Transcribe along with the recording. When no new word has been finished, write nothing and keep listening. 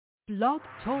Blog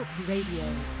Talk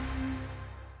Radio.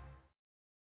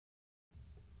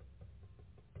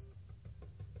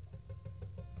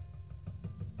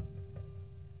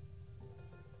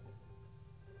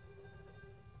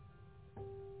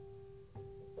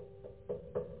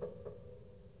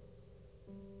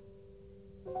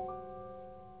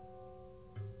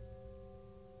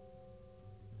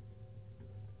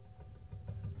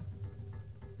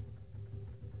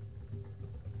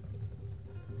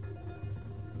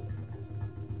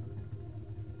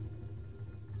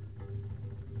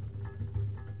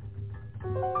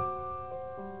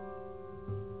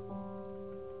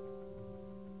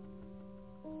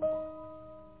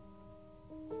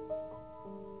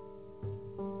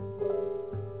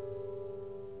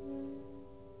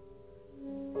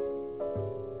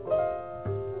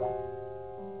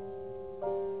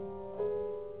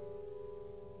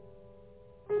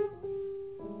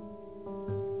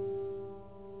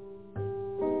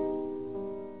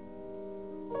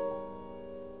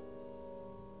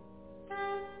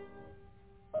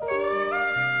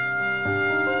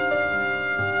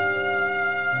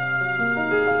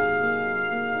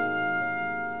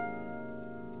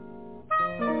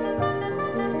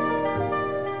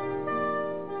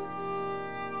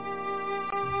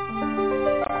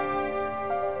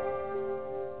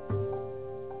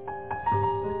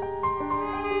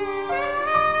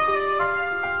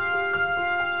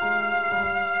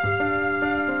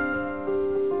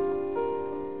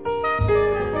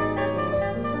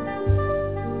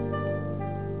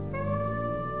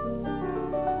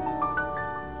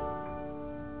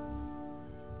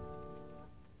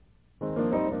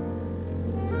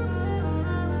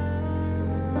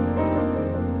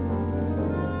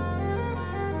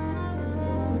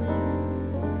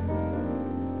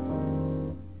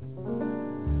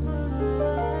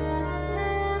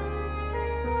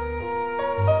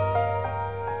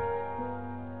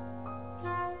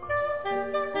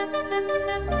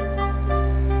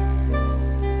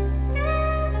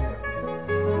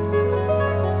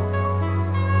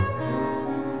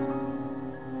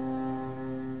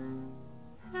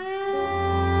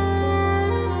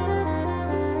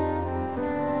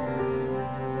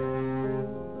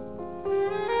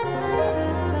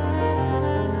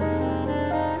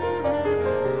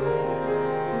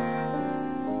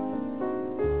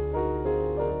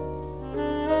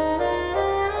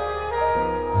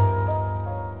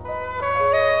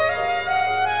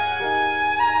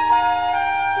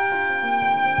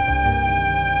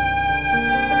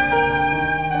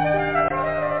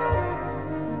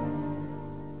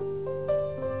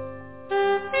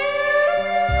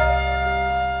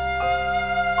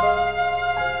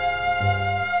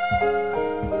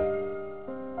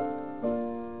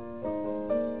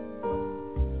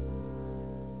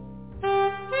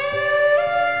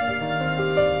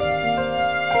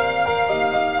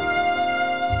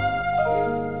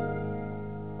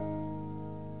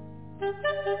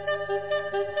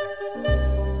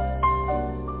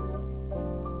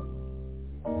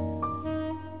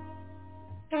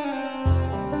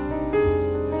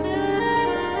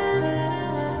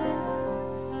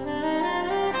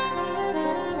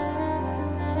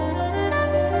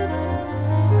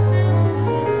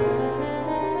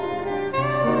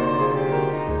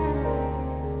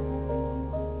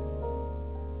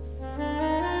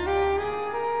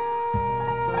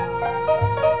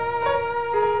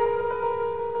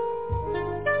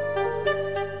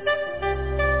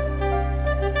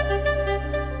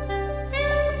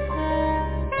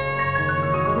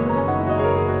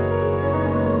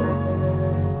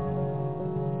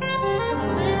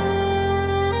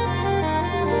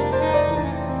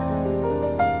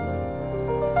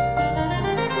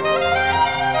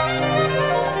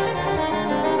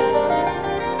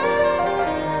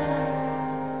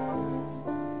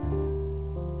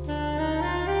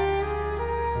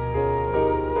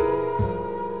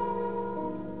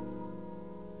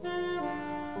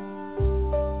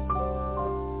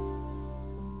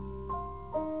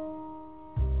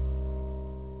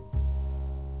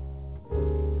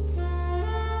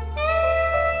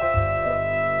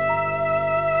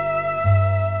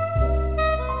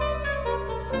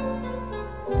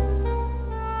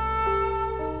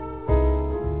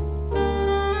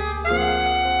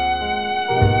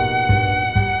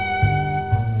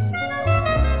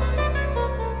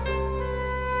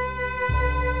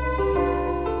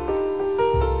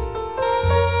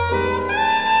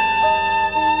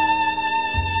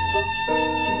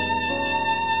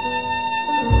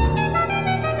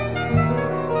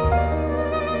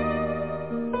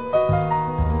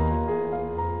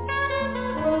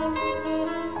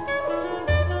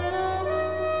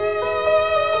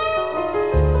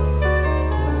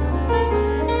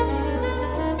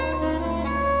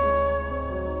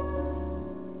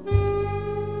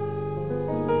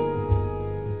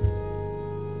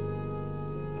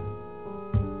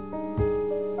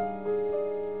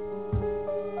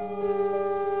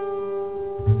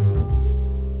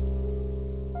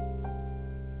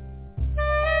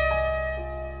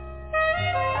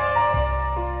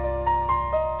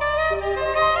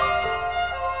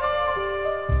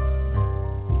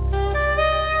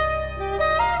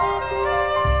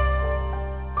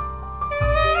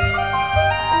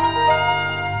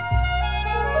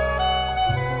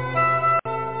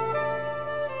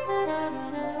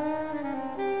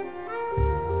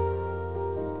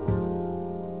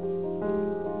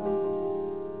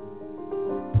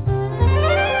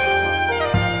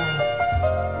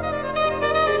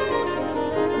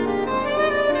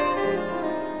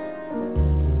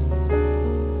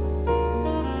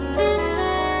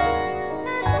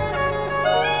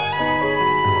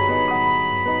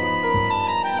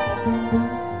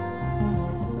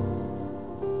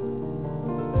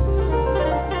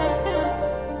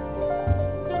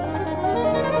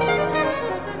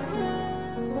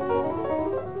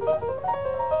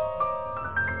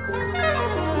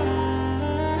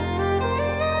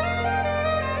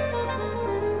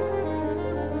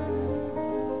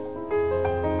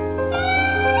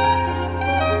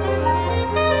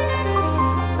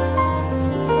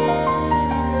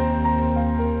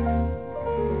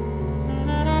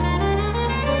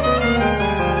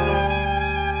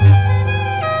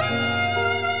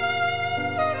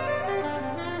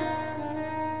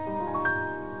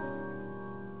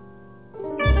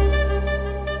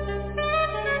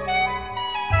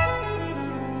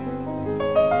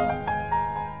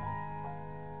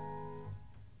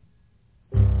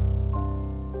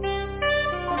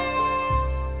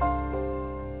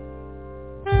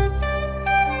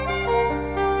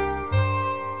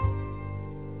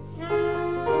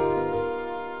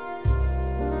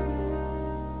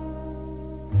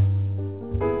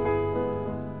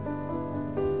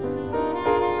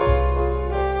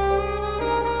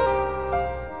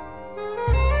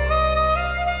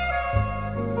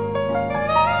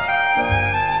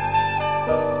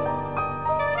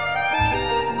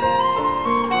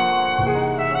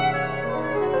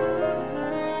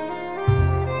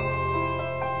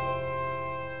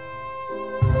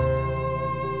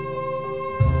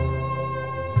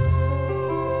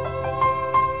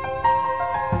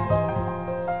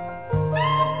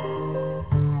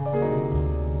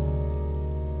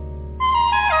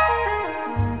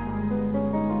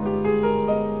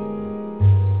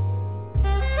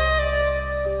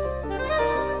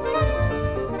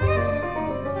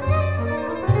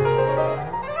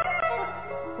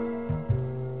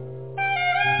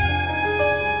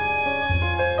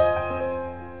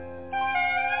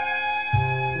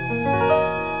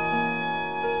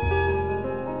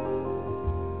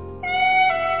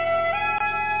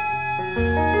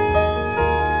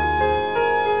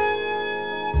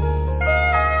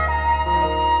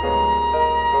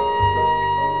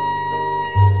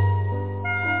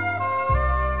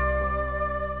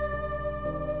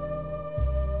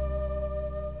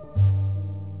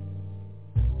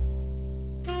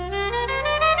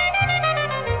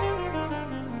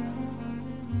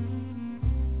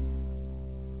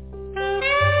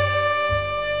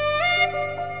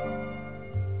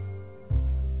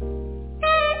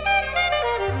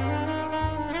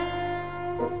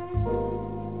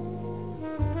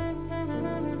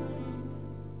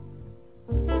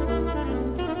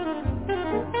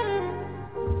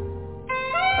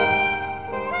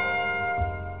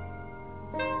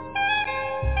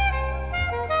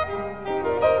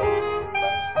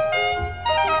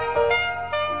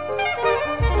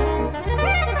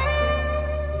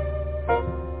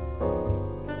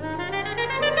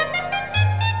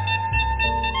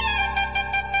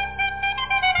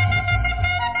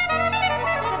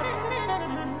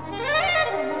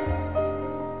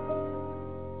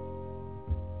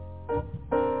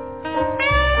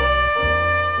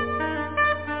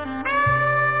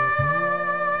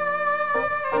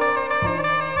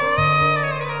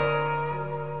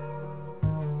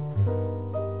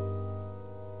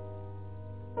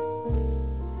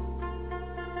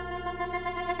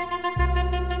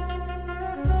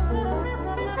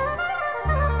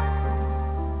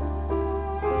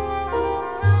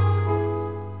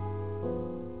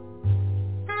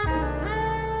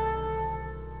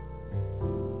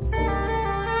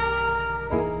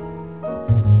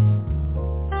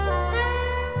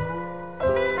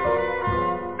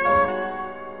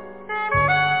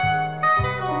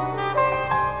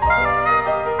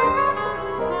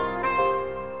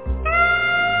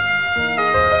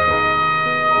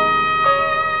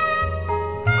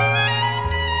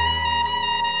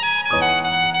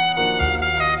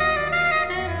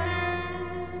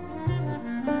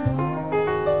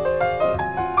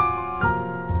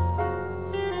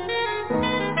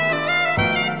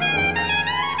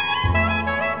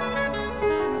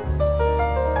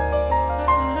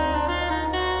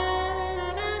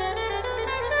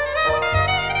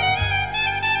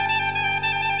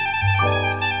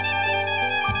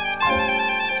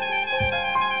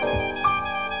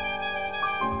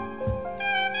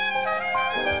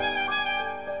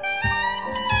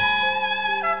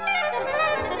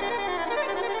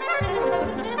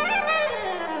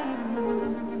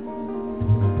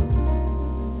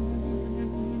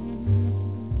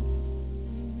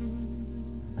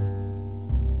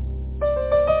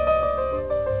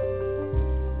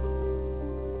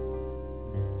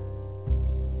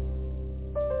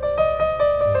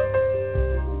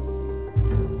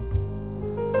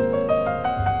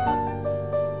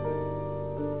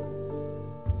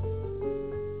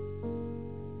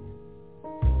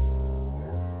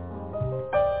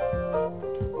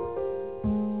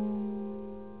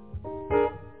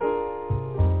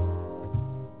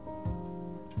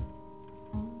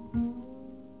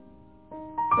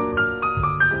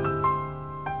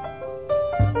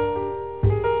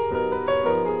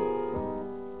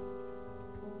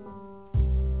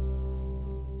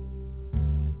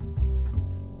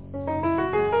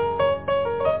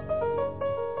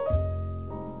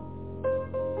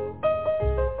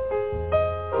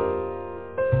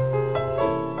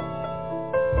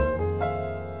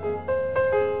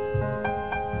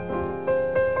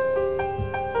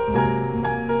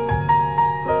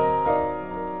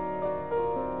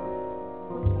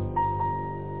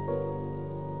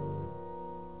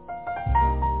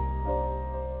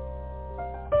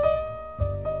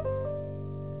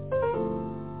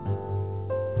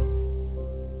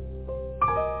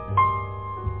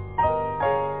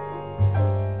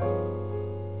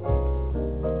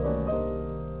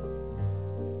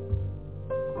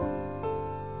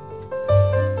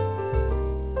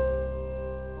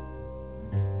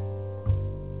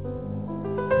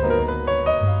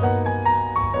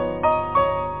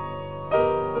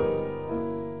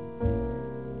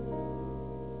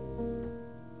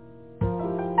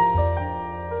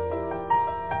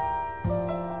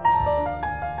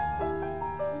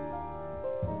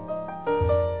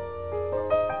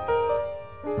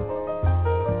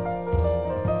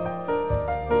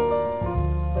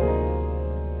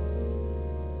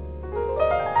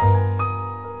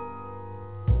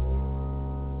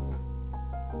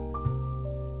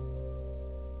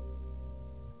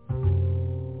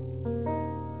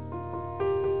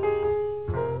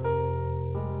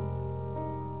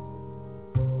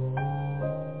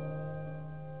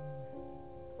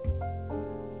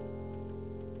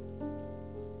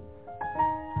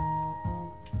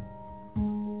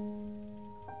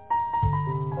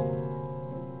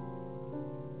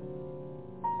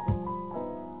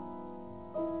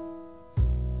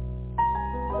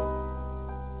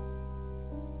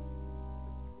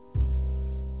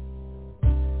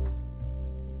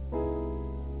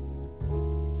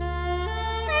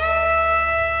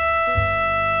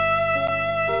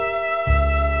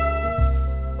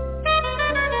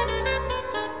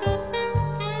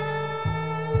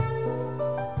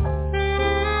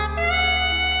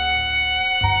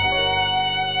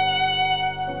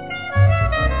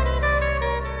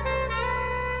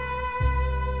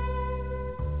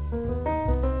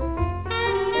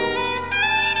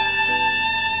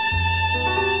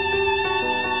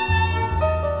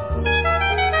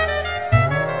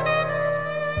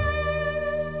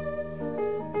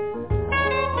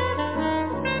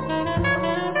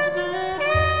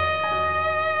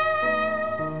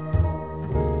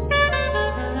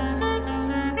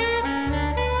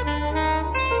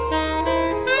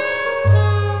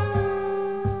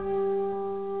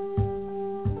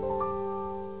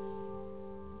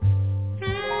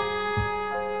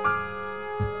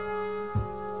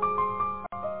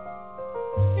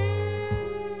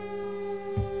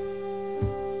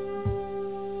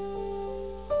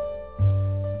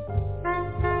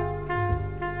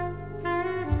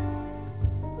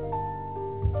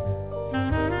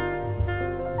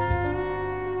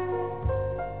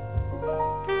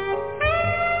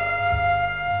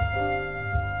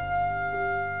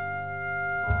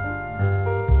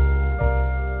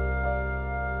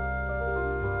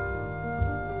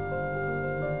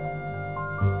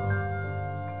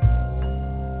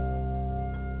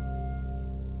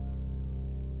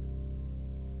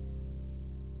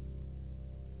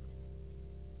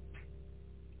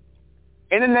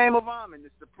 In the name of Amen, the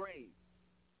Supreme,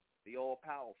 the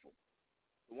All-Powerful,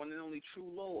 the one and only true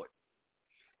Lord,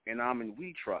 in Amen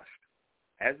we trust.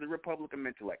 As the Republic of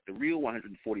Mentellect, the real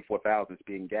 144,000 is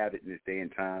being gathered in this day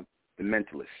and time, the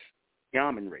mentalists, the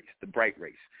Amen race, the bright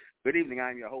race. Good evening,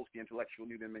 I'm your host, the intellectual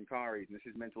NUBEN MENKARAYZZ, and this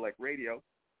is MENTELLECT Radio.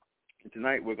 And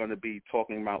tonight we're going to be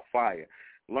talking about fire,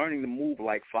 learning to move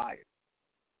like fire.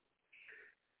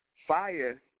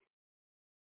 Fire,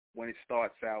 when it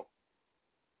starts out,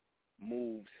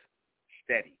 moves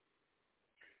steady.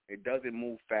 It doesn't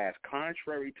move fast.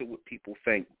 Contrary to what people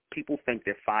think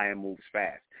that fire moves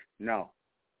fast. No.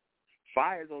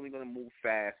 Fire is only going to move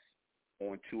fast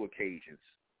on two occasions.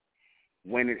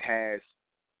 When it has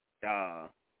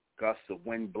gusts of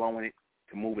wind blowing it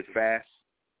to move it fast,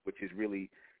 which is really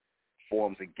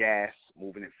forms of gas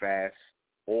moving it fast,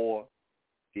 or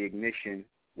the ignition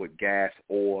with gas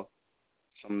or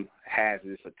some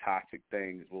hazardous or toxic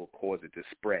things will cause it to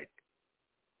spread.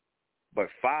 But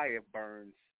fire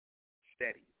burns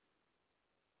steady.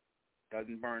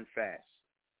 Doesn't burn fast.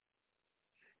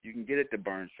 You can get it to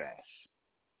burn fast,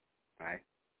 right?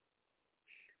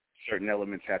 Certain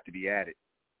elements have to be added.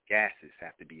 Gases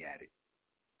have to be added.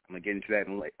 I'm going to get into that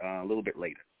a little bit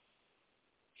later.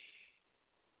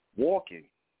 Walking.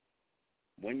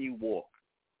 When you walk,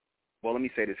 well, let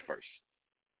me say this first.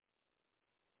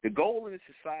 The goal in the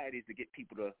society is to get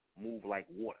people to move like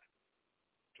water,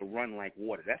 to run like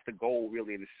water. That's the goal,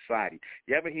 really, in the society.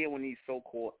 You ever hear when these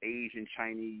so-called Asian,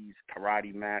 Chinese,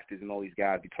 karate masters and all these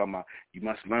guys be talking about, you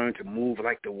must learn to move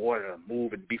like the water,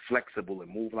 move and be flexible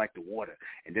and move like the water.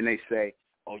 And then they say,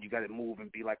 oh, you got to move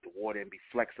and be like the water and be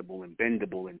flexible and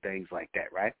bendable and things like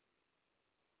that, right?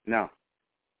 No.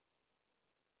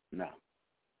 No.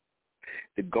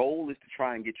 The goal is to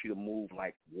try and get you to move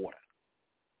like water.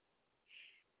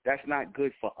 That's not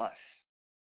good for us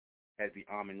as the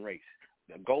Amen race.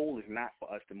 The goal is not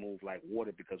for us to move like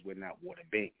water because we're not water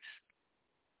beings.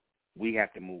 We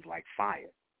have to move like fire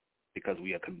because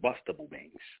we are combustible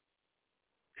beings.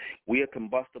 We are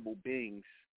combustible beings,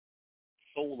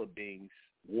 solar beings,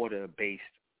 water-based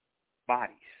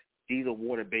bodies. These are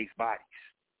water-based bodies.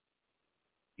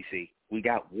 You see, we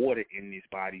got water in these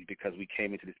bodies because we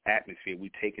came into this atmosphere.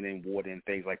 We've taken in water and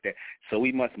things like that. So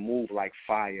we must move like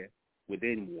fire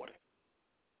within water.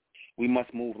 We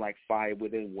must move like fire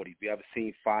within water. Have you ever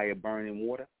seen fire burn in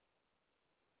water?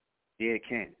 Yeah, it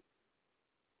can.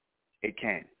 It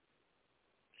can.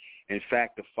 In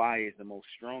fact, the fire is the most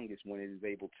strongest when it is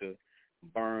able to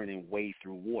burn and wade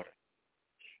through water.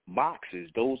 Boxers,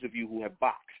 those of you who have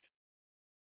boxed,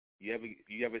 you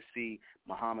ever see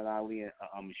Muhammad Ali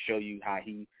show you how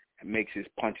he makes his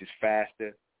punches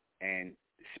faster and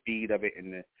the speed of it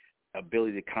and the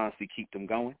ability to constantly keep them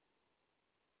going?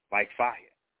 Like fire.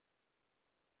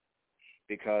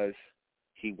 Because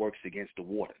he works against the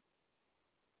water.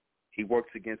 He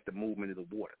works against the movement of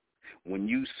the water. When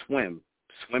you swim,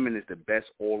 swimming is the best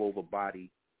all-over body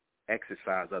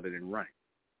exercise other than running.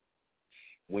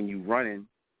 When you're running,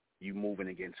 you're moving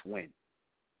against wind.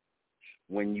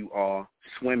 When you are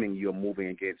swimming, you're moving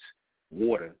against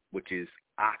water, which is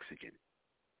oxygen,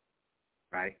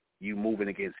 right? You're moving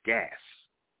against gas,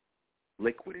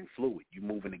 liquid and fluid. You're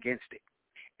moving against it.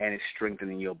 And it's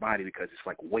strengthening your body because it's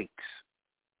like weights,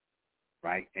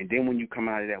 right? And then when you come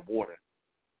out of that water,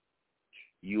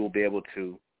 you'll be able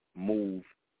to move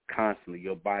constantly.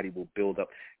 Your body will build up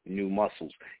new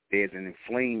muscles. There's an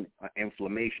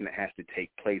inflammation that has to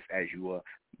take place as you are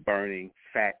burning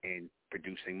fat and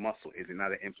producing muscle. Is it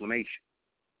not an inflammation?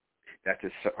 That's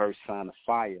the first sign of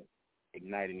fire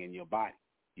igniting in your body.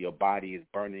 Your body is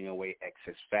burning away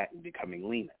excess fat and becoming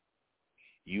leaner.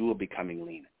 You are becoming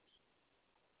leaner.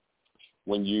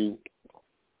 When you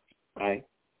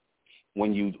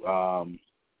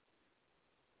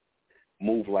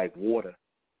move like water,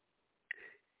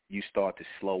 you start to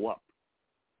slow up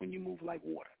when you move like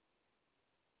water,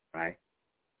 right?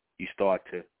 You start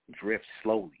to drift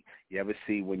slowly. You ever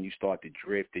see when you start to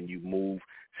drift and you move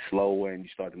slower and you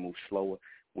start to move slower,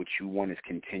 what you want is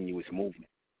continuous movement.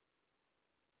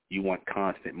 You want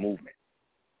constant movement.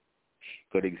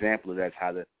 Good example of that's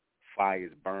how the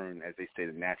fires burn, as they say,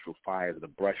 the natural fires, the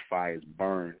brush fires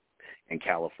burn in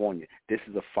California. This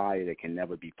is a fire that can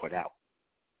never be put out.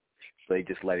 So they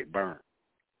just let it burn.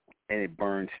 And it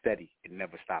burns steady. It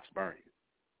never stops burning.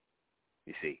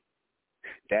 You see,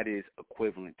 that is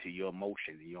equivalent to your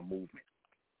motion and your movement.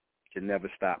 To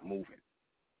never stop moving.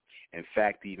 In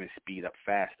fact, even speed up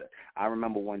faster. I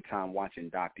remember one time watching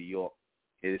Dr. York.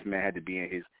 This man had to be in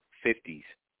his 50s,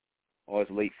 or his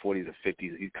late 40s or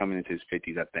 50s. He's coming into his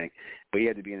 50s, I think. But he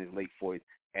had to be in his late 40s.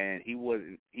 And he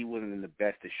wasn't in the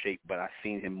best of shape, but I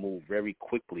seen him move very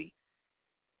quickly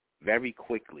very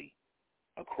quickly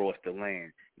across the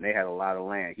land. And they had a lot of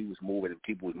land. He was moving, and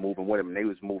people was moving with him, and they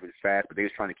was moving fast, but they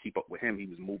was trying to keep up with him. He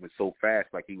was moving so fast,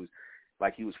 like he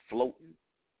was floating,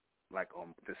 like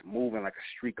just moving like a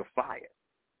streak of fire.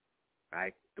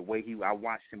 Right? The way I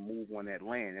watched him move on that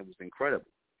land, it was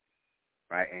incredible.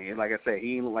 Right? And like I said,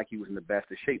 he didn't look like he was in the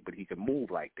best of shape, but he could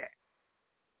move like that.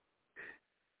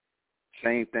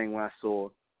 Same thing when I saw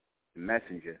the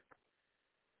messenger,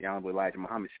 the Honorable Elijah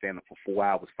Muhammad, stand up for 4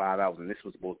 hours, 5 hours, and this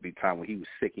was supposed to be time when he was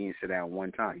sick. He didn't sit down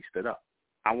one time. He stood up.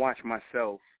 I watched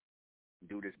myself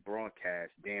do this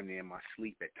broadcast damn near in my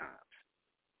sleep at times,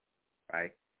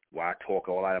 right? Where I talk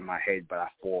all out of my head, but I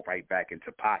fall right back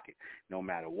into pocket. No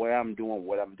matter what I'm doing,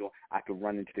 I could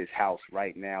run into this house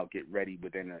right now, get ready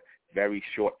within a very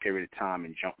short period of time,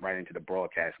 and jump right into the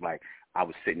broadcast like I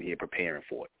was sitting here preparing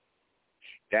for it.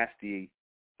 That's the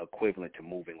equivalent to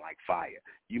moving like fire.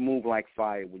 You move like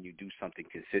fire when you do something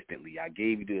consistently. I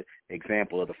gave you the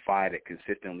example of the fire that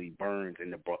consistently burns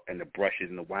in the brushes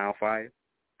in the wildfire,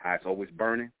 how it's always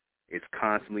burning. It's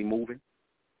constantly moving.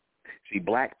 See,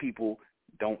 black people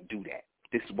don't do that.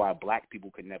 This is why black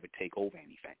people could never take over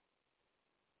anything.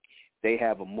 They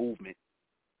have a movement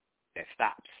that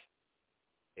stops.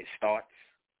 It starts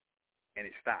and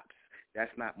it stops.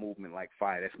 That's not movement like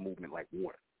fire. That's movement like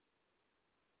water.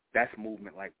 That's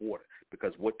movement like water,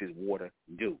 because what does water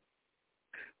do?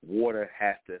 Water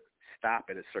has to stop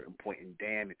at a certain point and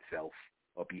dam itself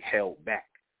or be held back,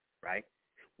 right?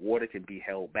 Water can be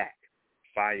held back.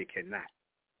 Fire cannot.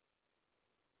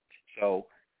 So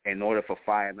in order for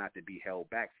fire not to be held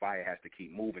back, fire has to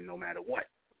keep moving no matter what.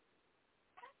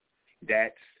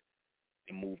 That's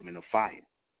the movement of fire.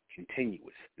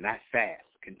 Continuous, not fast,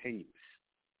 continuous.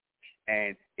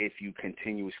 And if you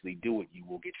continuously do it, you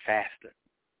will get faster.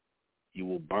 You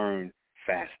will burn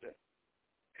faster.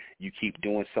 You keep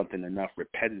doing something enough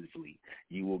repetitively,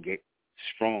 you will get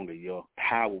stronger. Your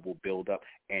power will build up,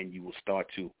 and you will start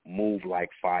to move like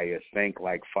fire, think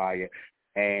like fire,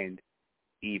 and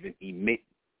even emit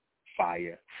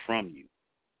fire from you.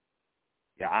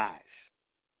 Your eyes,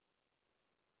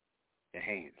 your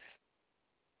hands,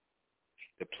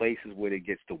 the places where it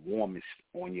gets the warmest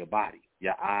on your body.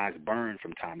 Your eyes burn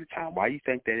from time to time. Why do you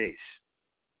think that is?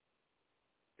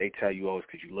 They tell you, oh, it's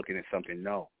because you're looking at something.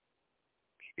 No.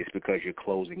 It's because you're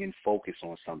closing in focus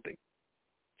on something.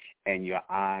 And your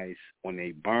eyes, when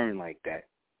they burn like that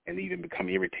and even become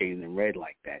irritated and red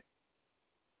like that,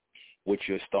 what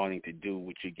you're starting to do,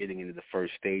 what you're getting into the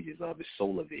first stages of, is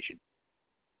solar vision.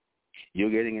 You're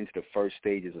getting into the first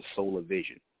stages of solar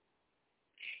vision,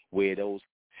 where those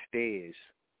stares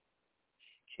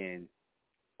can,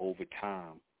 over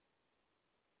time,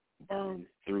 burn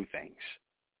through things.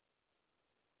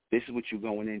 This is what you're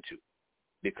going into,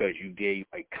 because you gave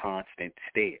a constant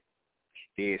stare.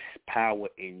 There's power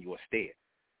in your stare.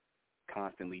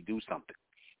 Constantly do something,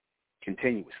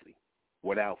 continuously,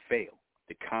 without fail.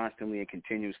 To constantly and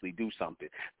continuously do something,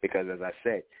 because as I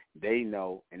said, they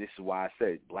know, and this is why I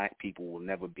said black people will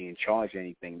never be in charge of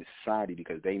anything in the society,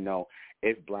 because they know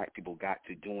if black people got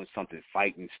to doing something,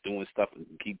 fighting, doing stuff, and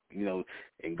keep,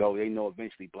 and go, they know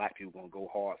eventually black people going to go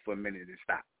hard for a minute and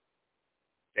stop.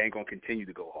 They ain't going to continue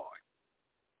to go hard.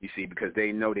 You see, because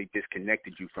they know they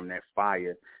disconnected you from that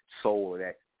fire soul, or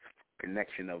that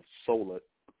connection of solar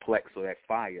plex, or that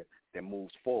fire that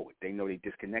moves forward. They know they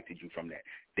disconnected you from that.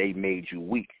 They made you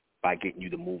weak by getting you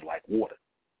to move like water.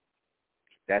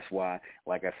 That's why,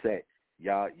 like I said,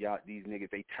 y'all, these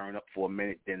niggas, they turn up for a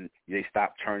minute, then they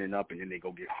stop turning up, and then they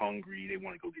go get hungry. They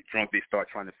want to go get drunk. They start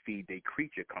trying to feed their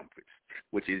creature comforts,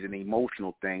 which is an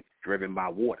emotional thing driven by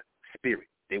water, spirit.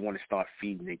 They want to start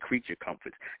feeding their creature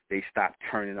comforts. They stop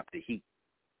turning up the heat.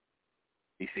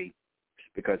 You see?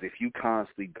 Because if you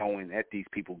constantly going at these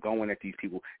people,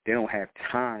 they don't have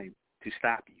time to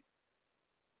stop you.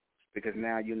 Because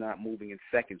now you're not moving in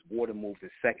seconds. Water moves in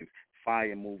seconds.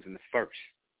 Fire moves in the first.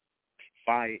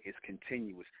 Fire is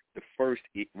continuous. The first,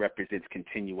 it represents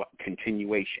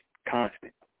continuation,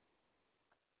 constant.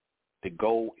 The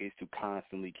goal is to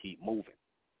constantly keep moving.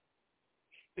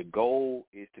 The goal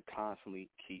is to constantly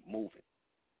keep moving.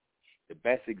 The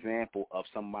best example of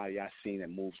somebody I've seen that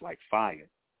moves like fire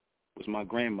was my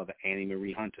grandmother, Annie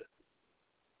Marie Hunter.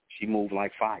 She moved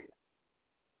like fire.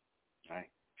 Right?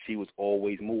 She was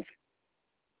always moving.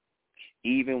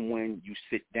 Even when you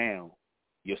sit down,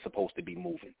 you're supposed to be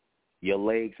moving. Your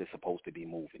legs are supposed to be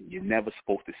moving. You're never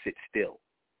supposed to sit still.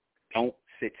 Don't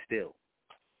sit still.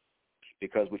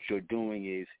 Because what you're doing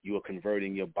is you're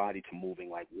converting your body to moving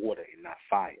like water and not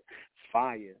fire.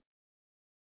 Fire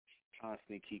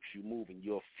constantly keeps you moving.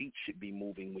 Your feet should be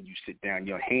moving when you sit down.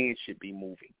 Your hands should be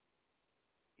moving.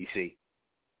 You see?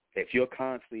 If you're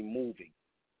constantly moving,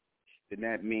 then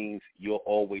that means you're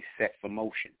always set for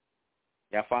motion.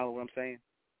 Y'all follow what I'm saying?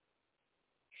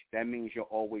 That means you're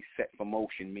always set for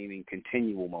motion, meaning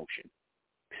continual motion.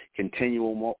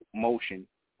 Continual motion,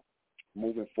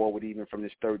 moving forward even from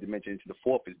this third dimension into the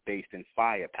fourth, is based in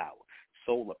firepower,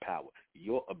 solar power,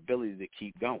 your ability to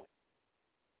keep going,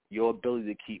 your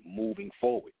ability to keep moving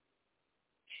forward.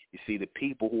 You see, the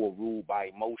people who are ruled by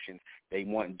emotions, they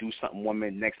want to do something one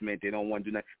minute, next minute they don't want to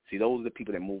do nothing. See, those are the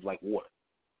people that move like water.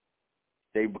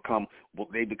 They become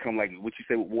like what you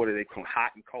say with water, they become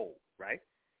hot and cold, right?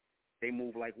 They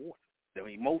move like water. The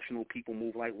emotional people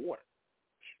move like water.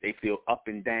 They feel up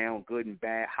and down, good and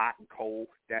bad, hot and cold.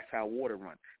 That's how water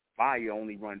runs. Fire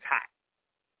only runs hot,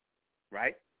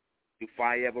 right? Do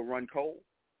fire ever run cold?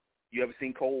 You ever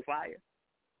seen cold fire?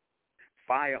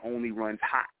 Fire only runs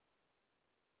hot.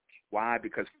 Why?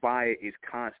 Because fire is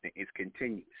constant. It's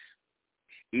continuous.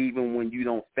 Even when you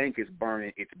don't think it's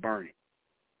burning, it's burning.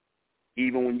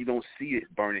 Even when you don't see it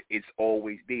burning, it's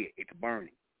always there. It's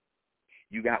burning.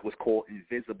 You got what's called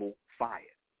invisible fire.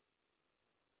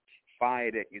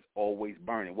 Fire that is always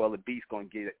burning. Well, the beast's going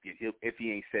to get it if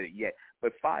he ain't said it yet.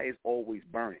 But fire is always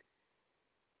burning.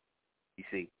 You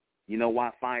see, you know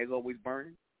why fire is always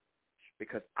burning?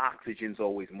 Because oxygen's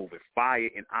always moving. Fire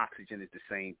and oxygen is the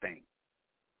same thing.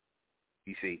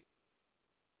 You see,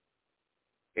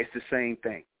 it's the same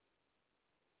thing.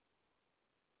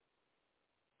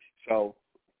 So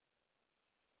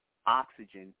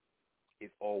oxygen is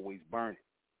always burning.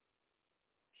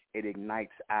 It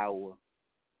ignites our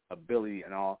ability,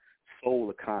 and our soul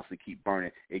to constantly keep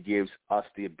burning. It gives us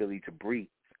the ability to breathe.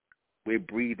 We're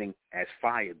breathing as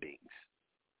fire beings.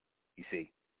 You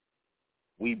see,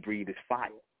 we breathe as fire.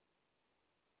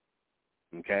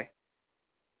 Okay?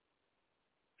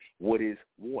 What is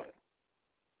water?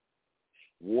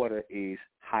 Water is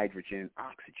hydrogen and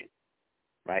oxygen,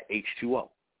 right? H2O.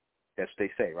 That's what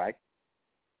they say, right?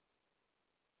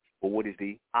 But what is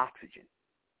the oxygen?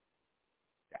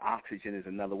 The oxygen is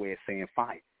another way of saying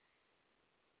fire.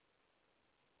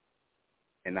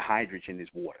 And the hydrogen is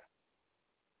water.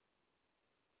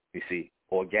 You see,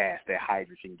 or gas, that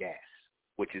hydrogen gas,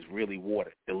 which is really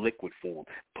water, the liquid form,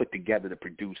 put together to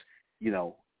produce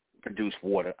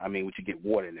water. I mean, you get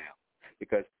water now,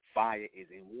 because fire is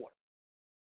in water.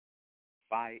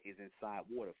 Fire is inside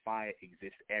water. Fire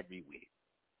exists everywhere.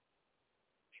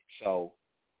 So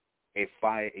if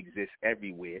fire exists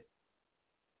everywhere,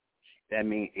 that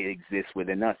means it exists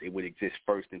within us. It would exist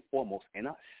first and foremost in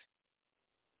us.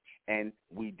 And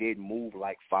we did move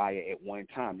like fire at one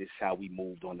time. This is how we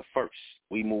moved on the first.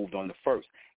 We moved on the first.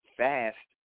 Fast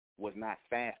was not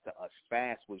fast to us.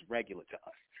 Fast was regular to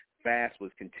us. Fast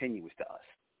was continuous to us.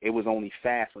 It was only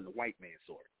fast when the white man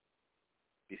saw it.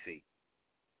 You see.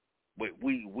 What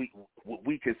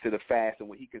we consider fast and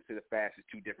what he considered fast is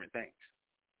two different things.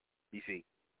 You see.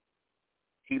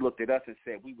 He looked at us and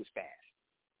said we was fast.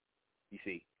 You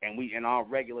see. And our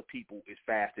regular people is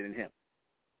faster than him.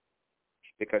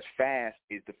 Because fast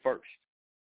is the first,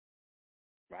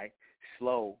 right?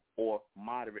 Slow or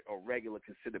moderate or regular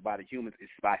considered by the humans is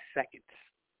by seconds.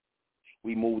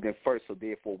 We moved in first, so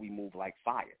therefore we move like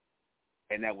fire.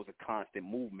 And that was a constant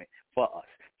movement for us.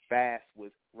 Fast was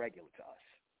regular to us.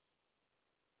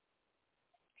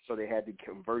 So they had to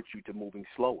convert you to moving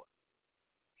slower.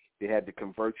 They had to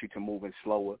convert you to moving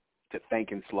slower, to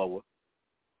thinking slower,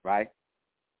 right?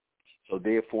 So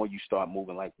therefore you start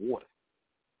moving like water.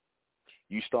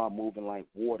 You start moving like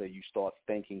water, you start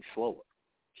thinking slower.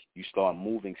 You start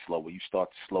moving slower. You start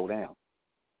to slow down.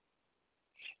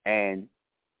 And,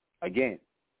 again,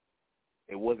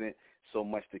 it wasn't so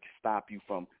much to stop you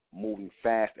from moving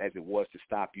fast as it was to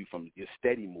stop you from your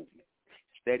steady movement.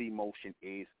 Steady motion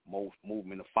is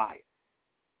movement of fire.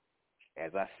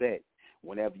 As I said,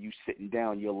 whenever you're sitting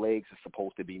down, your legs are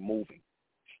supposed to be moving.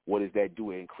 What does that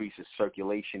do? It increases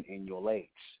circulation in your legs.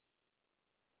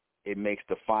 It makes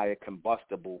the fire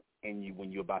combustible in you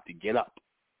when you're about to get up.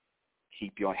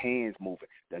 Keep your hands moving.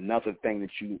 Another thing that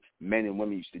you men and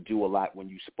women used to do a lot when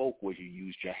you spoke was you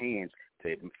used your hands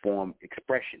to form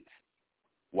expressions.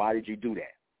 Why did you do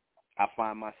that? I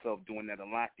find myself doing that a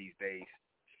lot these days.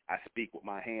 I speak with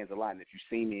my hands a lot, and if you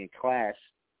see me in class,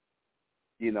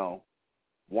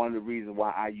 one of the reasons why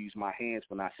I use my hands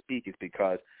when I speak is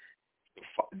because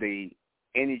the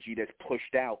energy that's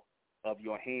pushed out of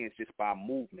your hands just by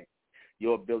movement,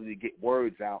 your ability to get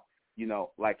words out,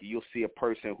 like you'll see a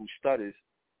person who stutters,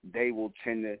 they will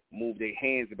tend to move their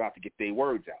hands about to get their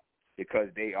words out because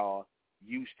they are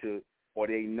used to, or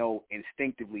they know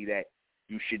instinctively that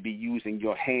you should be using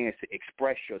your hands to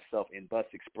express yourself and thus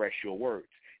express your words.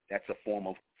 That's a form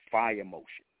of fire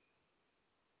motion.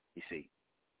 you see,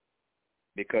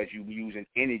 because you're using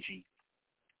energy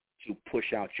to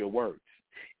push out your words.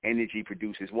 Energy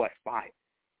produces what? Fire.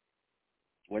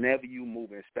 Whenever you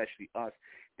move, especially us,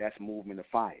 that's movement of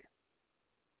fire.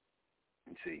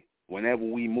 You see, whenever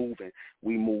we move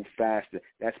faster,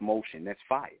 that's motion, that's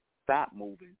fire. Stop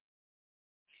moving.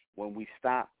 When we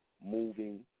stop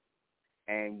moving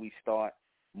and we start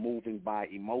moving by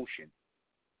emotion,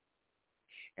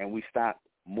 and we stop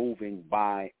moving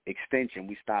by extension,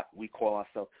 we stop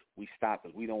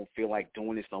because we don't feel like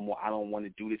doing this no more. I don't want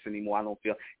to do this anymore.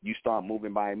 You start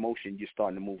moving by emotion, you're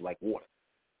starting to move like water.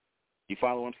 You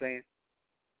follow what I'm saying?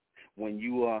 When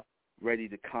you are ready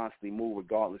to constantly move,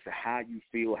 regardless of how you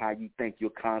feel, how you think, you're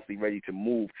constantly ready to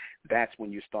move, that's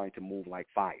when you're starting to move like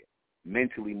fire.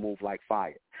 Mentally move like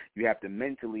fire. You have to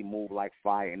mentally move like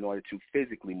fire in order to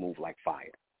physically move like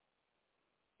fire.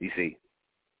 You see?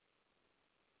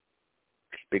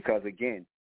 Because, again,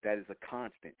 that is a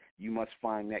constant. You must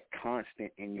find that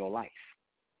constant in your life.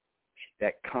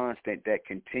 That constant, that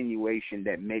continuation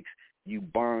that makes you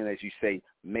burn, as you say,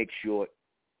 makes your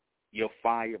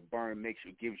fire burn,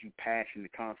 gives you passion to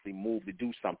constantly move to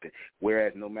do something.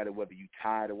 Whereas no matter whether you're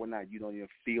tired or whatnot, you don't even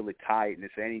feel the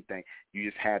tiredness or anything. You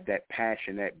just have that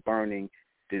passion, that burning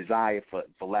desire, for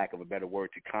lack of a better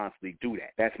word, to constantly do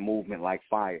that. That's movement like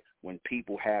fire. When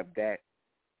people have that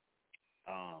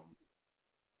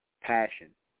passion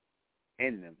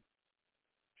in them,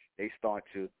 they start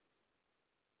to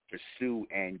pursue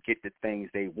and get the things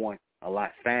they want a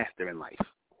lot faster in life.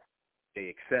 They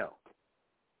excel.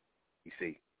 You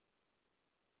see,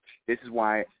 this is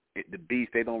why the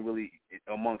beast, they don't really,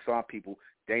 amongst our people,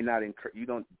 they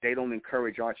don't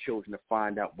encourage our children to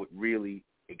find out what really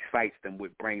excites them,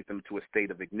 what brings them to a state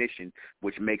of ignition,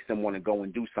 which makes them want to go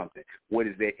and do something. What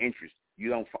is their interest?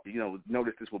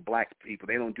 Notice this with black people.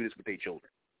 They don't do this with their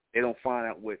children. They don't find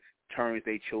out what turns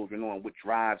their children on, what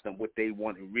drives them, what they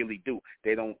want to really do.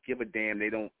 They don't give a damn. They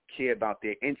don't care about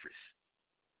their interests.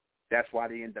 That's why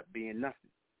they end up being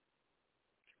nothing,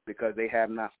 because they have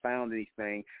not found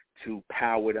anything to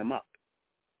power them up.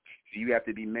 So you have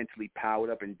to be mentally powered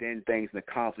up, and then things and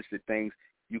accomplish the things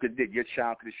your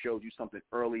child could have showed you something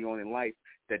early on in life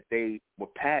that they were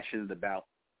passionate about,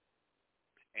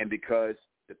 and because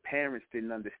the parents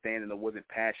didn't understand it or wasn't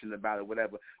passionate about it,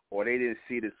 whatever, or they didn't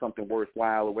see it as something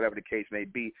worthwhile or whatever the case may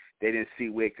be, they didn't see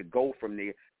where it could go from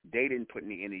there, they didn't put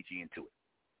any energy into it.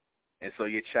 And so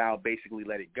your child basically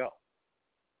let it go.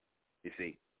 You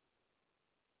see?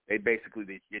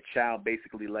 Your child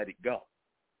basically let it go.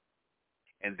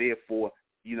 And therefore,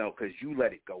 because you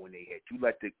let it go in their head. You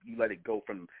let it go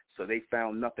from them. So they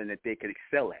found nothing that they could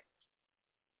excel at.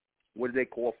 What do they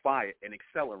call fire? An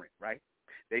accelerant, right?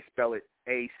 They spell it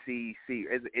A-C-C.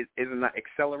 Isn't that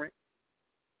accelerant?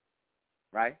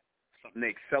 Right? Something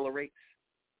that accelerates,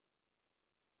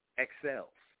 excels.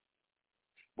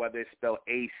 Whether it's spelled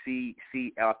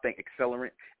A-C-C-L, I think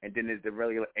accelerant, and then there's the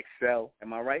regular excel.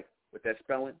 Am I right with that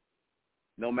spelling?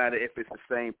 No matter if it's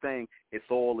the same thing, it's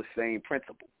all the same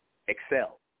principle.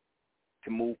 Excel, to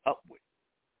move upward.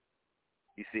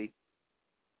 You see?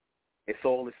 It's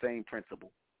all the same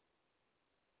principle.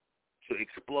 To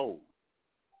explode,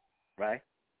 right?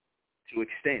 To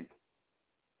extend,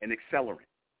 an accelerant.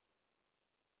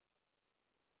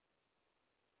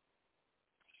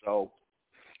 So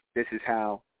this is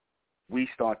how we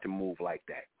start to move like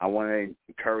that. I want to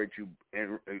encourage you,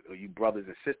 you brothers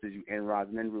and sisters, you Enrods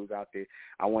and Enroos out there,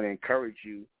 I want to encourage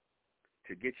you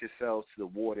to get yourselves to the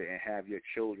water and have your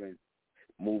children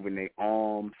moving their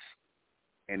arms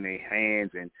and their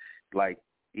hands, and like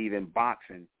even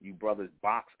boxing, you brothers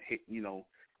box, hit,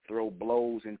 throw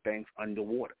blows and things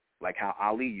underwater, like how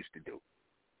Ali used to do.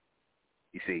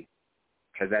 You see,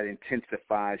 because that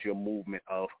intensifies your movement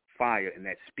of fire and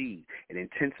that speed. It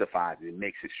intensifies it. It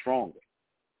makes it stronger.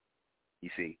 You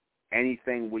see,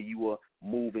 anything where you are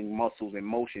moving muscles in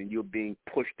motion, you're being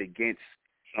pushed against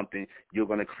something, you're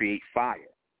going to create fire.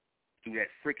 Through that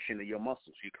friction of your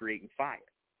muscles, you're creating fire.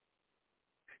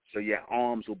 So your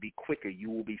arms will be quicker. You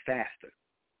will be faster.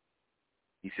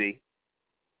 You see,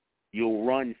 you'll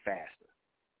run faster.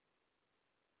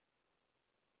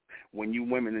 When you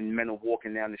women and men are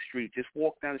walking down the street, just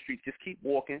walk down the street. Just keep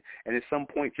walking, and at some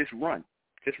point, just run.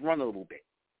 Just run a little bit.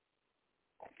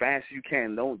 Fast as you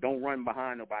can. Don't run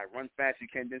behind nobody. Run fast as you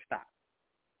can, then stop.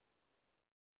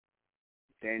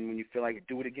 Then when you feel like it,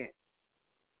 do it again.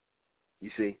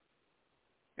 You see?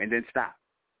 And then stop.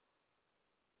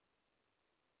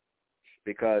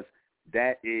 Because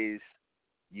that is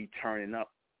you turning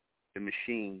up the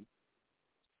machine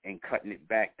and cutting it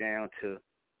back down to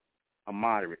a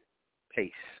moderate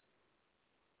pace.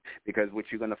 Because what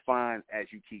you're going to find as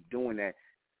you keep doing that,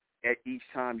 at each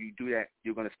time you do that,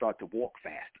 you're going to start to walk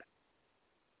faster.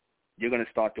 You're going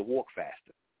to start to walk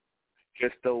faster.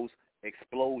 Just those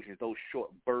explosions, those short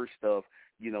bursts of,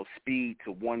 speed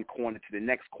to one corner to the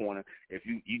next corner, if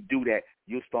you do that,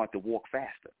 you'll start to walk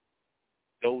faster.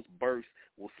 Those bursts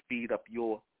will speed up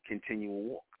your continual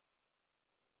walk.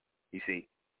 You see,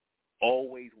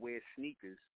 always wear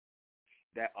sneakers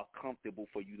that are comfortable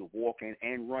for you to walk in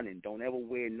and run in. Don't ever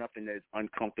wear nothing that is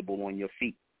uncomfortable on your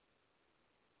feet.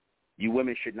 You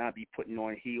women should not be putting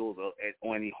on heels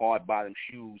or any hard-bottom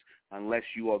shoes unless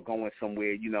you are going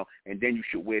somewhere, and then you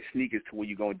should wear sneakers to where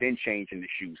you're going, then change into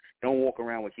shoes. Don't walk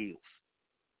around with heels.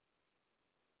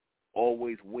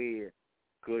 Always wear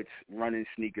good running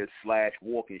sneakers /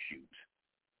 walking shoes.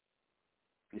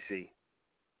 You see,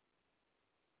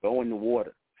 go in the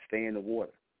water, stay in the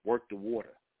water, work the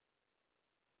water,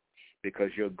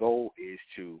 because your goal is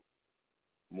to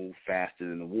move faster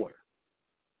than the water.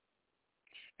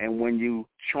 And when you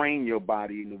train your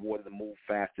body in the water to move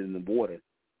faster than the water,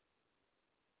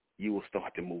 you will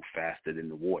start to move faster than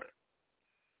the water.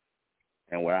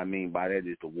 And what I mean by that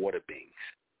is the water beings.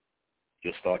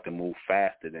 You'll start to move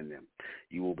faster than them.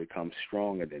 You will become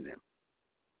stronger than them.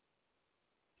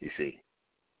 You see,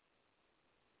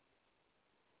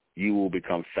 you will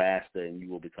become faster and you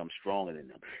will become stronger than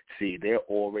them. See, they're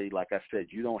already, like I said,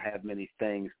 you don't have many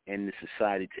things in the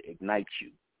society to ignite you.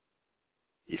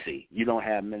 You see, you don't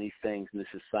have many things in the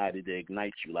society to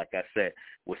ignite you. Like I said,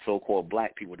 with so-called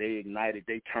black people, they ignite it,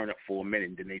 they turn up for a minute,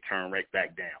 and then they turn right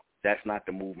back down. That's not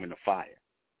the movement of fire.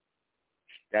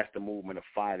 That's the movement of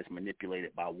fire that's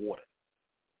manipulated by water.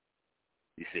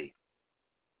 You see,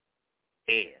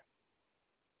 air.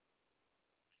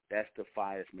 That's the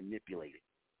fire that's manipulated.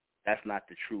 That's not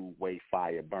the true way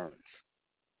fire burns.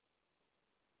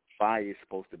 Fire is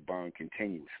supposed to burn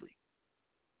continuously.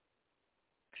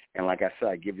 And like I said,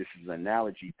 I give this as an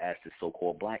analogy as to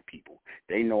so-called black people.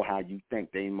 They know how you think.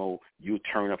 They know you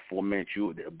turn up for a minute,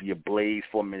 you'll be ablaze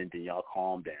for a minute, then y'all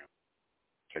calm down.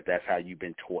 Because that's how you've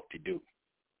been taught to do.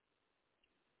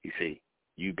 You see,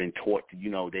 you've been taught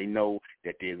to, they know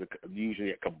that there's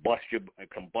usually a combustion,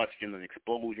 an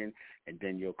explosion, and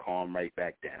then you'll calm right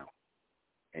back down.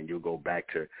 And you'll go back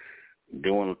to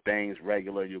doing things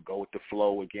regular. You'll go with the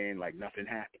flow again like nothing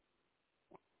happened.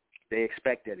 They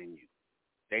expect that in you.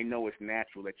 They know it's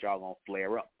natural that y'all going to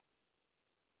flare up.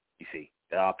 You see,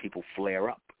 that our people flare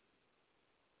up.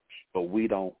 But we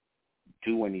don't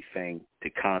do anything to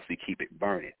constantly keep it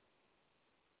burning.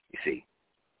 You see,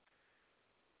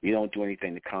 we don't do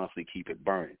anything to constantly keep it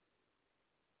burning.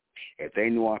 If they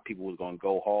knew our people was going to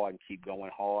go hard and keep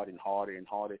going hard and harder and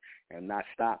harder and not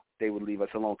stop, they would leave us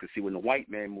alone. Because, see, when the white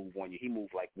man move on you, he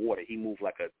moves like water. He moves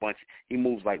like he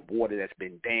moves like water that's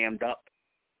been dammed up.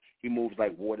 He moves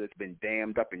like water that's been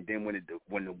dammed up, and then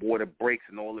when the water breaks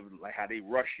and all of it, like how they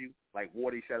rush you, like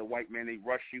water, he said a white man, they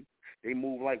rush you. They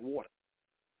move like water.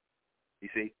 You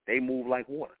see, they move like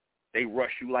water. They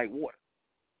rush you like water,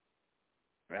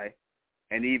 right?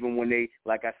 And even when they,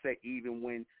 like I said, even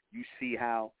when you see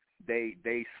how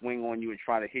they swing on you and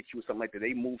try to hit you or something like that,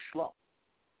 they move slow.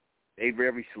 They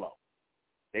very slow.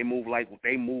 They move like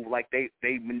they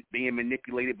being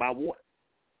manipulated by water.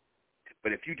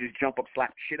 But if you just jump up,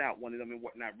 slap shit out one of them and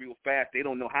whatnot real fast, they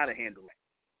don't know how to handle it.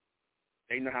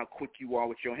 They know how quick you are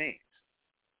with your hands.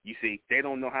 You see, they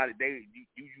don't know how to. They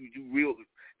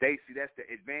see that's the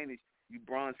advantage you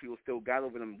bronze people still got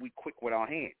over them. We quick with our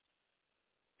hands.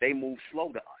 They move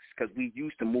slow to us because we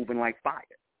used to moving like fire.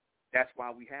 That's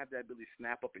why we have that ability to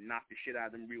snap up and knock the shit out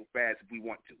of them real fast if we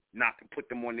want to. Knock and put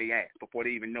them on their ass before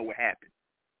they even know what happened.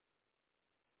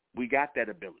 We got that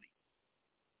ability.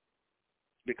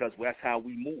 Because that's how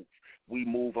we move. We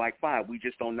move like fire. We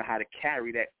just don't know how to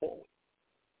carry that forward.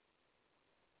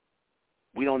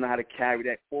 We don't know how to carry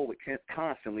that forward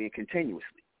constantly and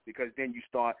continuously, because then you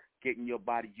start getting your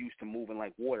body used to moving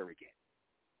like water again.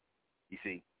 You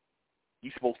see,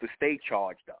 you're supposed to stay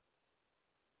charged up.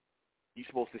 You're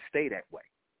supposed to stay that way.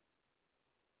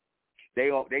 They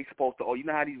supposed to, you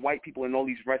know how these white people and all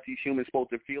these rest of these humans supposed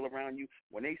to feel around you?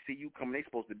 When they see you coming, they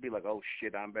supposed to be like, oh,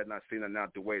 shit, I better not say nothing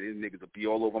out the way. These niggas will be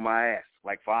all over my ass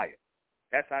like fire.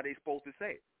 That's how they supposed to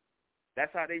say it.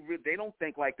 That's how they don't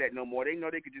think like that no more. They know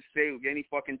they could just say any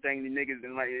fucking thing to niggas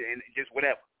and just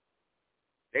whatever.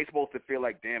 They supposed to feel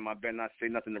like, damn, I better not say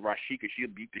nothing to Rashika.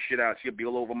 She'll beat the shit out. She'll be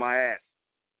all over my ass.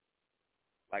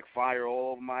 Like fire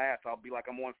all over my ass. I'll be like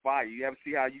I'm on fire. You ever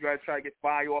see how you guys try to get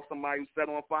fire off somebody who's set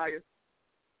on fire?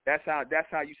 That's how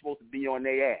you're supposed to be on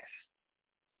their ass.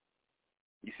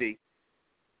 You see?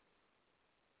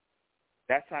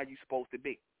 That's how you're supposed to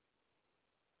be.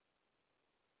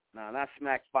 Now, not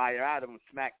smack fire out of them,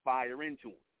 smack fire into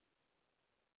them.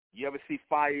 You ever see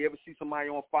fire? You ever see somebody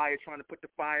on fire trying to put the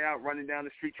fire out, running down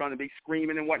the street, trying to be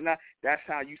screaming and whatnot? That's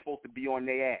how you supposed to be on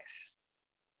their ass.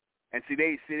 And see,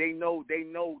 they know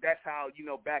that's how,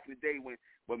 back in the day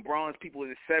when bronze people in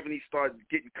the 70s started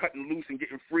cutting loose and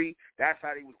getting free, that's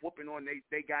how they was whooping on.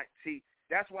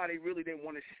 That's why they really didn't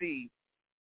want to see,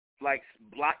 like,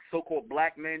 so-called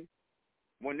black men.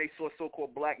 When they saw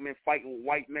so-called black men fighting with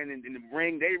white men in the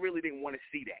ring, they really didn't want to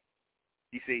see that.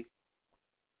 You see?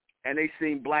 And they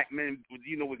seen black men,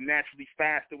 was naturally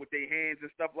faster with their hands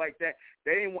and stuff like that.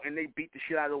 They didn't want, and they beat the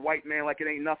shit out of the white man like it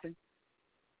ain't nothing.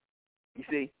 You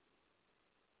see?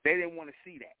 They didn't want to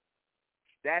see that.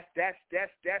 That's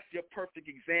your perfect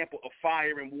example of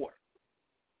fire and water.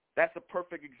 That's a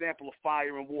perfect example of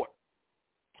fire and water.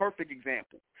 Perfect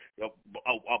example. A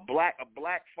black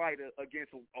fighter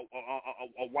against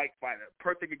a white fighter.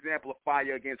 Perfect example of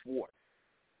fire against water.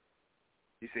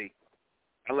 You see,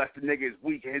 unless the nigga is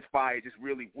weak and his fire is just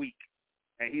really weak,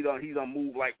 and he don't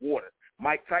move like water.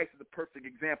 Mike Tyson is a perfect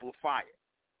example of fire.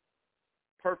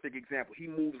 Perfect example. He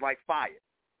moves like fire.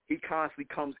 He constantly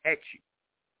comes at you.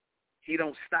 He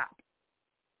don't stop.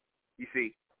 You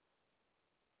see,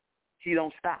 he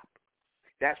don't stop.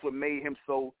 That's what made him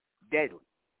so deadly.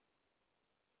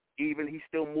 Even he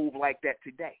still moves like that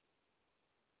today.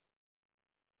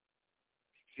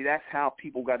 See, that's how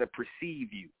people got to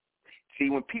perceive you. See,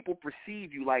 when people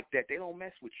perceive you like that, they don't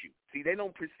mess with you. See, they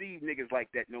don't perceive niggas like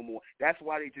that no more. That's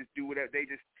why they just do whatever. They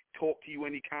just talk to you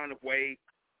any kind of way.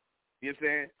 You know what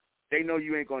I'm saying? They know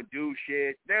you ain't going to do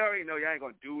shit. They already know you ain't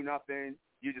going to do nothing.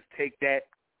 You just take that,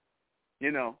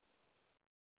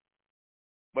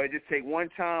 But it just take one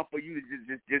time for you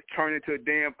to just turn into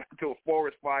a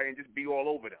forest fire and just be all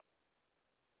over them.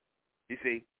 You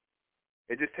see?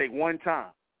 It just take one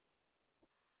time.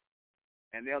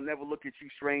 And they'll never look at you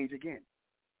strange again.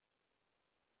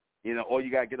 Or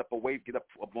you got to get up away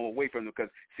from them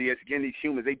because, see, again, these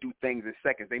humans, they do things in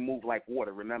seconds. They move like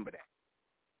water. Remember that.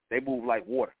 They move like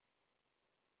water.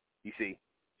 You see?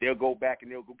 They'll go back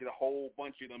and they'll go get a whole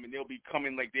bunch of them, and they'll be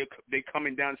coming like they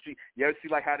coming down the street. You ever see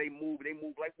like how they move? They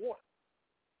move like water.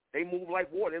 They move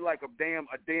like water. They're like a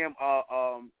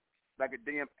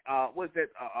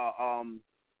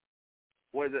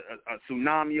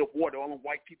tsunami of water. All the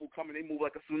white people coming, they move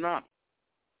like a tsunami.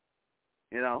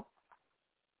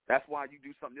 That's why you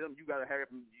do something to them. You gotta have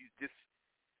them. You just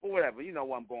or whatever. You know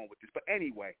where I'm going with this. But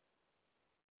anyway,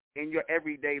 in your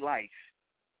everyday life,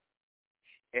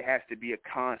 it has to be a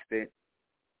constant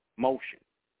motion.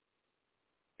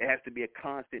 It has to be a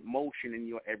constant motion in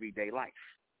your everyday life.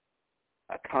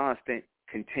 A constant,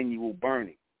 continual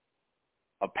burning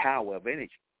of power, of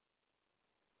energy.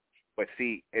 But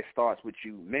see, it starts with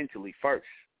you mentally first.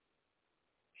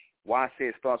 Why I say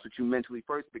it starts with you mentally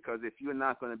first? Because if you're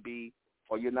not going to be,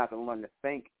 or you're not going to learn to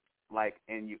think like,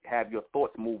 and you have your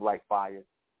thoughts move like fire,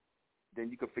 then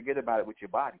you can forget about it with your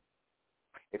body.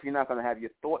 If you're not going to have your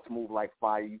thoughts move like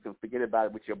fire, you can forget about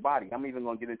it with your body. I'm even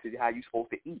going to get into how you're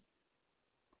supposed to eat.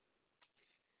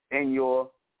 And your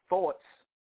thoughts,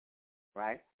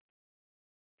 right?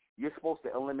 You're supposed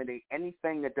to eliminate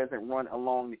anything that doesn't run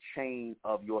along the chain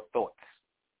of your thoughts.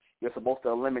 You're supposed to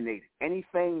eliminate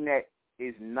anything that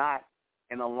is not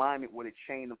in alignment with a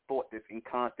chain of thought that's in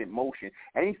constant motion.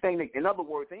 Anything that, in other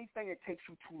words, anything that takes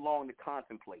you too long to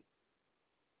contemplate.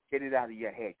 Get it out of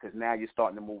your head because now you're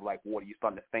starting to move like water. You're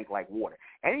starting to think like water.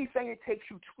 Anything that takes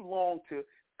you too long to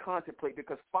contemplate,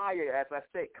 because fire, as I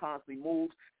said, constantly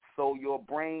moves, so your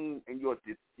brain and your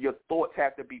thoughts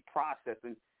have to be processed,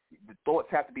 and the thoughts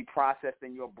have to be processed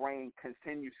in your brain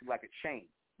continuously like a chain.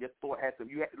 Your thought has to,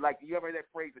 you ever heard that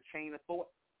phrase, a chain of thought?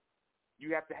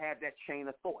 You have to have that chain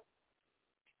of thought.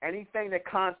 Anything that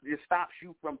constantly stops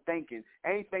you from thinking,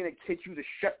 anything that gets you to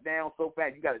shut down so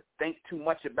fast, you got to think too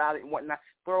much about it and whatnot,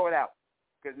 throw it out.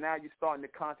 Because now you're starting to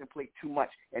contemplate too much,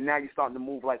 and now you're starting to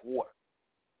move like water.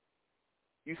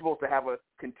 You're supposed to have a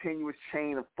continuous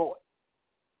chain of thought.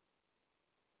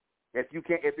 If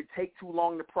it takes too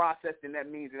long to process, then that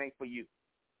means it ain't for you.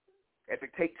 If it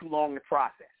takes too long to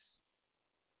process.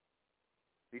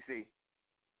 You see,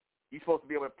 you're supposed to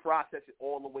be able to process it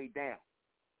all the way down.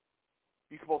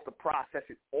 You're supposed to process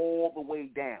it all the way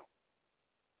down.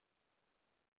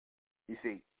 You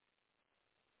see.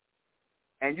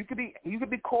 And you could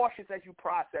be cautious as you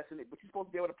processing it, but you're supposed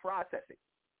to be able to process it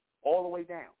all the way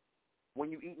down. When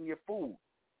you're eating your food,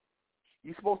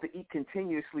 you're supposed to eat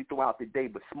continuously throughout the day,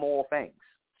 but small things,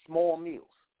 small meals,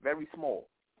 very small,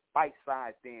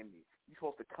 bite-sized damn meals. You're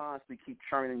supposed to constantly keep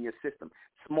churning your system,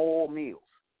 small meals.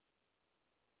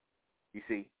 You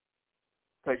see,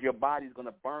 because your body's going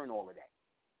to burn all of that.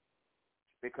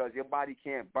 because your body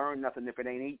can't burn nothing if it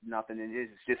ain't eating nothing, and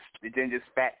it's just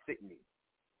fat sitting there.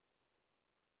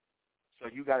 So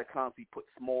you got to constantly put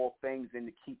small things in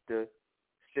to keep the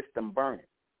system burning,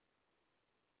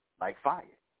 like fire,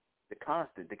 the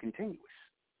constant, the continuous.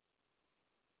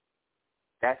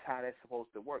 That's how that's supposed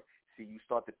to work. See, you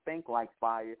start to think like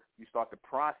fire. You start to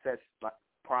process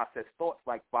thoughts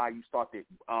like fire. You start to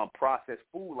process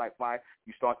food like fire.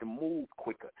 You start to move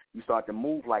quicker. You start to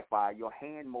move like fire. Your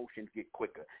hand motions get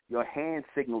quicker. Your hand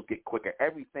signals get quicker.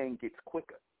 Everything gets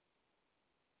quicker.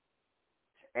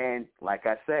 And like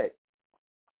I said,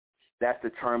 that's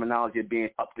the terminology of being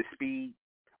up to speed.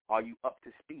 Are you up to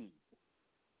speed?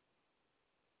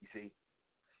 You see?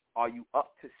 Are you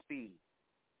up to speed?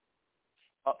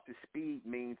 Up to speed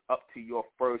means up to your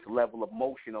first level of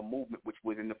motion or movement, which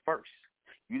was in the first.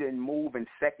 You didn't move in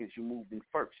seconds, you moved in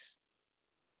first.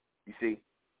 You see?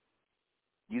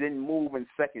 You didn't move in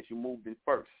seconds, you moved in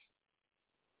first.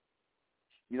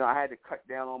 You know, I had to cut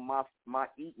down on my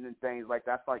eating and things like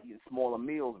that. I started eating smaller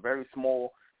meals, very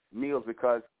small meals,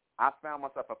 because I found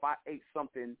myself, if I ate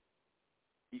something,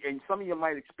 and some of you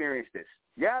might experience this.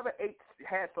 You ever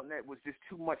had something that was just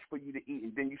too much for you to eat,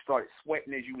 and then you started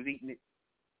sweating as you was eating it?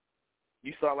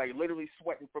 You start like literally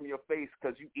sweating from your face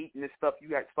because you eating this stuff.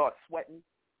 You had to start sweating.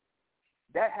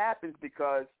 That happens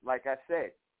because, like I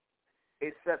said,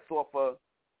 it sets off a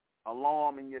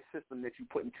alarm in your system that you're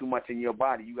putting too much in your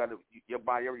body. Your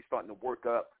body already starting to work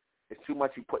up. It's too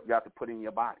much you got to put in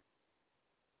your body.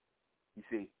 You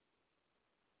see,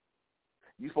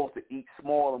 you're supposed to eat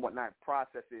small and whatnot,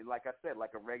 process it. Like I said,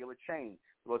 like a regular chain.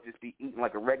 You're supposed to just be eating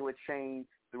like a regular chain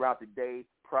throughout the day,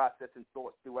 processing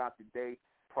thoughts throughout the day.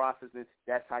 Processing,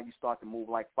 that's how you start to move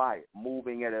like fire,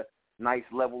 moving at a nice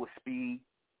level of speed,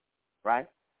 right?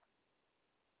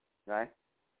 Right?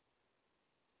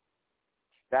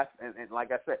 That's and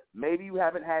like I said, maybe you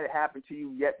haven't had it happen to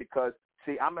you yet because,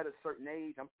 see, I'm at a certain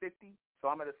age. I'm 50, so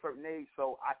I'm at a certain age,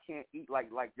 so I can't eat like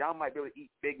y'all might be able to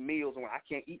eat big meals, and I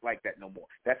can't eat like that no more.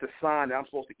 That's a sign that I'm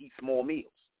supposed to eat small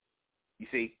meals. You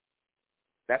see?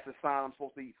 That's a sign I'm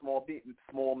supposed to eat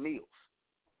small meals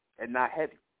and not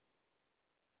heavy.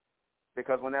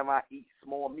 Because whenever I eat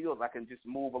small meals, I can just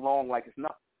move along like it's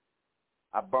nothing.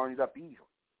 I burn it up easily.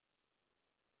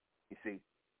 You see?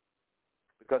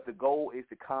 Because the goal is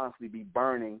to constantly be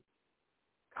burning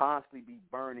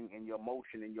in your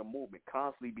motion and your movement,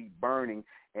 constantly be burning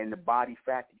in the body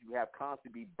fat that you have,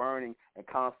 constantly be burning and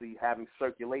constantly having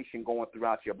circulation going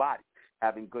throughout your body,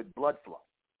 having good blood flow.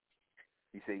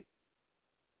 You see?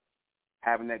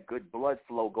 Having that good blood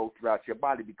flow go throughout your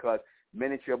body, because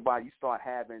minute your body, you start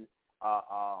having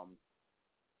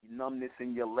numbness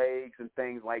in your legs and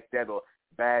things like that, or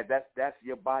bad, that's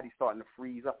your body starting to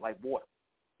freeze up like water.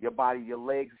 Your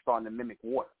legs are starting to mimic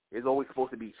water. There's always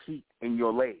supposed to be heat in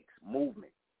your legs,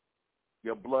 movement.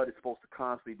 Your blood is supposed to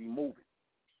constantly be moving.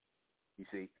 You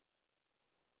see?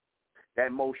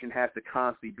 That motion has to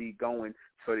constantly be going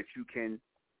so that you can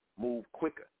move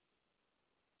quicker.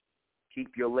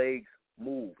 Keep your legs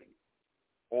moving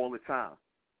all the time.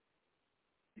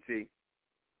 You see?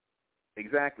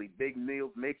 Exactly. Big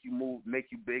meals make you move, make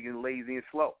you big and lazy and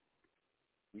slow.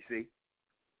 You see?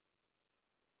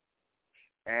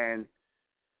 And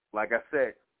like I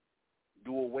said,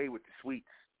 do away with the sweets.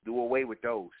 Do away with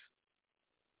those.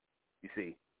 You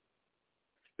see?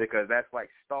 Because that's like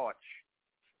starch.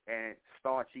 And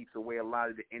starch eats away a lot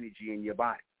of the energy in your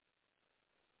body.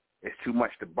 It's too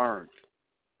much to burn.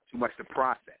 Too much to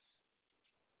process.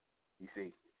 You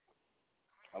see?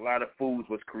 A lot of foods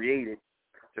was created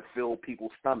to fill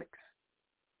people's stomachs,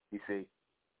 you see,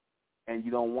 and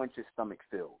you don't want your stomach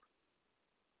filled.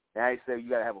 Now I say you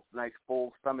got to have a nice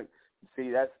full stomach. You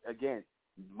see, that's, again,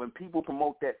 when people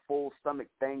promote that full stomach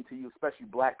thing to you, especially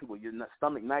black people, your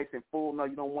stomach nice and full. No,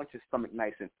 you don't want your stomach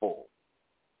nice and full.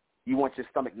 You want your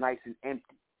stomach nice and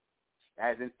empty,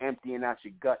 as in emptying out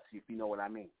your guts, if you know what I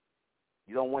mean.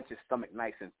 You don't want your stomach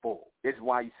nice and full. This is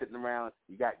why you're sitting around,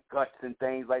 you got guts and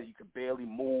things like you can barely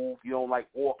move. You don't like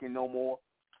walking no more.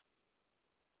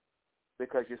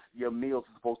 Because your meals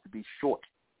are supposed to be short,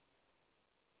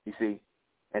 you see,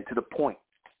 and to the point.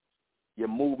 Your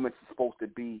movements are supposed to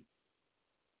be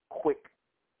quick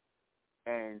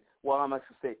and, well, I'm going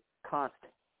to say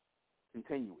constant,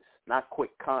 continuous. Not quick,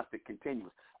 constant,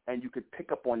 continuous. And you could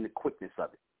pick up on the quickness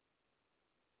of it.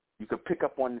 You could pick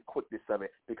up on the quickness of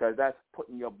it because that's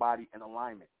putting your body in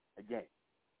alignment again.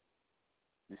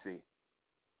 You see,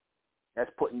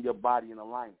 that's putting your body in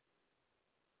alignment.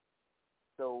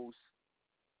 Those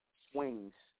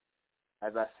swings,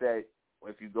 as I said,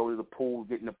 if you go to the pool,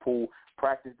 get in the pool,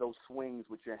 practice those swings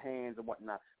with your hands and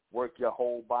whatnot. Work your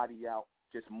whole body out,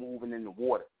 just moving in the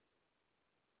water.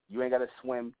 You ain't got to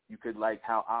swim. You could, like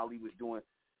how Ali was doing,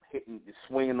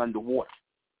 swinging underwater.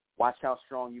 Watch how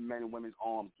strong you men and women's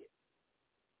arms get.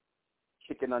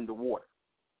 Kicking underwater.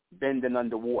 Bending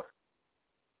underwater.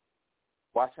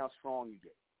 Watch how strong you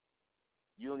get.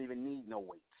 You don't even need no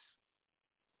weights.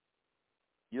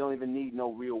 You don't even need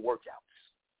no real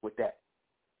workouts with that.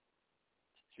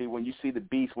 See, when you see the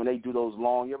beasts, when they do those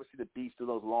long, you ever see the beasts do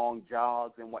those long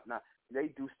jogs and whatnot? They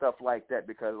do stuff like that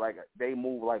because, like, they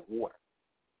move like water.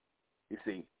 You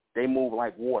see, they move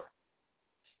like water.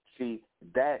 See,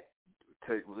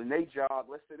 when they jog,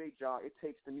 let's say they jog, it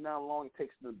takes them, you know how long it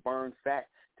takes them to burn fat,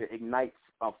 to ignite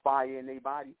fire in their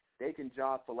body? They can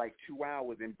jog for like 2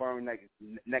 hours and burn like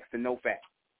next to no fat.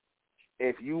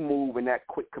 If you move in that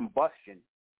quick combustion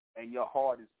and your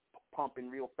heart is pumping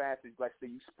real fast, it's like, say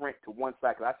you sprint to one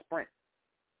side, 'cause I sprint.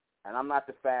 And I'm not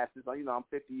the fastest. You know, I'm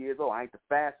 50 years old. I ain't the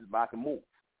fastest, but I can move.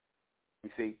 You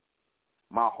see,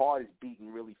 my heart is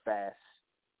beating really fast,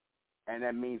 and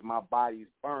that means my body is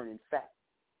burning fat.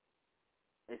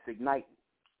 It's igniting.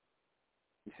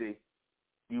 You see,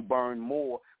 you burn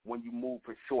more when you move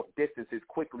for short distances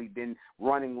quickly than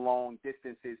running long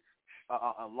distances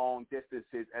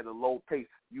at a low pace.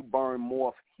 You burn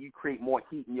more. You create more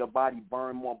heat in your body,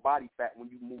 burn more body fat when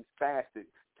you move faster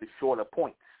to shorter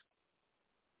points.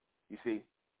 You see,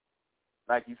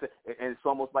 like you said, and it's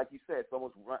almost like you said, it's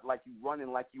almost like you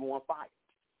running like you on fire.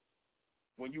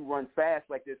 When you run fast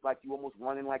like this, like you almost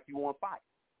running like you on fire,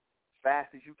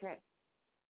 fast as you can.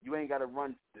 You ain't got to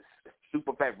run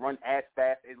super fast. Run as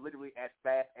fast, literally as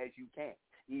fast as you can.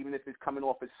 Even if it's coming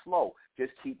off as slow,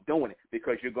 just keep doing it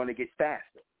because you're going to get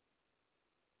faster.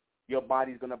 Your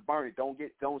body's going to burn it. Don't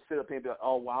sit up here and be like,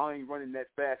 oh, well, I ain't running that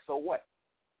fast, so what?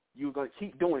 You're going to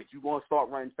keep doing it. You're going to start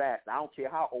running fast. I don't care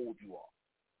how old you are.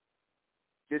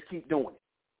 Just keep doing it.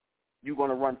 You're going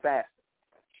to run faster.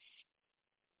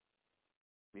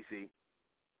 You see,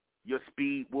 your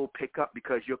speed will pick up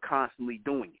because you're constantly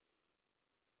doing it.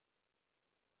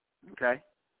 Okay?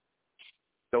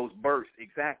 Those bursts,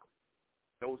 exactly.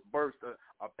 Those bursts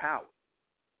are power.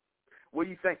 What do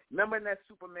you think? Remember in that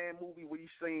Superman movie where you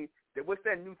seen that? What's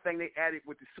that new thing they added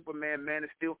with the Superman Man of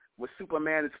Steel? Where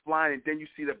Superman is flying and then you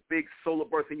see the big solar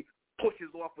burst and he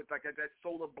pushes off with like that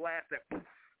solar blast that poof,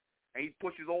 and he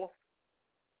pushes off.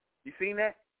 You seen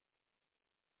that?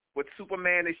 With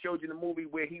Superman, they showed you in the movie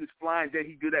where he was flying, then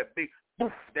he do that big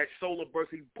poof, that solar burst,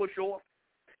 he push off.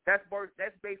 That's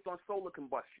based on solar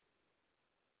combustion.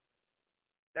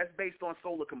 That's based on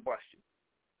solar combustion.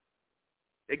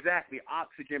 Exactly,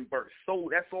 oxygen burst. So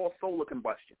that's all solar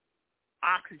combustion.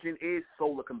 Oxygen is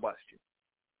solar combustion.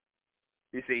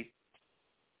 You see?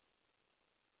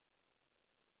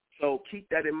 So keep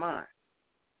that in mind.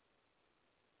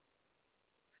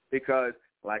 Because,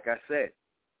 like I said,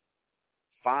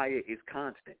 fire is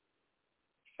constant.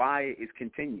 Fire is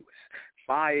continuous.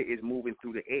 Fire is moving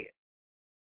through the air.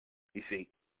 You see?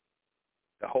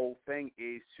 The whole thing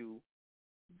is to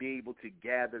be able to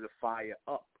gather the fire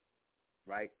up.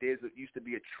 Right? Used to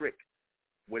be a trick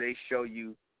where they show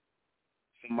you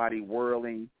somebody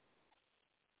whirling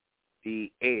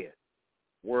the air.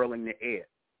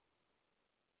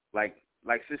 Like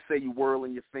just say you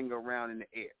whirling your finger around in the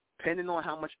air. Depending on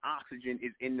how much oxygen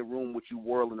is in the room with you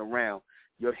whirling around,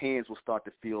 your hands will start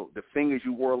to feel, the fingers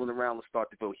you whirling around will start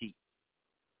to feel heat.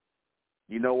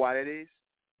 You know why that is?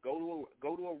 Go to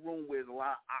a room where there's a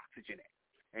lot of oxygen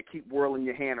in and keep whirling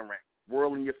your hand around,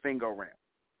 whirling your finger around.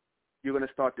 You're going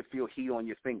to start to feel heat on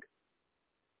your finger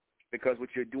because what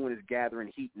you're doing is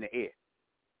gathering heat in the air.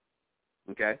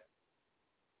 Okay?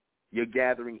 You're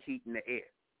gathering heat in the air.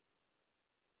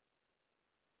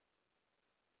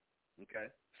 Okay?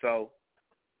 So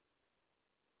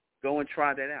go and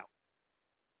try that out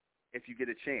if you get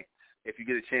a chance. If you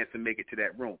get a chance to make it to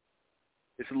that room.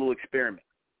 It's a little experiment.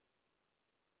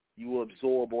 You will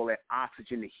absorb all that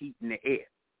oxygen, the heat in the air.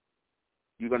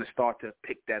 You're going to start to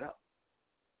pick that up.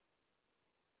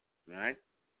 All right?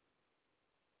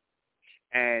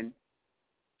 And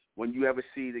when you ever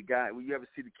see the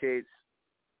kids,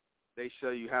 they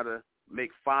show you how to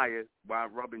make fire by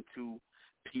rubbing two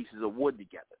pieces of wood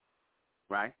together,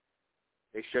 right?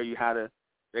 They show you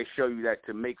that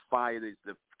to make fire,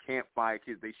 the campfire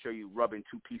kids, they show you rubbing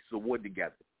two pieces of wood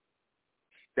together.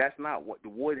 That's not what, the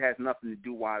wood has nothing to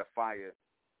do why the fire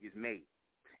is made.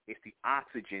 It's the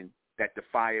oxygen that the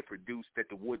fire produces, that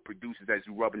the wood produces as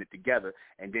you're rubbing it together,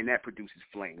 and then that produces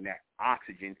flame. That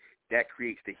oxygen, that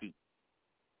creates the heat.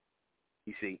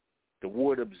 You see, the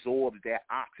wood absorbs that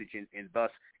oxygen, and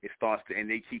thus it starts to, and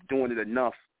they keep doing it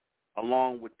enough,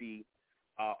 along with the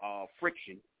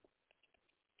friction,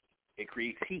 it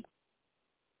creates heat.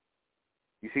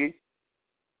 You see?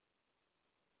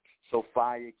 So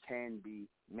fire can be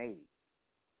made.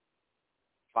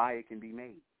 Fire can be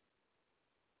made.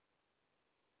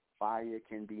 Fire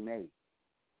can be made.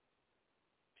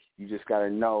 You just got to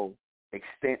know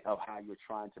extent of how you're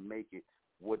trying to make it,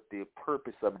 what the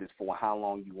purpose of it is for, how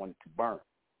long you want it to burn.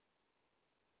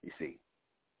 You see.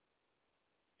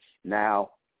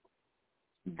 Now,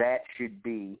 that should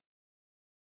be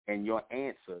in your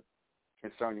answer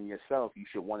concerning yourself. You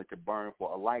should want it to burn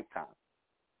for a lifetime.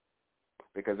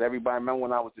 Because everybody, remember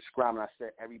when I was describing, I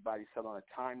said everybody's set on a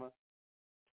timer.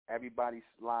 Everybody's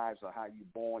lives or how you're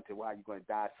born to how you're going to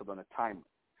die set on a timer.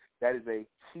 That is a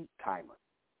heat timer.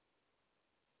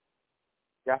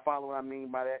 Y'all follow what I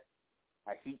mean by that?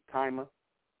 A heat timer?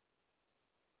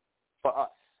 For us.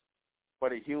 For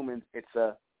the humans, it's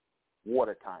a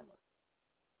water timer.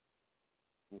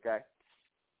 Okay?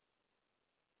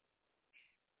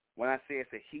 When I say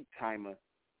it's a heat timer,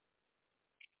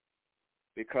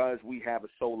 because we have a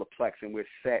solar plex and we're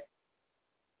set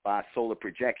by solar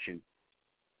projection,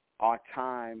 our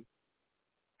time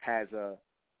has a,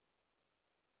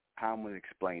 how I'm going to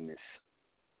explain this?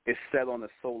 It's set on a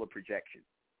solar projection.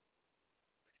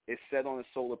 It's set on a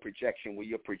solar projection where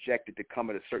you're projected to come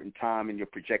at a certain time and you're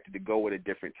projected to go at a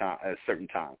different time, at a certain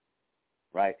time,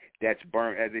 right? That's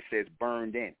burned, as it says,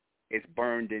 burned in. It's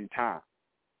burned in time.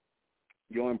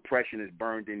 Your impression is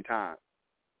burned in time,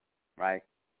 right?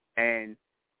 And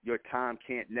your time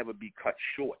can't never be cut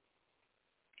short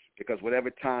because whatever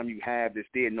time you have that's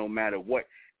there, no matter what,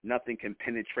 nothing can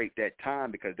penetrate that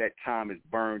time because that time is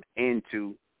burned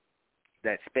into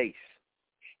that space.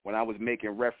 When I was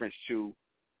making reference to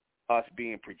us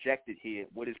being projected here,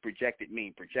 what does projected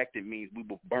mean? Projected means we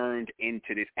were burned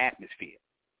into this atmosphere.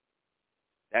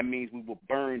 That means we were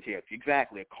burned here.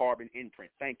 Exactly, a carbon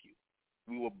imprint. Thank you.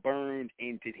 We were burned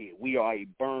into here. We are a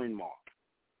burn mark.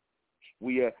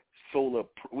 We are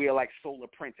like solar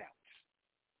printouts.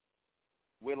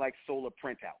 We're like solar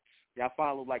printouts. Y'all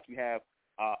follow like you have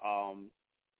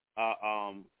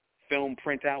film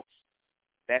printouts?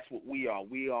 That's what we are.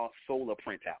 We are solar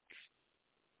printouts.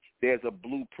 There's a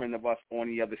blueprint of us on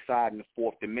the other side in the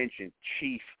fourth dimension,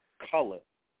 chief color,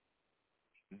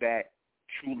 that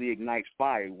truly ignites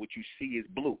fire. What you see is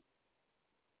blue.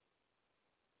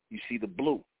 You see the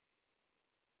blue.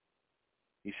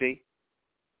 You see?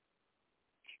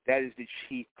 That is the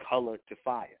chief color to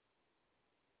fire.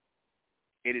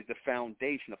 It is the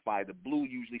foundation of fire. The blue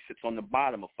usually sits on the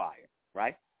bottom of fire,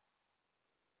 right?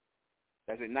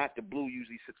 Does it not? The blue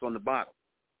usually sits on the bottom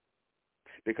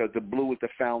because the blue is the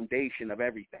foundation of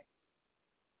everything.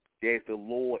 There's the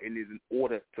law and there's an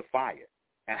order to fire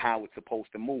and how it's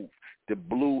supposed to move. The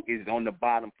blue is on the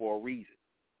bottom for a reason,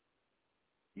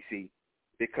 you see,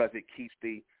 because it keeps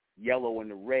the yellow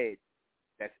and the red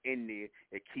that's in there,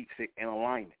 it keeps it in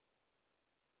alignment.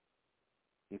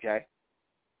 Okay?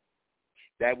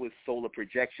 That was solar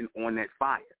projection on that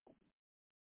fire.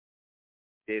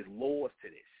 There's laws to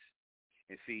this.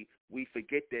 And see, we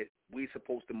forget that we're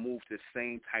supposed to move to the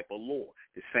same type of law.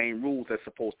 The same rules are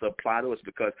supposed to apply to us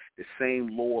because the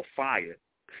same law of fire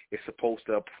is supposed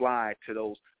to apply to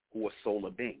those who are solar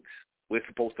beings. We're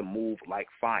supposed to move like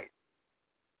fire.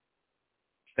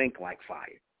 Think like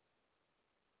fire.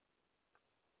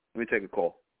 Let me take a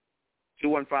call.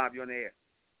 215, you're on the air.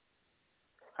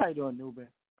 How you doing, Nuben?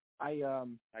 I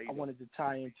wanted to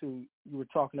tie into, you were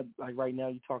talking, like right now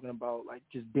you're talking about like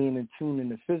just being in tune in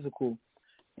the physical.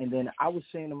 And then I was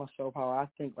saying to myself how I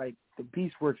think like the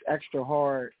beast works extra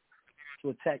hard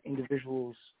to attack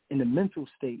individuals in the mental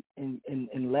state.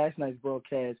 In last night's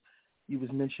broadcast, you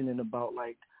was mentioning about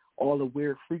like all the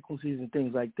weird frequencies and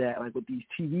things like that, like with these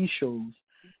TV shows.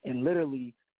 And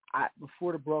literally,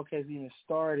 before the broadcast even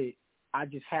started, I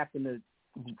just happened to,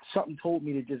 something told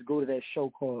me to just go to that show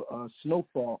called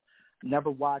Snowfall.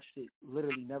 Never watched it,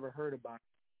 literally never heard about it.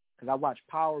 Because I watched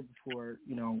Power before,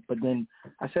 but then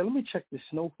I said, let me check the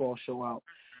Snowfall show out.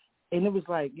 And it was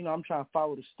like, I'm trying to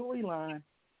follow the storyline,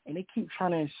 and they keep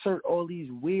trying to insert all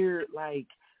these weird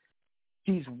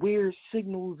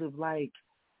signals of like,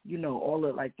 all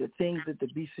of like the things that the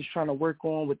beast is trying to work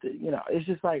on with the, it's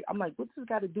just like, I'm like, what's this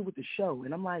got to do with the show?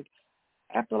 And I'm like,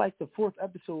 after like the fourth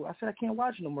episode, I said, I can't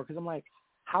watch it no more because I'm like,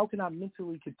 how can I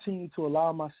mentally continue to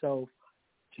allow myself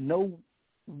to know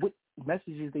what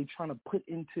messages they trying to put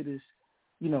into this,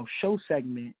 show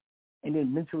segment, and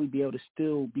then mentally be able to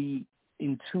still be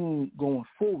in tune going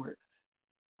forward.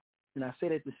 And I say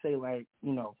that to say, like,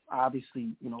 obviously,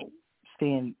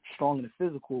 staying strong in the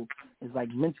physical is like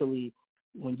mentally,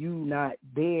 when you not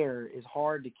there, it's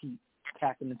hard to keep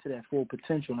tapping into that full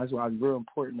potential. And that's why it's real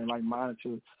important to like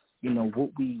monitor,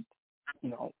 what we,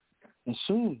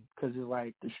 consume, because it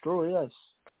like destroy us.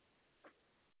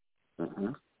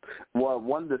 Mm-hmm. Well,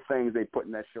 one of the things they put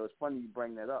in that show, it's funny you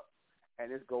bring that up,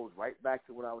 and this goes right back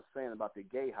to what I was saying about the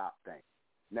gay hop thing.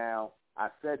 Now, I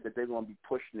said that they're going to be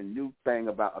pushing a new thing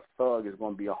about a thug is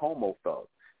going to be a homo thug.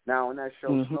 Now, in that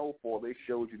show Snowfall, they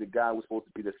showed you the guy who was supposed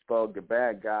to be the thug, the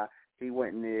bad guy. He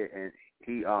went in there and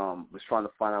he was trying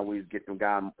to find out where he's getting the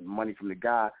guy money from the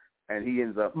guy, and he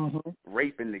ends up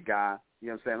raping the guy. You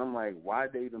know what I'm saying? I'm like, why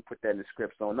did they even put that in the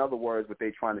script? So in other words, what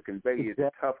they're trying to convey is the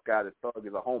tough guy, the thug,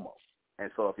 is a homo. And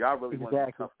so if y'all really want to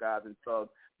be tough guys and thugs,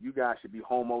 you guys should be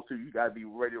homo too. You got to be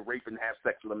ready to rape and have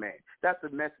sex with a man. That's the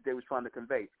message they was trying to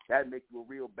convey. That makes you a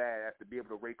real badass to be able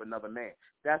to rape another man.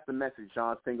 That's the message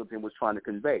John Singleton was trying to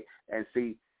convey. And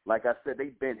see, like I said, they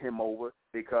bent him over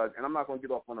because, and I'm not going to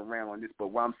get off on a rant on this, but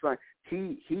what I'm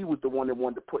saying, he was the one that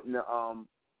wanted to put in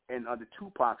the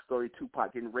Tupac story,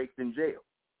 Tupac getting raped in jail.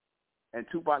 And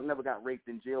Tupac never got raped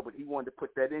in jail, but he wanted to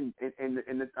put that in the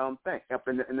thing up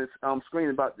in this screen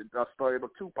about the story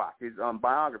about Tupac, his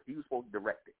biography. He was supposed to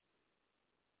direct it.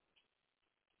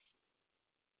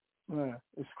 Yeah,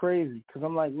 it's crazy because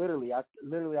I'm like literally I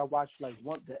watched like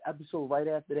the episode right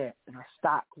after that, and I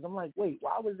stopped because I'm like, wait,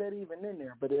 why was that even in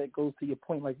there? But it goes to your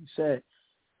point, like you said,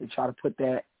 they try to put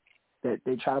that.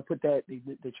 They try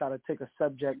to take a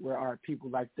subject where our people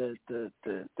like the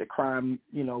crime,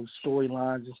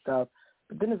 storylines and stuff.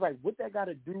 But then it's like, what that got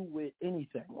to do with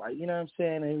anything? Like, you know what I'm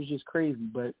saying? And it was just crazy.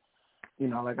 But,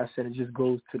 like I said, it just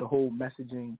goes to the whole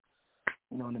messaging,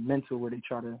 and the mental where they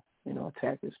try to,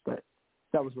 attack us. But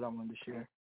that was what I wanted to share.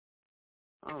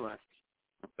 All right.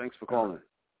 Well, thanks for calling.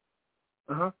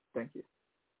 Thank you.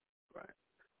 Right.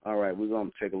 All right. We're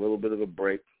going to take a little bit of a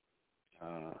break.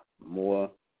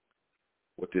 More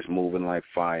with this moving like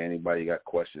fire. Anybody got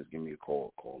questions, give me a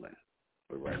call. Call in.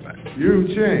 We're right back. You've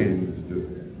changed.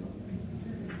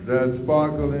 That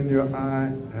sparkle in your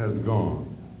eye has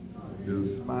gone. Your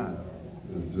smile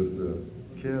is just a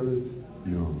careless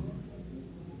yawn.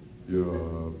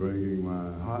 You're breaking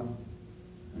my heart.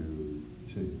 You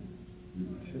changed. You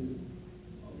changed.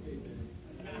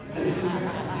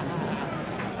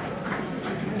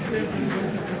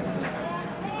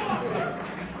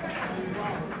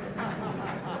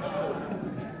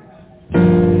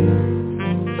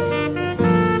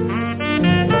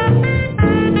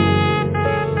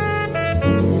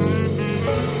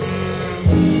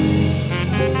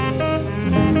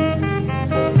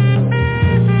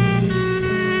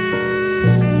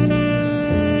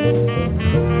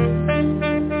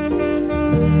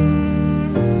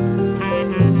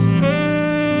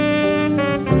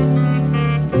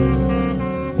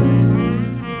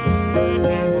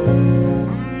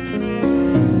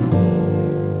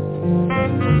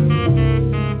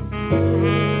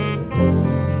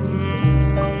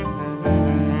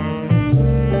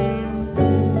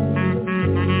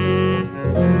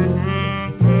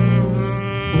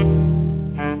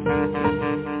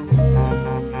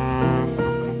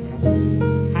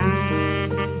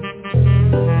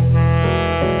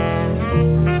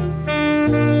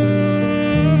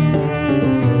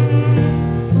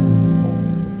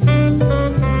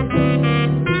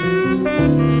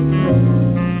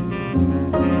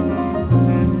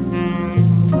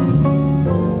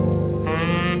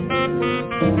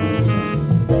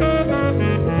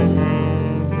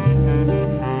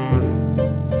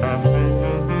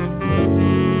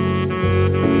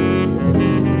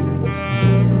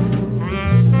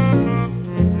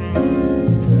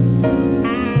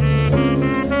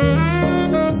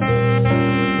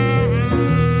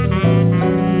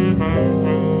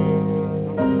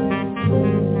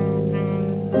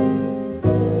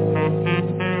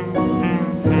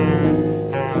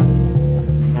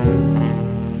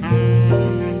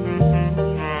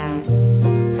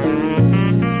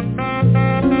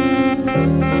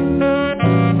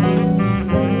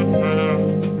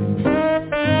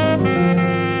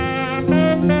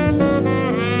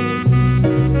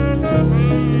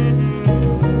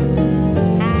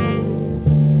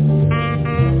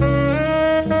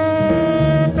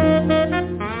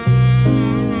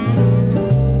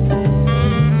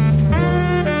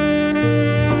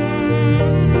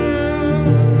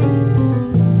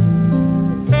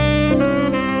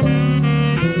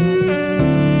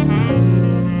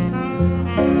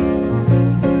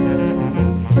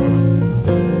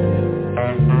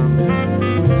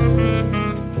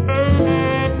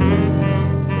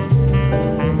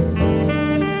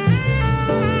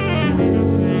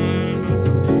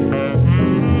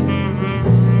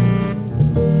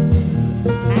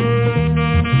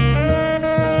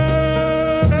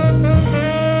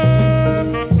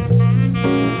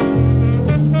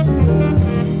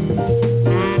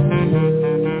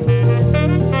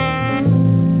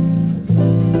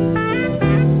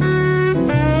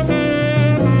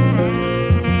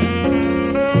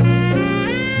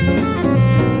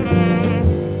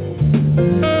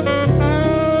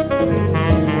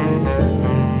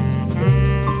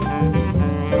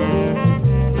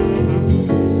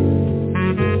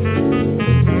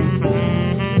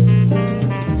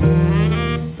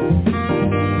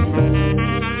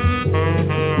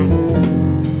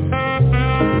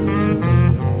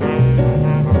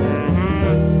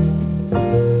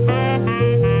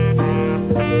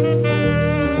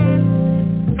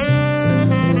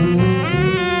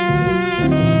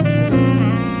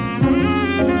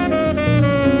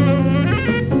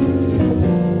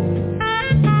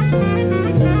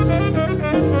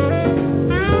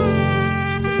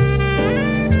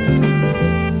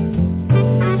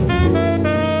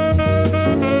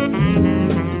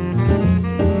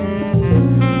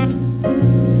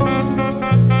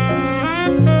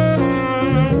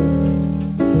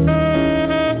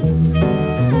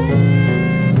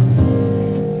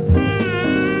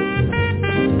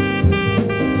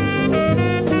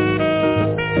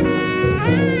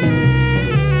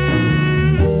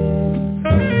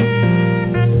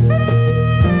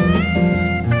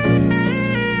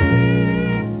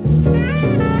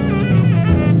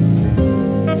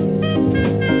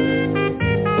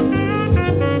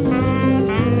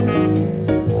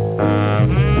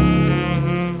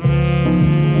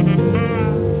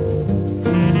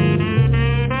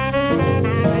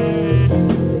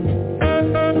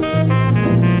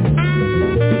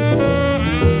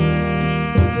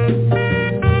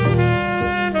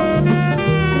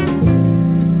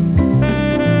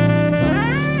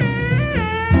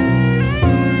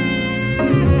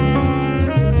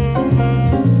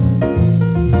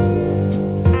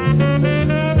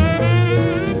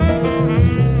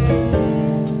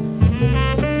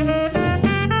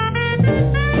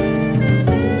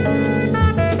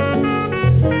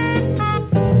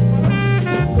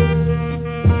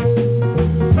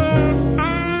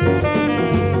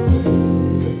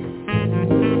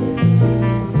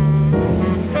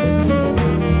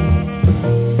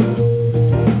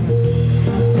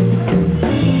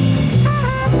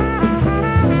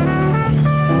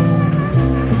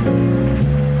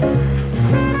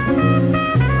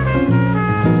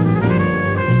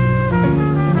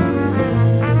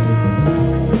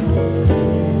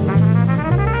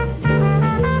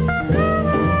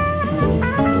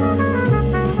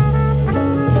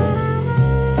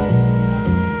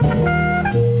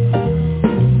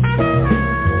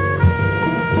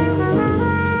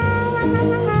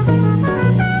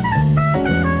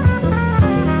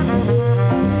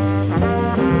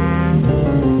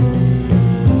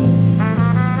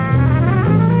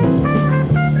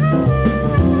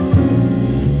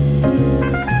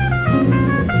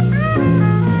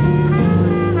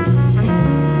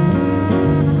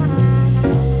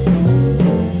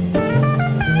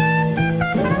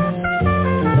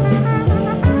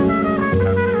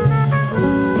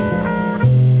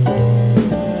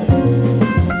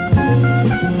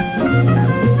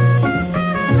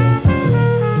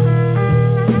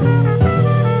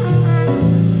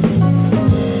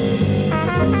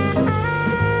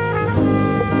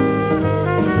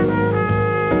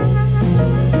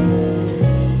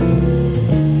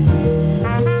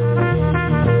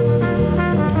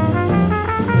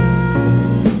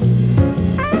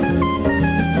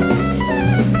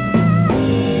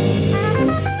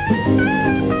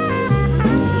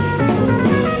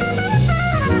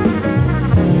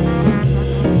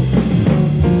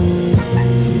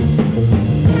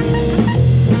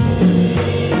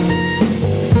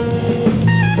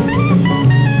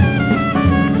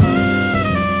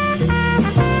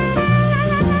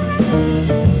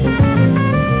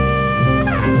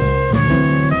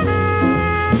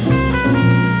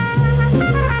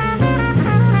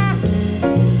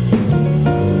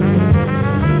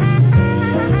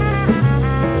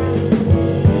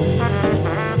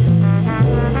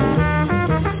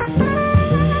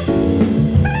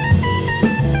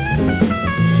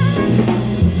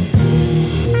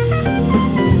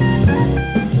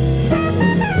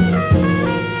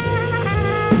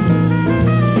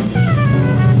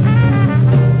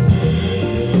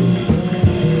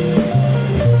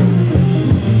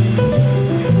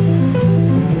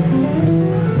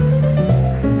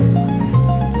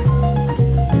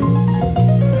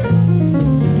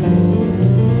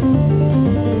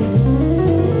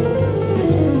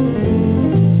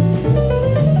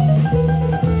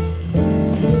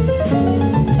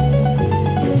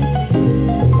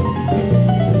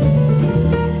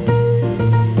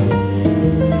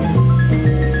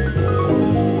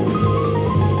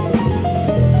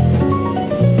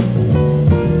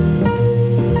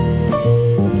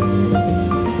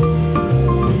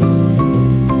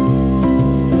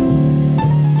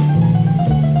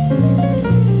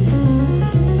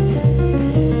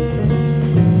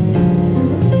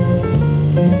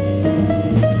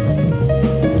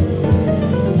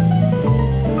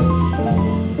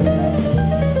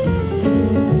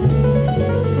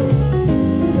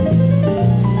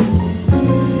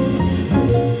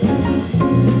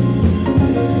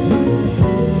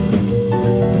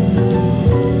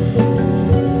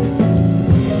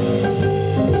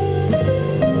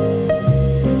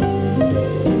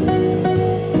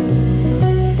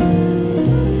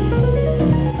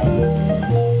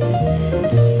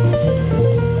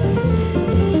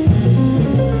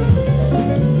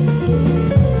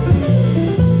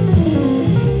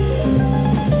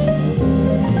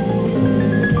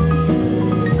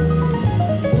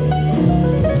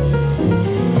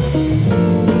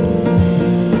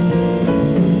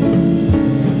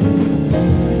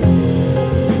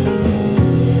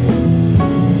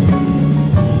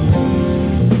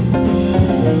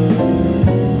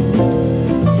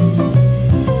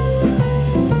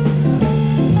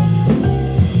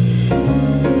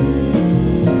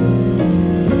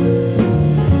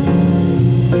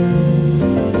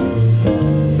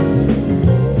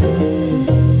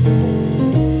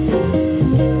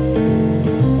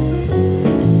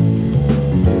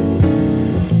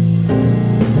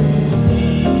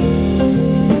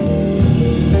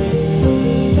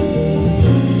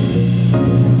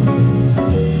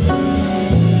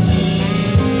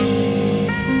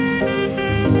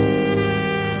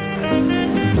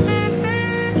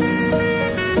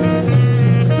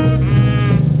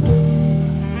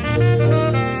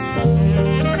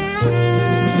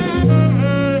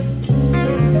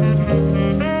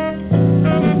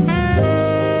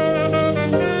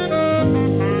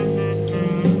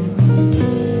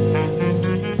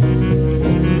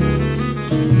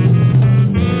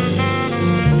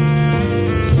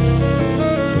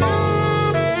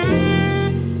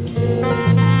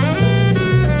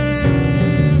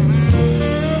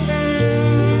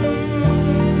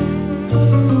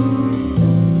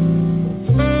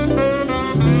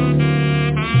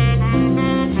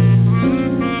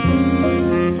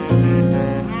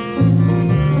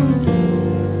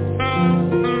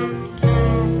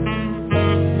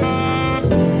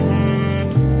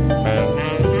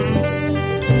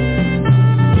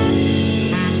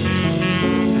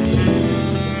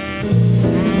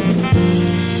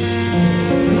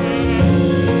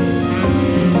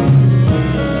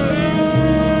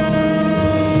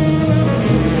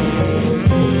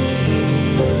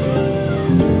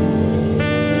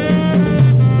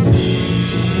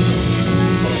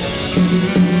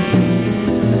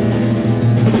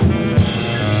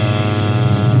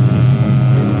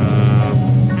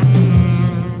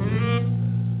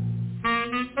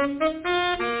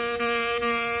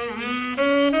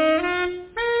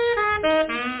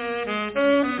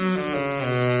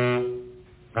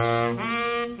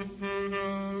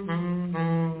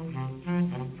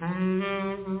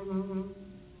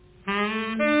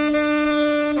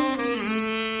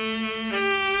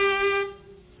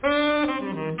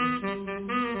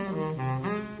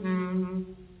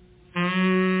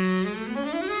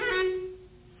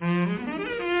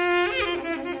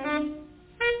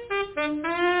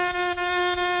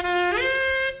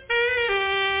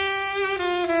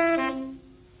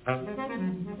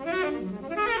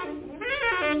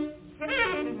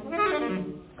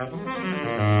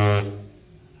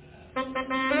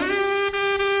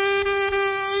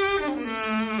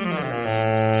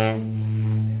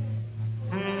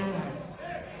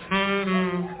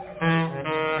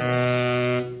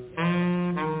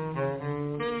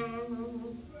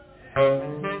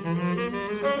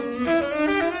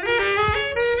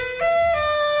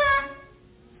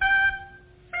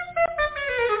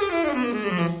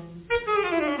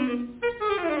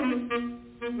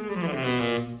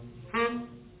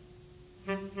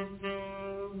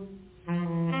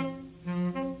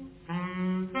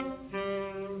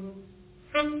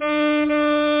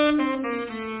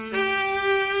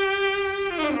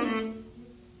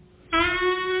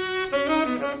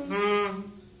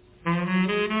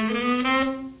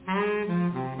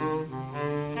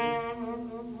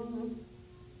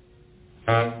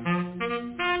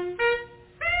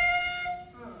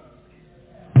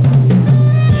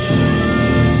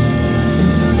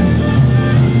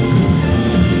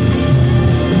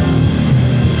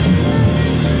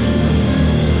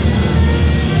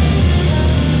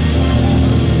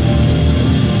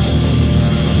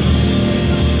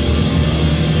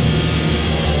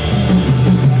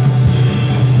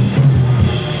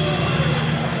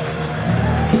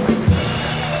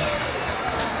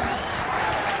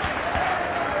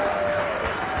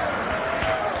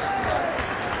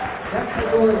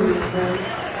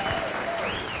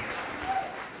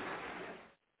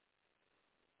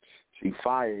 See,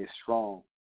 fire is strong.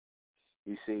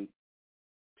 You see,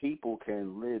 people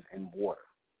can live in water.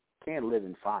 Can't live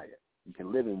in fire. You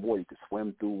can live in water. You can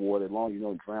swim through water. As long as you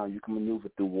don't drown, you can maneuver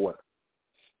through water.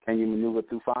 Can you maneuver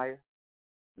through fire?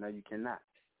 No, you cannot.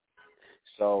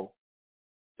 So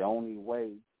the only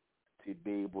way to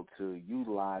be able to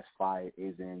utilize fire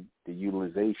is in the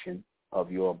utilization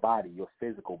of your body, your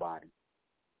physical body.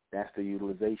 That's the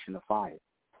utilization of fire.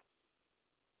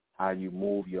 How you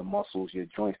move your muscles, your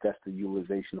joints, that's the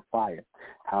utilization of fire.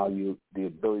 The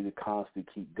ability to constantly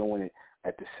keep doing it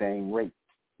at the same rate,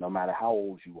 no matter how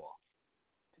old you are,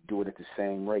 to do it at the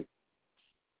same rate.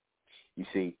 You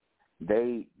see,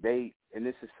 they in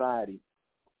this society,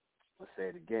 let's say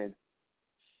it again,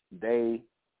 they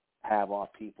have our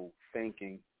people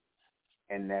thinking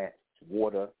in that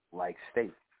water-like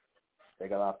state. They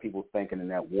got our people thinking in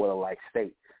that water-like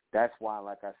state. That's why,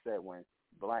 like I said, when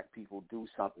black people do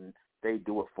something, they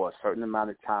do it for a certain amount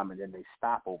of time and then they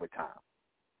stop over time.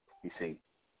 You see,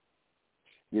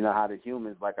 you know how the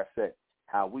humans, like I said,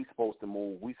 how we supposed to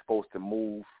move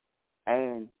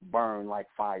and burn like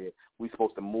fire. We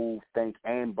supposed to move, think,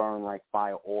 and burn like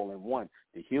fire all in one.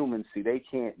 The humans, see, they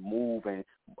can't move and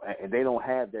they don't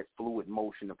have that fluid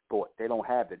motion of thought. They don't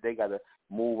have that. They got to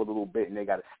move a little bit and they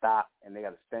got to stop and they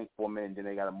got to think for a minute and then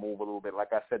they got to move a little bit.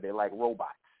 Like I said, they're like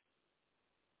robots.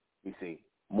 You see,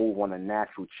 move on a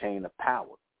natural chain of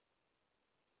power,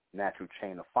 natural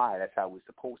chain of fire. That's how we're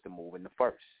supposed to move in the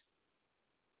first.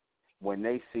 When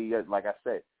they see us, like I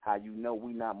said, how you know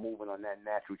we're not moving on that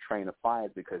natural train of fire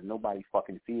is because nobody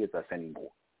fucking fears us anymore.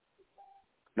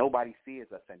 Nobody fears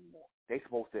us anymore. They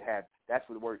supposed to have, that's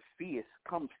where the word fierce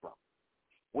comes from.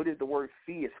 Where did the word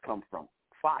fierce come from?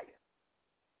 Fire.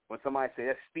 When somebody say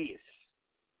that's fierce,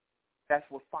 that's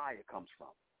where fire comes from.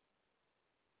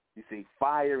 You see,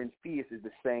 fire and fierce is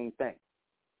the same thing.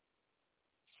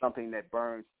 Something that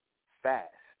burns fast,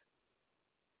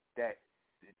 that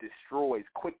destroys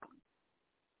quickly.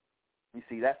 You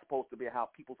see, that's supposed to be how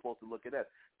people supposed to look at us.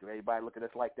 Do everybody look at us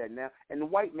like that now? And the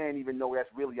white man even know that's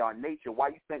really our nature. Why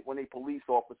you think when they police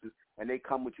officers and they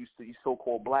come with you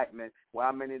so-called black men, well,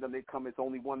 how many of them they come, it's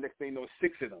only one, next thing you know,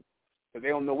 6 of them. Because they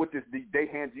don't know what this, they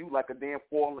handle you like a damn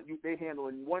they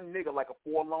handling one nigga like a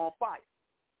 4-alarm fire.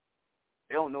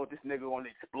 They don't know if this nigga going to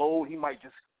explode. He might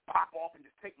just pop off and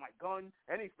just take my gun,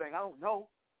 anything. I don't know.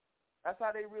 That's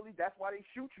why they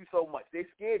shoot you so much. They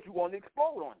scared you going to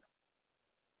explode on them.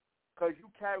 Because you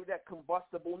carry that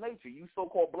combustible nature. You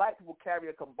so-called black people carry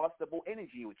a combustible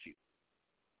energy with you.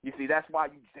 You see, that's why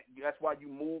you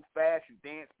move fast, you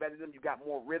dance better than them, you got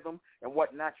more rhythm and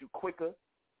whatnot, you quicker.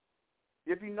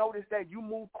 if you notice that you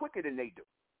move quicker than they do.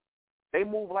 They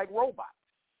move like robots.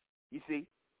 You see?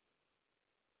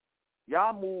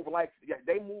 Y'all move like,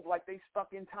 they move like they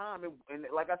stuck in time, and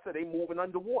like I said, they moving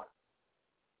underwater.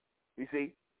 You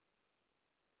see?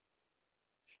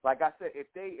 Like I said, if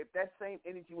that same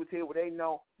energy was here where they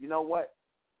know, you know what?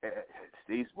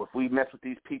 If we mess with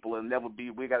these people, it'll never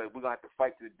be. We're gonna have to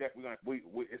fight to the death.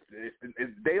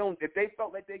 If they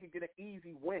felt like they could get an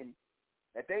easy win,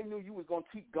 if they knew you was gonna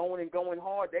keep going and going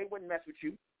hard, they wouldn't mess with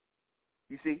you.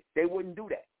 You see, they wouldn't do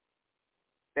that.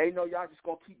 They know y'all just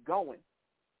gonna keep going,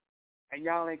 and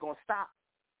y'all ain't gonna stop.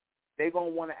 They gonna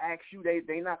want to ask you.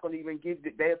 They not gonna even give.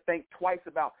 They'll think twice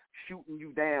about shooting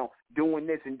you down, doing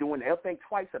this and doing that. They'll think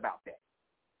twice about that.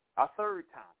 A third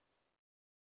time.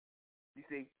 You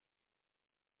see,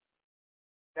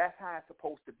 that's how it's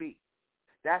supposed to be.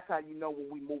 That's how you know when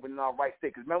we moving in our right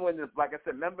state. Because remember, like I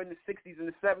said, remember in the 60s and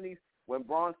the 70s when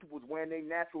bronze people was wearing their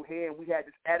natural hair and we had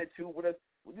this attitude with us?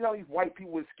 You know, these white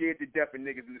people were scared to death of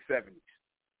niggas in the 70s.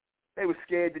 They were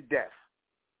scared to death.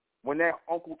 When that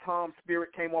Uncle Tom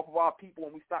spirit came off of our people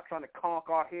and we stopped trying to conk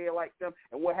our hair like them,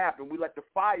 and what happened? We let the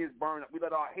fires burn up. We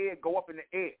let our hair go up in the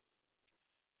air.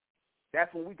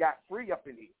 That's when we got free up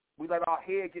in here. We let our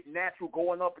hair get natural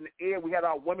going up in the air. We had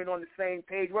our women on the same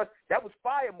page with us. That was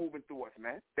fire moving through us,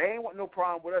 man. They ain't want no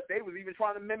problem with us. They was even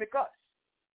trying to mimic us.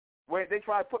 Where they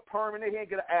tried to put perm in their hair and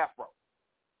get an afro.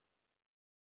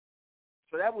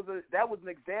 So that was an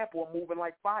example of moving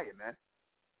like fire, man.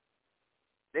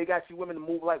 They got you women to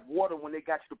move like water when they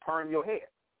got you to perm your hair.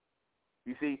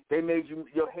 You see, they made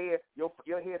your hair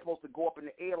supposed to go up in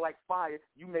the air like fire.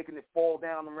 You making it fall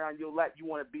down around your lap. You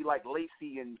want to be like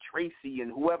Lacey and Tracy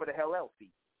and whoever the hell else.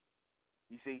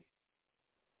 You see,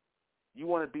 you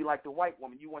want to be like the white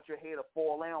woman. You want your hair to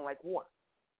fall down like water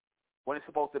when it's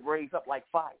supposed to raise up like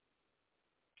fire.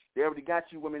 They already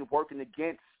got you women working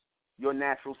against your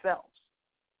natural selves.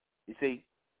 You see,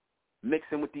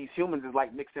 mixing with these humans is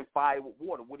like mixing fire with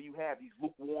water. What do you have? These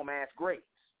lukewarm-ass grays.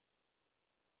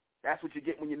 That's what you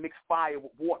get when you mix fire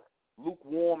with water.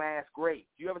 Lukewarm-ass grays.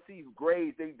 You ever see these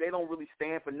grays? They don't really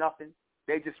stand for nothing.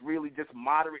 They just really just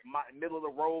moderate, middle of the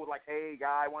road, like, hey,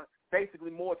 guy, basically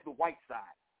more to the white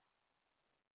side.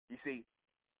 You see?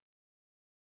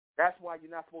 That's why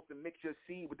you're not supposed to mix your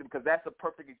seed with them, because that's a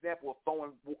perfect example of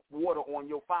throwing water on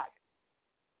your fire.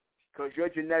 Because your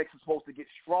genetics is supposed to get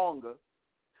stronger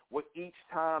with each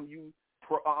time you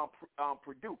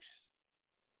produce.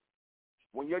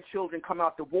 When your children come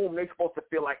out the womb, they're supposed to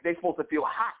feel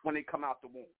hot when they come out the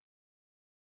womb.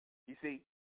 You see,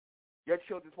 your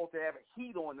children's supposed to have a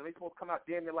heat on them. They're supposed to come out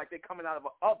damn near like they're coming out of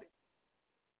an oven.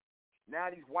 Now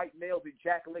these white males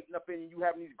ejaculating up in you,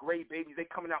 having these gray babies, they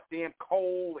coming out damn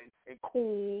cold and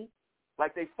cool,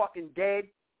 like they fucking dead.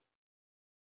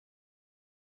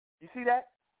 You see that?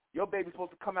 Your baby's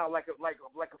supposed to come out like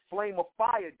a flame of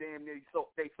fire, damn near.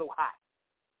 They so hot.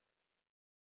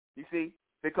 You see,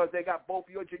 because they got both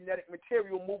your genetic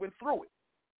material moving through it.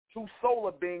 Two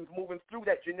solar beings moving through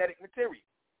that genetic material.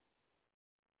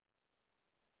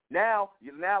 Now,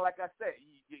 like I said,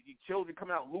 your children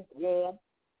coming out lukewarm.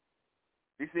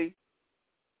 You see?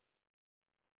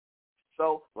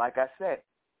 So, like I said,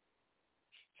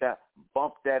 to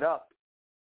bump it up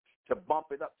to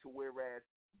whereas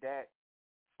that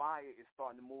fire is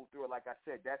starting to move through it. Like I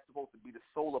said, that's supposed to be the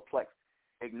solar plex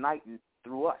igniting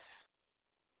through us.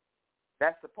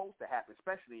 That's supposed to happen,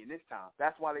 especially in this time.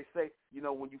 That's why they say,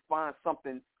 when you find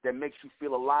something that makes you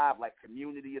feel alive, like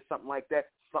community or something like that,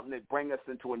 something that brings us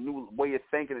into a new way of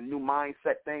thinking, a new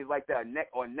mindset, things like that,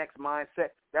 or next mindset,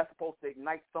 that's supposed to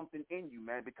ignite something in you,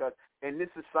 man, because in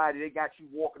this society, they got you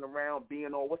walking around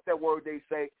being all, what's that word they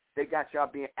say? They got y'all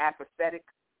being apathetic.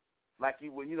 Like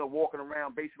you were, walking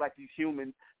around basically like these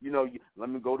humans, let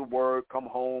me go to work, come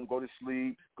home, go to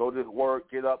sleep, go to work,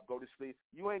 get up, go to sleep.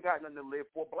 You ain't got nothing to live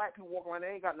for. Black people walking around, they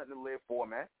ain't got nothing to live for,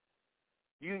 man.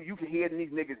 You can hear in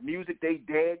these niggas' music, they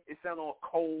dead. It sound all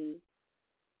cold.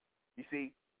 You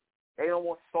see? They don't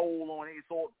want soul on it.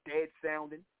 It's all dead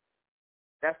sounding.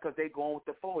 That's because they going with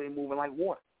the flow. They moving like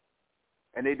water.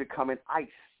 And they becoming ice.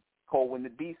 Cold when the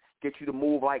beast get you to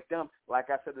move like them. Like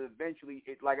I said, it eventually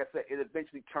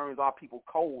turns our people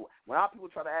cold. When our people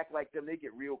try to act like them, they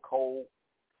get real cold.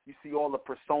 You see all the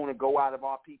persona go out of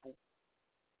our people.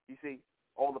 You see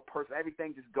all the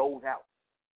everything just goes out.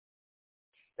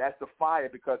 That's the fire,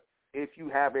 because if you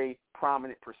have a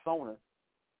prominent persona,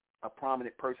 a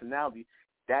prominent personality,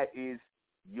 that is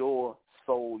your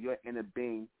soul, your inner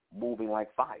being moving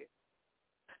like fire.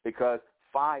 Because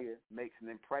fire makes an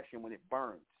impression when it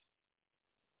burns.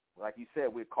 Like you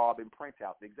said, we're carbon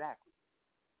printouts, exactly.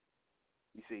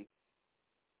 You see,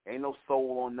 Ain't no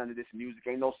soul on none of this music.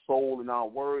 Ain't no soul in our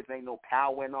words. Ain't no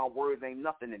power in our words. Ain't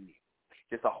nothing in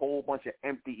there. Just a whole bunch of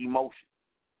empty emotion.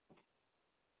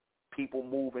 People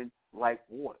moving like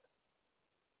water.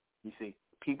 You see,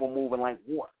 people moving like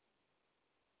water.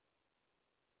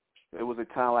 It was a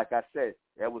time, like I said,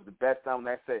 that was the best time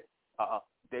when I said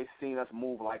they seen us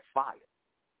move like fire.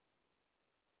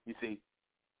 You see,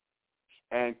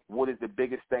 and what is the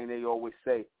biggest thing they always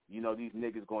say? You know, these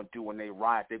niggas going to do when they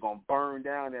riot. They're going to burn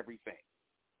down everything.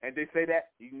 And they say that,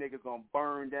 these niggas going to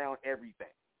burn down everything.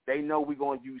 They know we're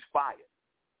going to use fire.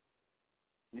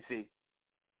 You see,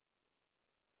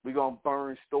 we're going to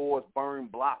burn stores, burn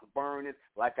blocks, burn it.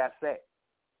 Like I said,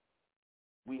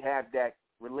 we have that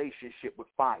relationship with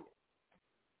fire.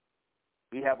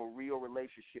 We have a real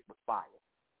relationship with fire.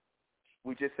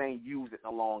 We just ain't used it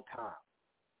in a long time.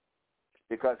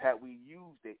 Because had we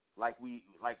used it like we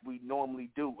normally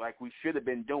do, like we should have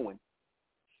been doing,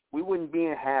 we wouldn't be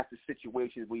in half the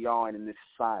situations we are in this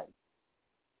society.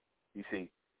 You see,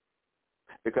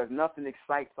 because nothing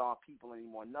excites our people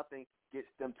anymore. Nothing gets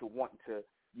them to want to,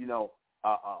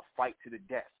 fight to the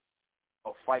death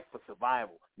or fight for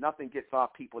survival. Nothing gets our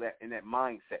people in that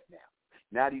mindset now.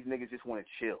 Now these niggas just want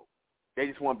to chill. They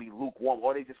just want to be lukewarm,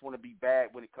 or they just want to be bad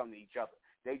when it comes to each other.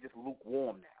 They just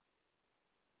lukewarm now.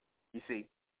 You see,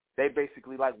 they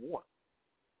basically like water.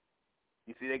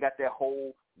 You see, they got that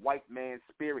whole white man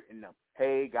spirit in them.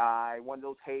 Hey, guy, one of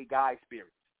those hey, guy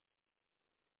spirits.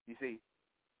 You see,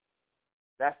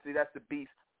 that's the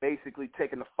beast basically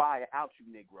taking the fire out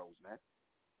you Negroes, man.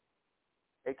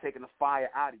 They taking the fire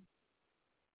out of you.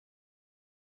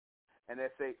 And they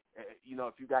say, if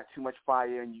you got too much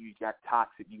fire in you, you got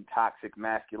toxic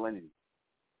masculinity.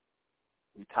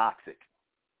 You toxic.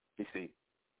 You see.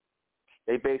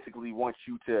 They basically want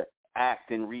you to act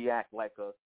and react like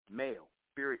a male,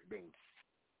 spirit being.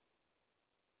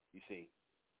 You see.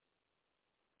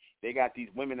 They got these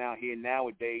women out here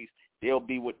nowadays. They'll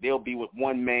be with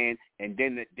one man, and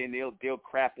then they'll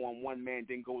crap on one man,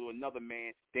 then go to another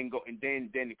man, then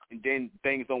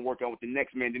things don't work out with the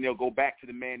next man. Then they'll go back to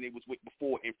the man they was with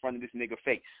before in front of this nigga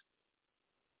face.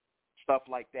 Stuff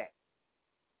like that.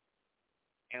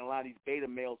 And a lot of these beta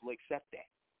males will accept that.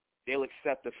 They'll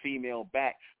accept a female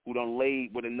back who done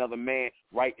laid with another man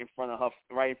right in front of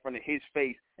his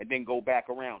face, and then go back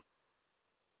around.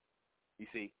 You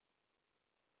see.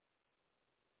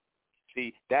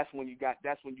 See, that's when you got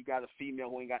a female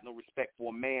who ain't got no respect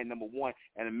for a man, number one,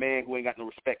 and a man who ain't got no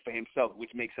respect for himself,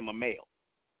 which makes him a male.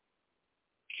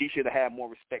 She should have had more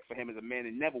respect for him as a man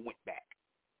and never went back.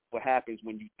 What happens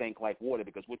when you think like water?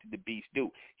 Because what did the beast do?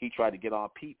 He tried to get our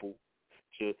people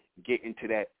to get into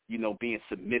that, being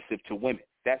submissive to women.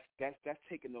 That's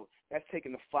taking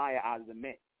the fire out of the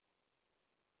men.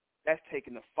 That's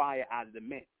taking the fire out of the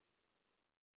men.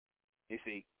 You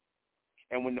see.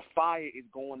 And when the fire is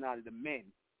going out of the men,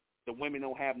 the women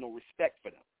don't have no respect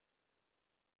for them.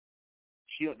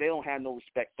 They don't have no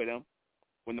respect for them.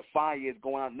 When the fire is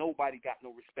going out, nobody got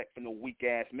no respect for no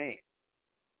weak-ass man.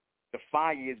 The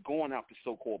fire is going out to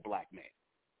so-called black man.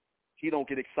 He don't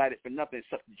get excited for nothing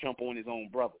except to jump on his own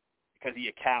brother because he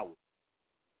a coward.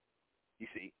 You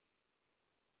see.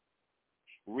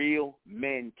 Real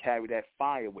men carry that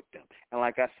fire with them. And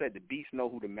like I said, the beast know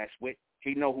who to mess with.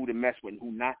 He know who to mess with and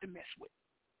who not to mess with.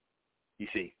 You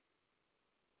see.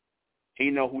 He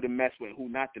know who to mess with and who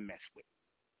not to mess with.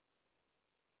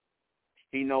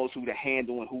 He knows who to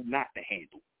handle and who not to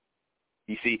handle.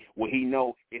 You see, what he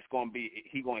know it's gonna be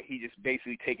he just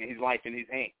basically taking his life in his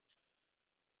hands.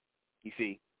 You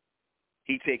see.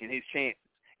 He taking his chances.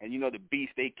 And the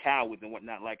beast, they cowards and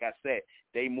whatnot, like I said,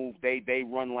 they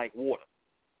run like water.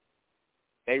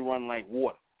 They run like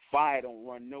water. Fire don't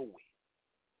run nowhere.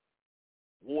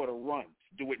 Water runs.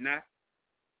 Do it not?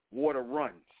 Water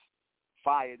runs.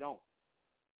 Fire don't.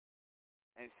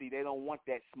 And see, they don't want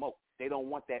that smoke. They don't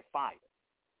want that fire.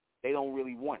 They don't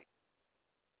really want it.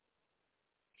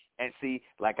 And see,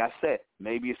 like I said,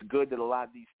 maybe it's good that a lot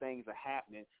of these things are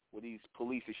happening where these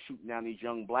police are shooting down these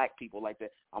young black people like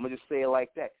that. I'm going to just say it like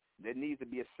that. There needs to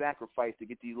be a sacrifice to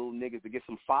get these little niggas to get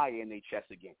some fire in their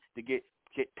chest again, to get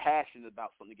passionate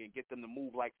about something again, get them to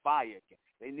move like fire again.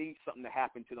 They need something to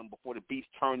happen to them before the beast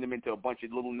turn them into a bunch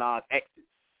of little Nas X's.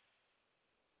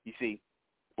 You see,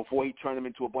 before he turned them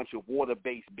into a bunch of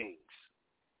water-based beings.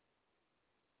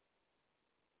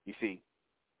 You see,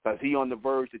 because he on the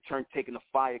verge of taking the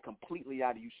fire completely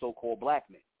out of you so-called black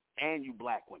men and you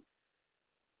black women.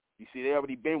 You see, they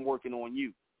already been working on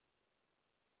you.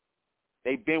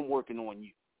 They've been working on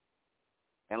you.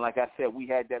 And like I said, we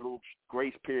had that little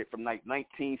grace period from like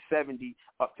 1970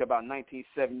 up to about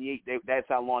 1978. That's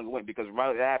how long it went, because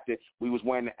right after we was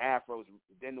wearing the afros,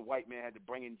 then the white man had to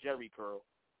bring in Jerry curl,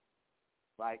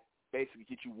 like basically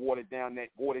get you watered down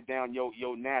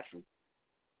your natural,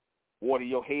 water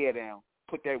your hair down,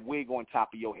 put that wig on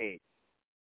top of your head.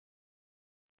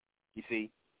 You see,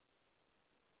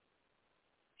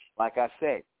 like I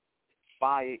said,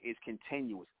 fire is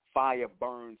continuous. Fire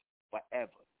burns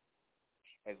forever.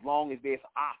 As long as there's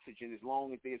oxygen, as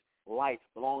long as there's light,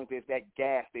 as long as there's that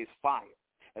gas, there's fire.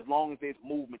 As long as there's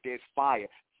movement, there's fire.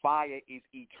 Fire is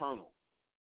eternal.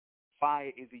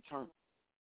 Fire is eternal.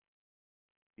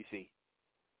 You see,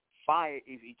 fire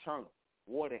is eternal.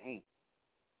 Water ain't.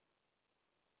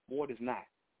 Water's not.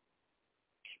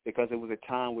 Because there was a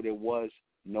time where there was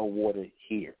no water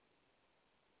here.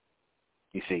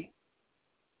 You see.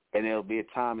 And there'll be a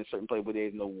time in certain place where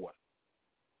there's no water.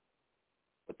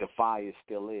 But the fire is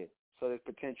still there. So there's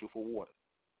potential for water.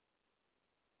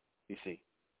 You see.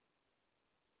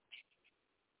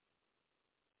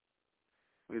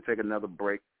 We'll take another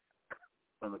break,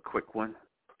 another quick one.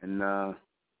 And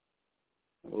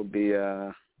we'll be,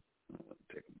 I'll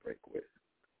take a break with.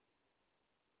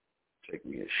 Take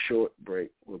me a short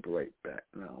break. We'll be right back.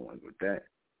 No, I want to go with that.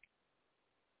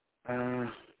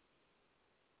 Let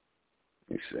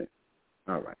me see.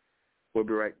 All right. We'll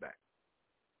be right back.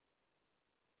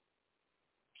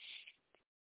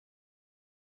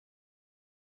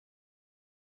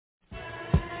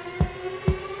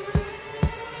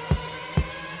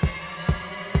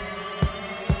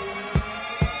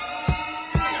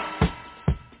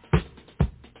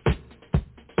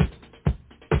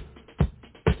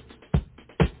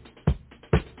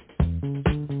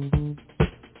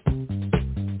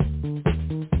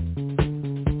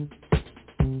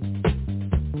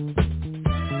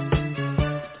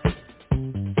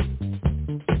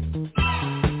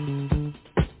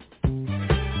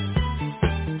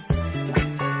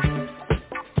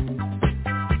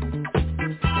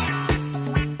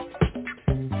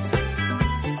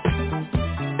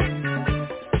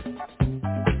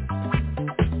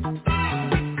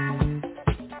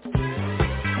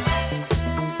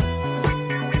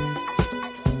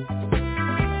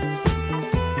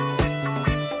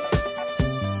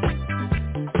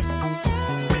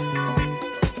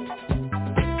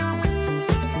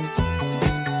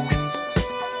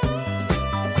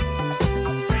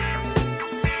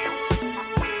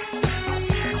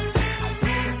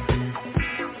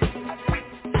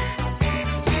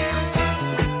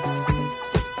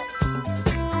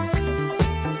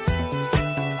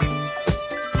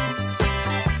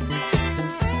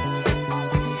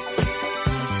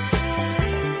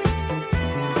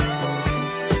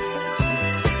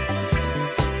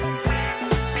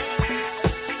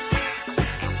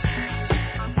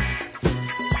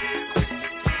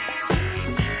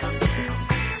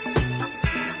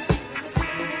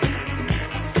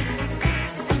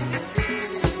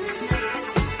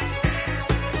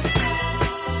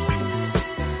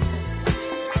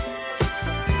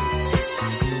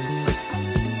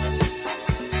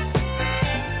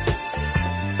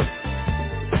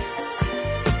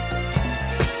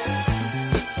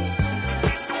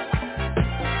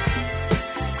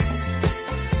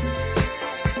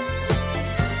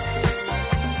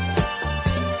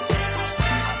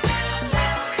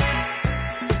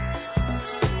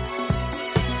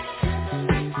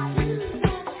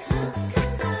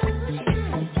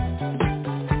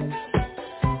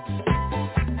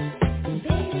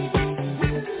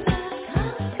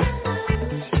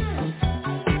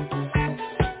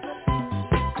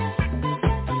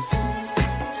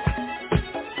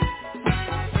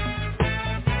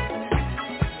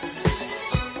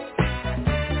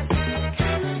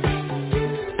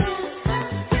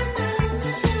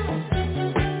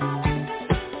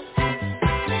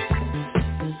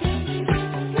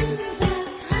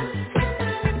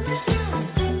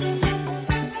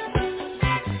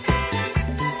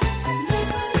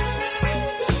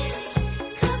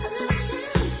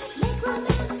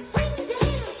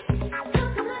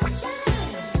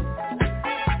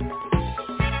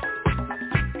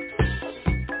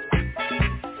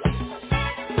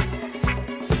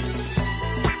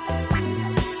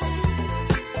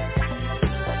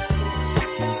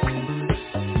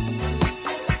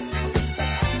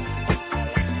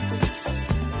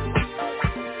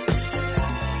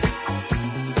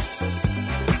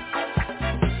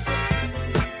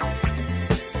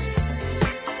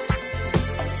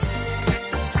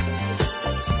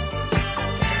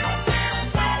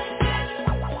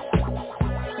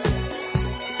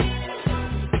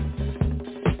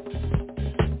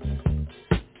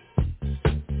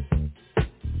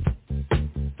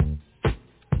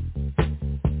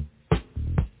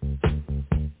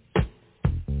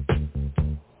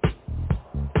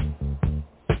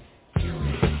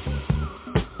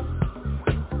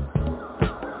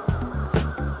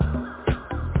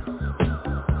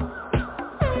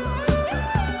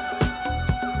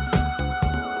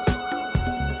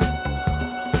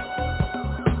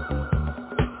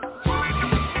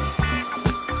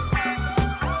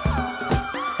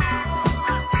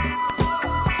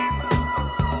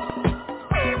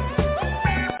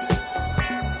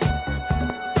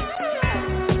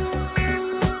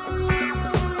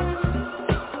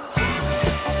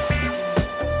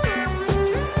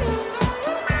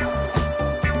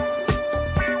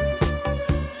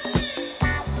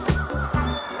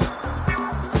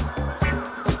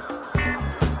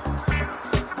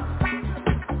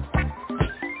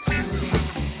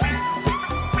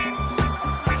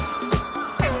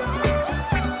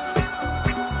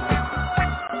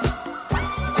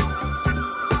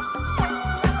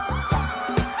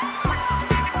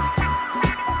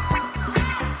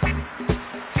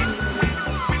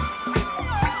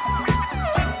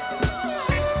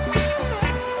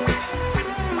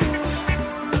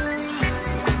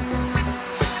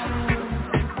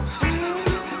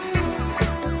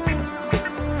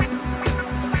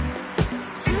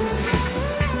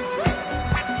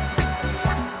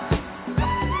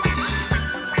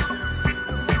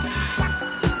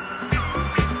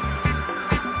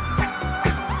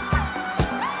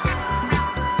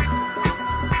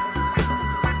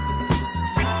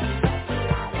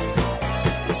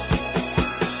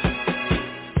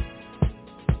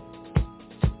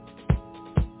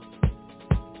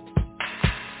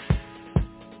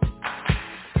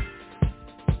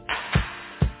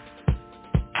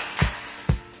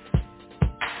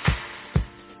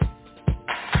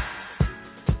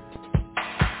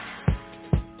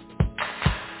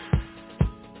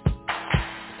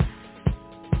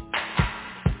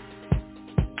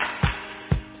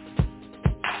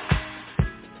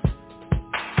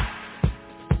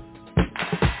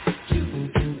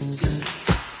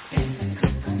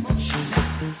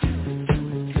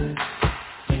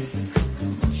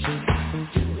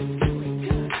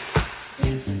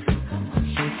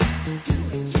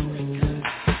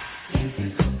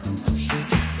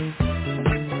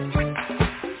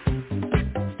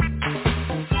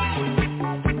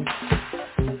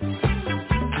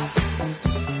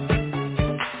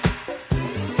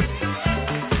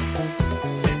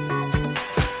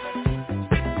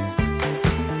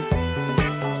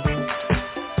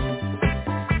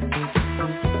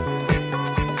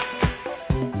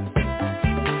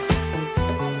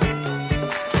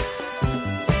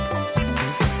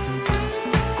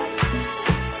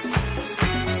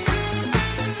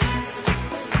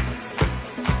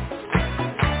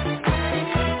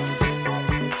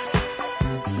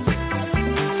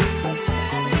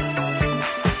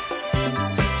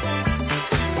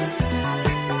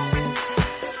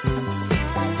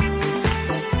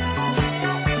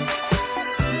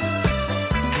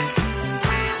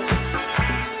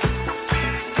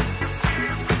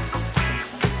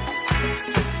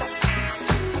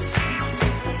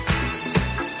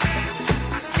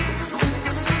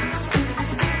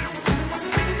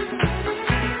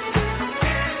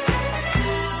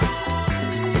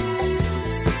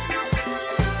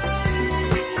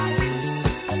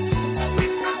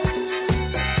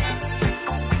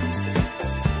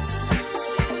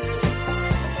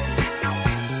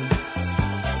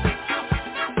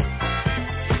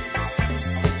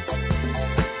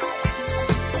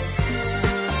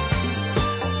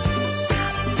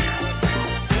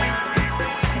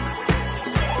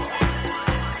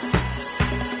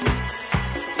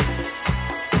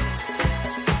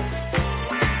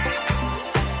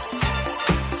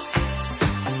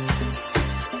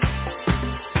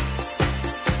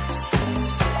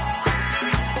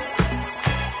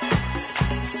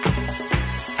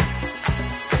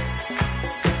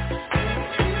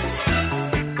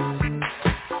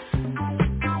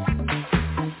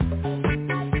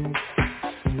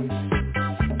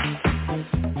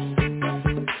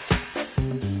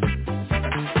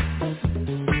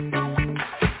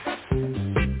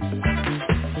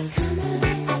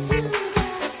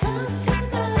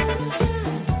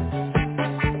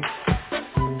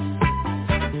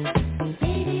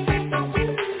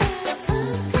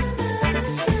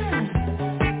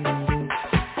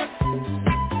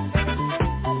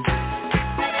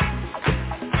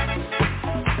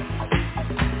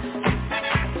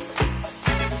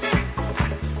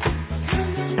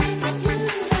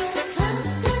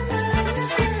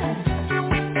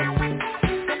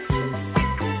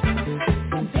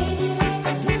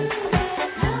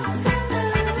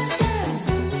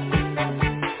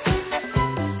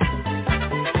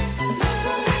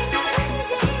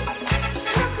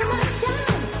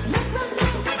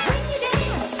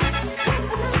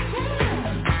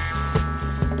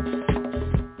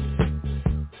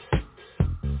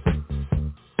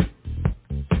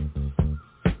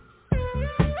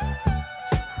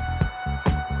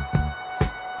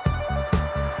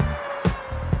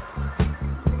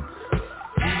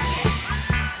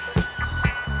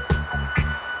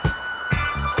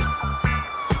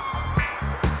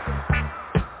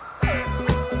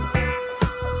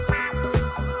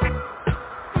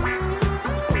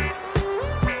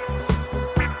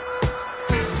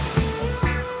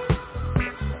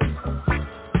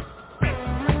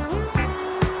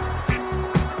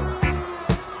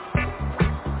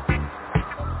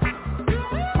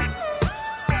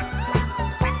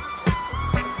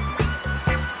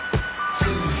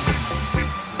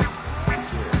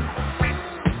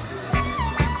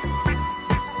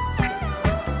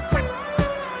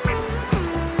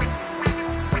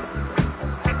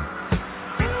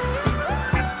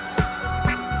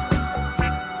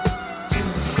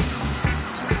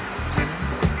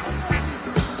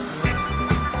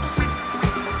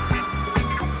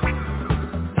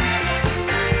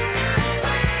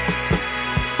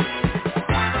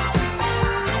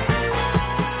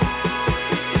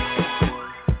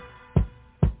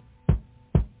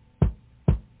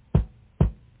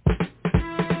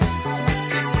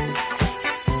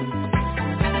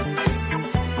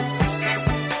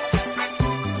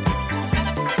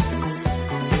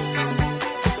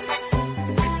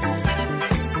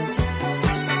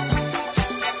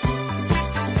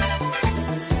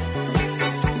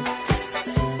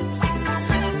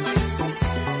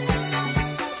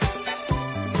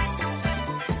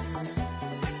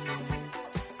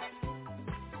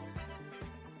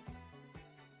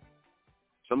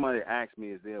 Somebody asked me,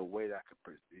 is there a way that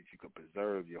you could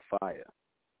preserve your fire?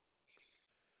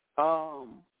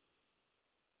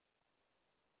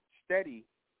 Steady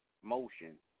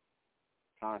motion,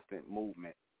 constant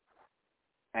movement.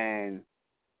 And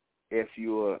if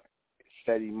you're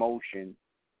steady motion,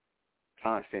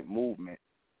 constant movement,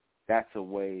 that's a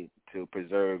way to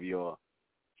preserve your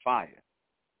fire.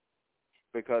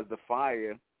 Because the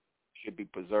fire should be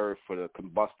preserved for the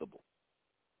combustible.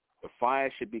 The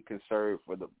fire should be conserved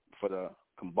for the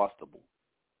combustible.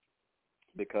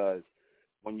 Because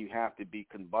when you have to be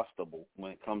combustible,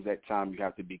 when it comes that time you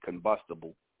have to be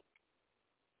combustible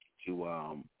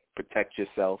to protect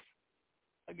yourself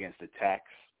against attacks,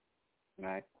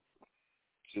 right?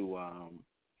 To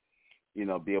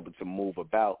be able to move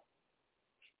about.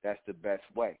 That's the best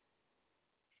way.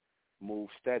 Move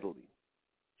steadily.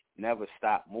 Never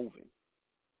stop moving.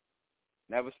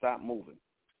 Never stop moving.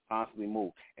 Constantly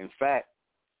move. In fact,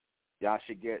 y'all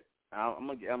should get. I'm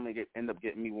gonna end up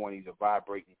getting me one of these a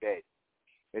vibrating bed.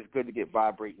 It's good to get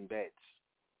vibrating beds.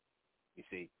 You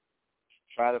see,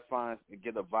 try to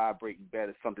get a vibrating bed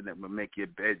or something that will make your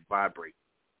bed vibrate.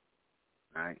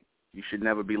 All right. You should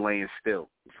never be laying still.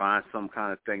 Find some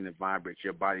kind of thing that vibrates.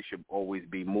 Your body should always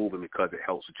be moving because it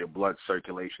helps with your blood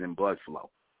circulation and blood flow.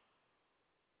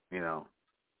 To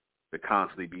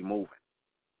constantly be moving.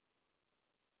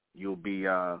 You'll be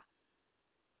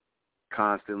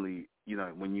constantly,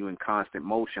 when you're in constant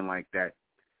motion like that,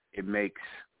 it makes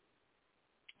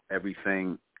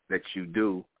everything that you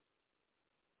do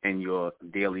in your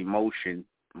daily motion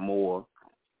more,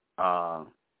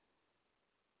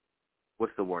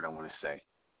 what's the word I want to say?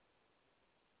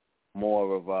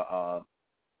 More of a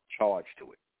charge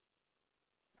to it.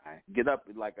 All right? Get up,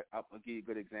 I'll give you a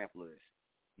good example of this.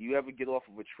 You ever get off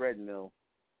of a treadmill?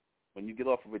 When you get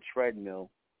off of a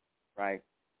treadmill, right,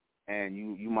 and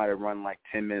you might have run like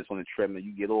 10 minutes on the treadmill,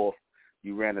 you get off,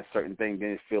 you ran a certain thing,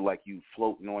 then it feel like you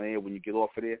floating on air when you get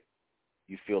off of there.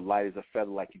 You feel light as a feather,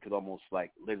 like you could almost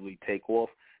like literally take off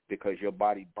because your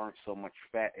body burnt so much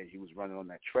fat as you was running on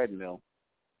that treadmill.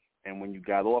 And when you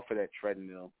got off of that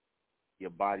treadmill,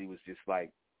 your body was just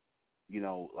like,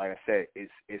 like I said,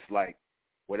 it's like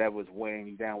whatever was weighing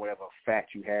you down, whatever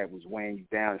fat you had was weighing you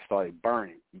down, it started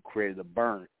burning. You created a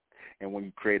burn. And when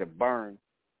you create a burn,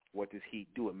 what does heat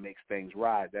do? It makes things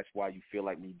rise. That's why you feel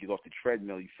like when you get off the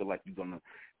treadmill, you feel like you're going to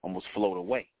almost float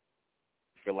away.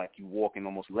 You feel like you're walking,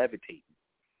 almost levitating.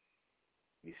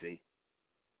 You see?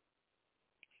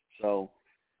 So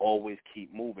always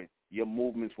keep moving. Your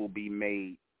movements will be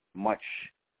made much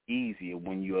easier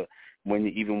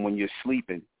even when you're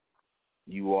sleeping,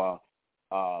 you are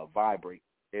vibrate.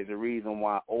 There's a reason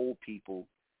why old people,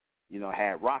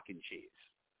 had rocking chairs.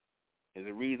 There's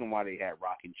a reason why they had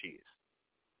rocking chairs.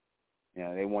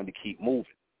 They wanted to keep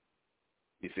moving.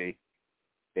 You see?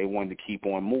 They wanted to keep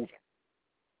on moving.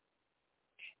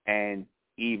 And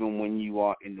even when you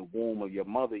are in the womb of your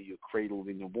mother, you're cradled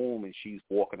in the womb and she's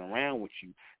walking around with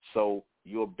you. So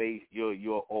you're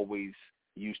always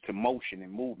used to motion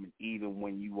and movement. Even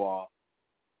when you are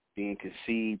being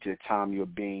conceived to the time you're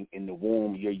being in the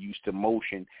womb, you're used to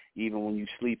motion. Even when you're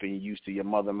sleeping, you're used to your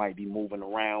mother might be moving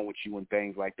around with you and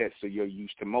things like that. So you're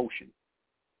used to motion.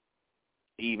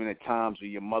 Even at times where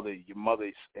your mother's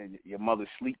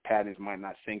sleep patterns might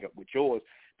not sync up with yours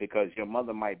because your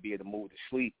mother might be able to move to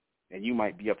sleep and you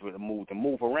might be able to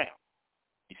move around.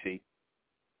 You see,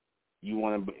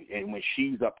 and when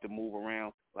she's up to move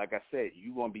around, like I said,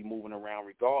 you're gonna be moving around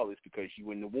regardless because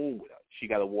you're in the womb with her. She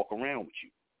got to walk around with you.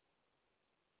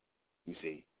 You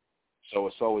see, so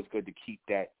it's always good to keep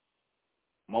that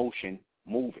motion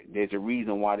moving. There's a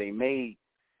reason why they made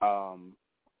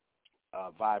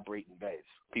vibrating beds.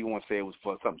 People want to say it was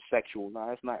for something sexual. No,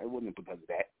 it's not. It wasn't because of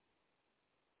that.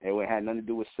 It had nothing to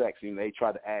do with sex. They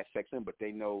try to add sex in, but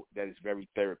they know that it's very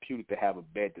therapeutic to have a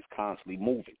bed that's constantly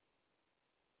moving.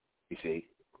 You see,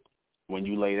 when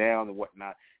you lay down and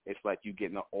whatnot, it's like you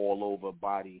getting an all-over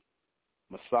body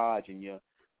massage, and your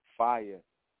fire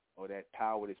or that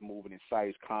power that's moving inside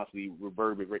is constantly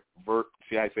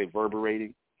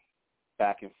reverberating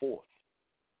back and forth.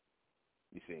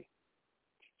 You see.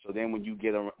 So then when you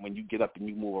get up and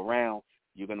you move around,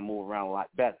 you're going to move around a lot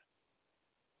better.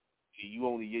 See,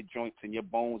 your joints and your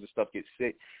bones and stuff get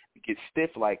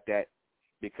stiff like that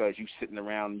because you're sitting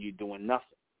around and you're doing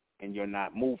nothing and you're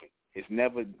not moving. It's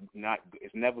never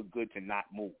good to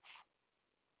not move.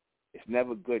 It's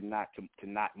never good not to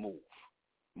not move.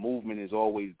 Movement is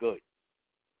always good.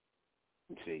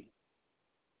 You see,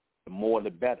 the more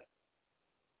the better.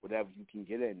 Whatever you can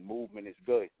get in, movement is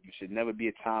good. You should never be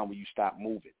a time where you stop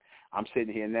moving. I'm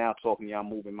sitting here now talking to you, I'm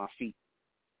moving my feet.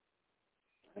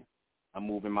 Okay? I'm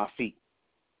moving my feet.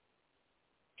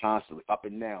 constantly up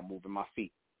and down, moving my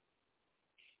feet.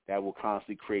 That will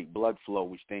constantly create blood flow,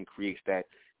 which then creates that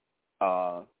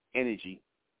energy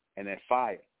and that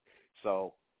fire.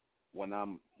 So when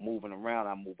I'm moving around,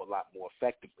 I move a lot more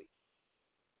effectively.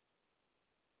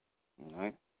 All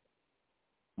right?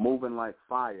 Moving like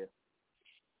fire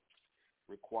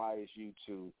requires you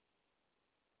to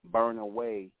burn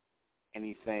away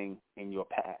anything in your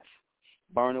past.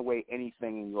 Burn away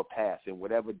anything in your past, and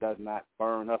whatever does not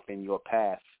burn up in your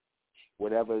past,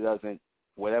 whatever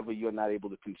you're not able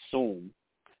to consume,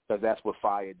 because that's what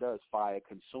fire does. Fire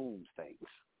consumes things,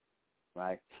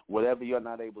 right? Whatever you're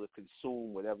not able to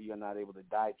consume, whatever you're not able to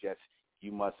digest,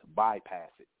 you must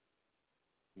bypass it.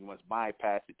 You must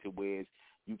bypass it to where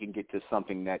you can get to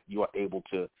something that you are able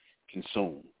to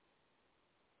consume,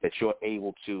 that you're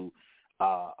able to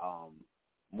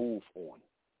move on.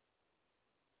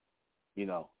 You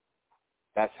know,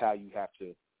 that's how you have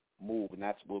to move, and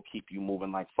that's what will keep you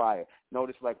moving like fire.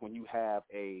 Notice, like, when you have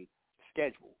a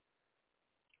schedule,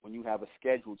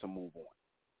 to move on,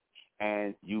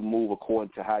 and you move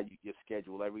according to how your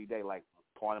schedule every day. Like,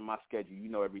 part of my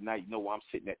schedule, every night, where I'm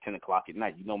sitting at 10 o'clock at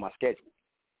night. My schedule.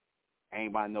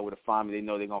 Anybody know where to find me. They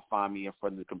know they're going to find me in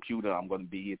front of the computer. I'm going to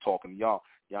be here talking to y'all.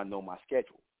 Y'all know my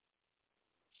schedule.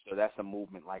 So that's a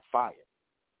movement like fire.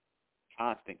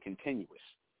 Constant, continuous.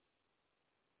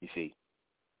 You see?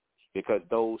 Because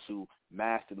those who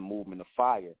master the movement of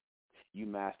fire, you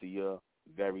master your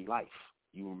very life.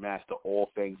 You master all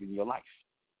things in your life.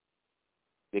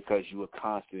 Because you are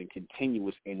constant and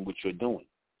continuous in what you're doing.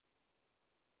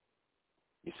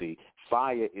 You see?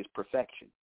 Fire is perfection.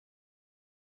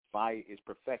 Fire is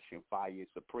perfection. Fire is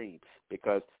supreme,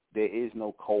 because there is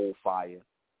no cold fire.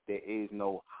 There is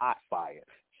no hot fire.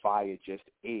 Fire just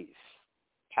is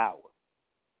power.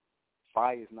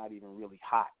 Fire is not even really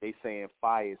hot. They saying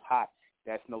fire is hot.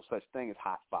 That's no such thing as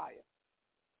hot fire.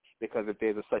 Because if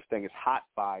there's a such thing as hot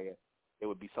fire, there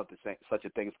would be such a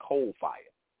thing as cold fire.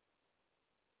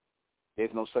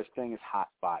 There's no such thing as hot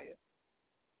fire.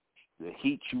 The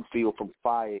heat you feel from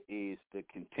fire is the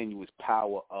continuous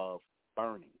power of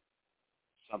burning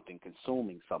something,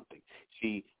 consuming something.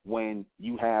 See, when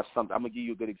you have something, I'm going to give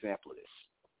you a good example of this.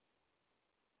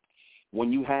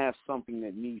 When you have something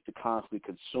that needs to constantly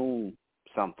consume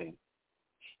something,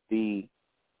 the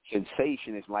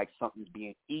sensation is like something's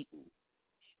being eaten.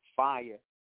 Fire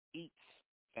eats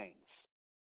things.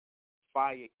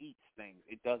 Fire eats things.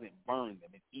 It doesn't burn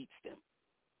them. It eats them.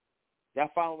 Y'all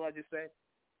follow what I just said?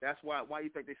 That's why you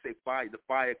think they say fire? The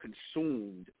fire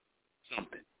consumed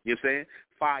something. You know what I'm saying?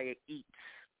 Fire eats.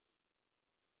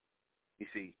 You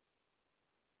see?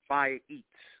 Fire eats.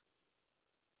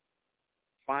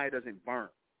 Fire doesn't burn.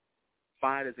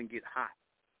 Fire doesn't get hot.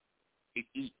 It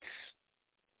eats.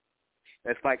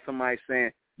 That's like somebody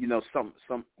saying, some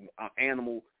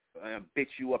animal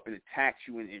bits you up and attacks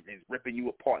you and ripping you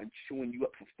apart and chewing you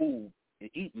up for food and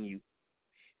eating you.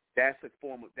 That's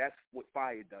what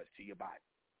fire does to your body.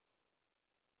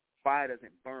 Fire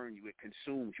doesn't burn you. It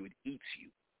consumes you. It eats you.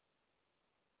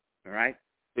 All right?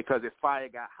 Because if fire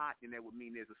got hot, then that would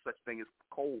mean there's a such thing as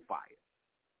cold fire.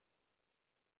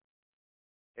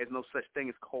 There's no such thing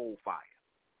as cold fire.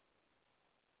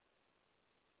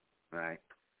 All right?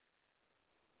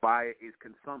 Fire is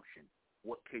consumption.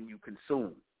 What can you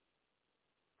consume?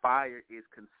 Fire is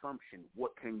consumption.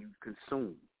 What can you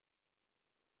consume?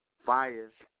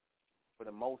 Fire, for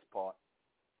the most part,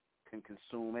 can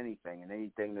consume anything, and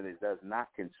anything that it does not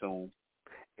consume,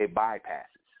 it bypasses.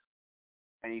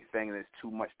 Anything that's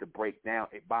too much to break down,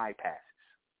 it bypasses.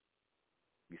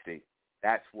 You see,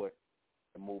 that's what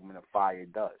the movement of fire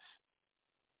does.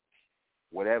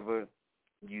 Whatever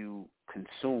you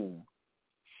consume,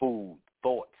 food,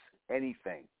 thoughts,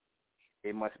 anything,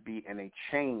 it must be in a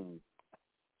chain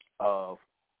of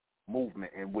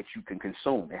movement in which you can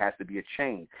consume. It has to be a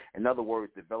chain. In other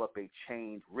words, develop a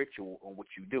chained ritual on what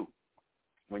you do.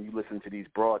 When you listen to these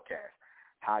broadcasts,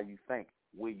 how you think,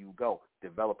 where you go,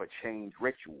 develop a chained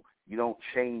ritual. You don't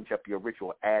change up your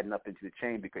ritual, add nothing to the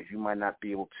chain, because you might not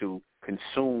be able to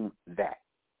consume that.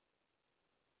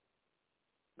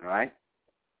 All right?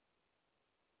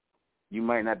 You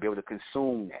might not be able to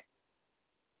consume that.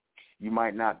 You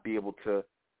might not be able to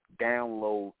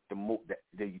download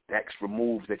the extra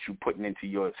moves that you're putting into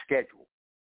your schedule.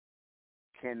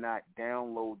 Cannot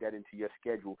download that into your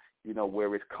schedule,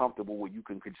 where it's comfortable, where you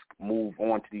can move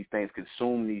on to these things,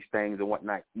 consume these things and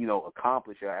whatnot,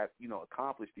 accomplish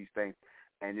these things,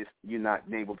 and you're not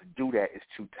able to do that. It's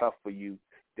too tough for you.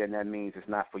 Then that means it's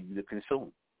not for you to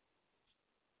consume.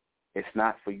 It's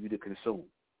not for you to consume.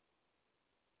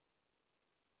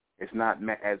 It's not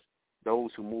meant as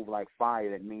those who move like fire.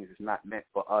 That means it's not meant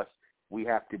for us we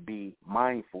have to be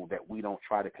mindful that we don't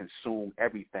try to consume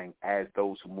everything as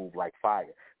those who move like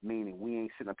fire, meaning we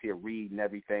ain't sitting up here reading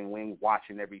everything, we ain't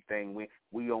watching everything,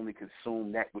 we only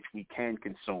consume that which we can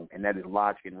consume, and that is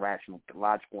logical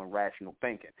and rational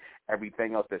thinking.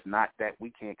 Everything else that's not that, we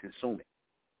can't consume it.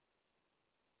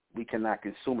 We cannot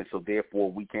consume it, so therefore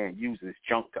we can't use it. It's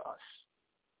junk to us.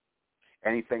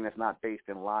 Anything that's not based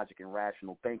in logic and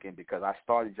rational thinking, because I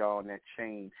started y'all on that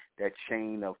chain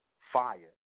of fire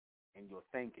in your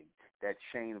thinking, that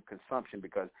chain of consumption,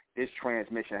 because this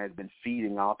transmission has been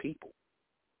feeding our people.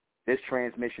 This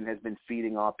transmission has been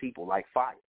feeding our people like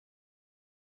fire.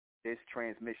 This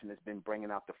transmission has been bringing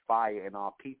out the fire in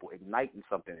our people, igniting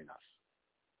something in us,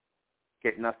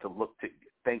 getting us to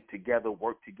think together,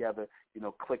 work together,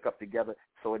 click up together.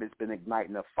 So it has been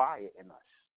igniting a fire in us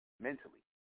mentally,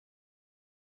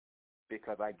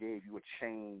 because I gave you a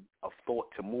chain of thought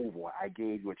to move on. I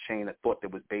gave you a chain of thought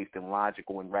that was based in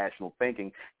logical and rational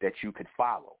thinking that you could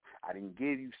follow. I didn't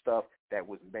give you stuff that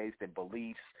was based in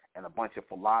beliefs and a bunch of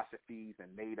philosophies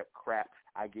and made-up crap.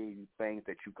 I gave you things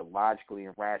that you could logically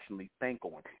and rationally think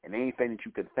on. And anything that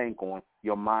you could think on,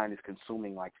 your mind is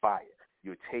consuming like fire.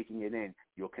 You're taking it in.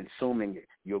 You're consuming it.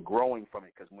 You're growing from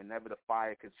it, because whenever the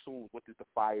fire consumes, what does the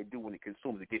fire do when it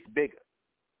consumes? It gets bigger,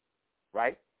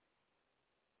 right?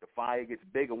 The fire gets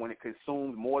bigger when it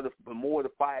consumes. The more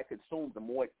the fire consumes, the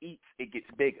more it eats, it gets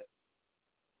bigger.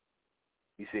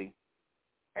 You see?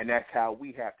 And that's how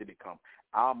we have to become.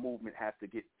 Our movement has to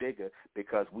get bigger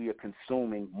because we are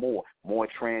consuming more. More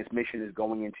transmission is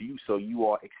going into you, so you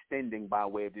are extending by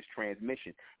way of this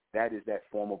transmission. That is that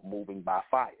form of moving by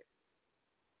fire.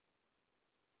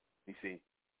 You see?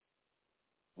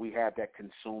 We have that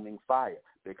consuming fire,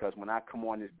 because when I come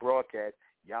on this broadcast,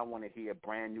 y'all want to hear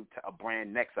brand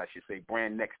next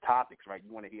topics, right?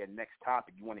 You want to hear next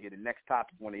topic. You want to hear the next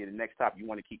topic. You want to hear the next topic. You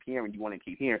want to keep hearing. You want to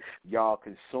keep hearing. Y'all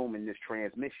consuming this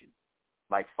transmission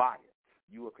like fire.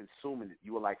 You are consuming it.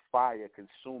 You are like fire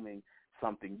consuming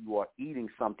something. You are eating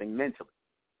something mentally.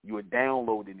 You are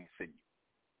downloading it in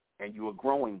you, and you are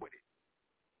growing with it.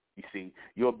 You see,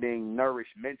 you're being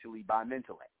nourished mentally by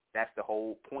MENTELLECT. That's the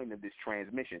whole point of this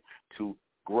transmission, to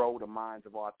grow the minds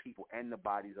of our people and the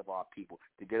bodies of our people,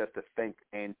 to get us to think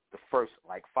in the first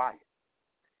like fire,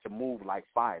 to move like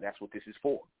fire. That's what this is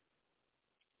for.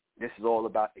 This is all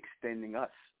about extending us,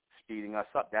 speeding us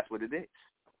up. That's what it is.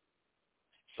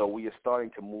 So we are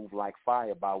starting to move like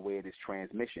fire by way of this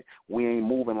transmission. We ain't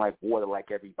moving like water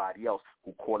like everybody else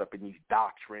who caught up in these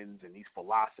doctrines and these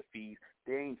philosophies.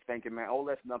 They ain't thinking, man, oh,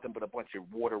 that's nothing but a bunch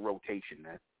of water rotation,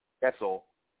 man. That's all.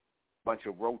 Bunch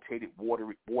of rotated,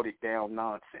 watered down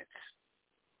nonsense.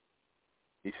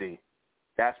 You see,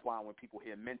 that's why when people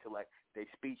hear MENTELLECT, they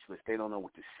speechless. They don't know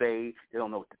what to say. They don't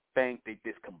know what to think. They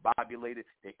discombobulated.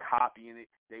 They copying it.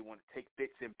 They want to take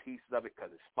bits and pieces of it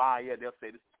because it's fire. They'll say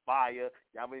this is fire.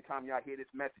 Y'all, every time y'all hear this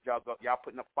message, y'all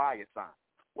putting a fire sign.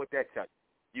 What that tell you?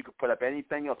 You could put up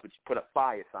anything else, but you put a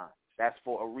fire sign. That's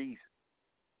for a reason,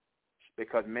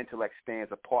 because MENTELLECT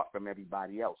stands apart from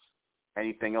everybody else.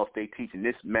 Anything else they teach, and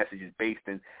this message is based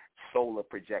in solar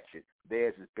projection.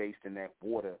 Theirs is based in that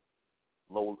water-based,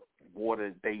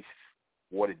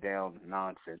 watered-down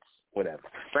nonsense, whatever.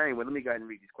 But anyway, let me go ahead and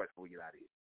read these questions before we get out of here.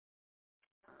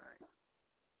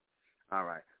 All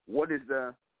right. What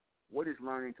is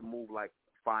learning to move like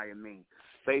fire mean?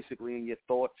 Basically, in your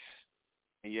thoughts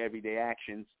and your everyday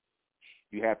actions,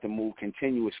 you have to move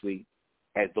continuously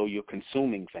as though you're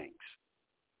consuming things.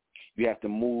 You have to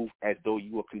move as though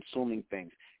you are consuming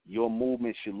things. Your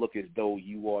movement should look as though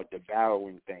you are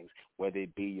devouring things, whether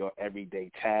it be your everyday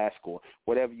task or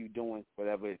whatever you're doing,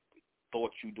 whatever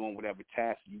thoughts you're doing, whatever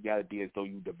task, you got to be as though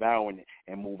you're devouring it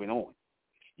and moving on.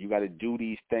 You got to do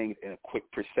these things in a quick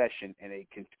procession and a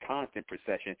constant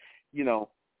procession,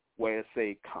 where it's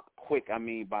say quick,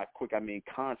 by quick, I mean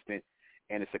constant,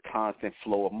 and it's a constant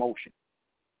flow of motion.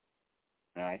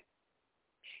 All right?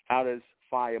 How does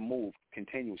fire move?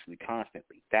 Continuously,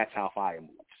 constantly. That's how fire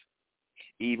moves.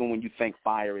 Even when you think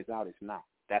fire is out, it's not.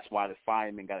 That's why the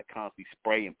firemen got to constantly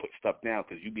spray and put stuff down,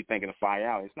 because you be thinking the fire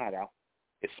out. It's not out.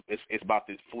 It's about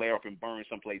to flare up and burn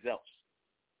someplace else.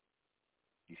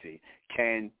 You see,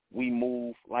 can we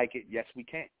move like it? Yes, we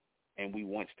can, and we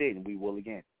once did, and we will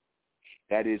again.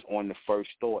 That is on the first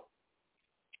thought,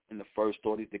 and the first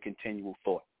thought is the continual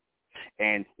thought.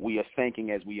 And we are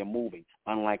thinking as we are moving,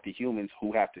 unlike the humans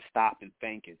who have to stop and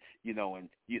think,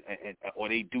 or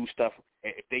they do stuff.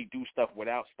 If they do stuff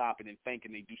without stopping and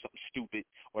thinking, they do something stupid,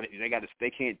 or they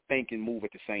can't think and move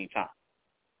at the same time.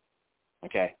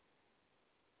 Okay.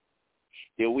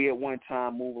 Did we at one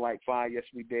time move like fire? Yes,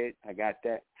 we did. I got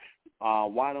that.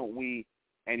 Why don't we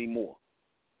anymore?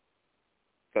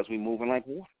 because we're moving like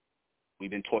water. We've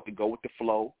been taught to go with the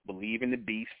flow, believe in the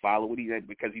beast, follow what he said,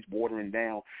 because he's watering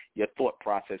down your thought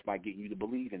process by getting you to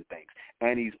believe in things.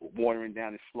 And he's watering down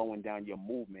and slowing down your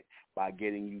movement by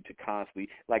getting you to constantly,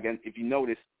 like if you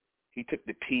notice, he took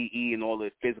the PE and all the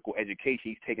physical education,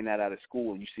 he's taking that out of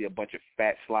school, and you see a bunch of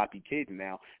fat, sloppy kids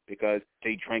now because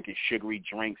they drinking sugary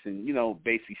drinks and,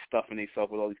 basically stuffing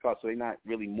themselves with all these cars. So they're not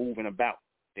really moving about.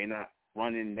 They're not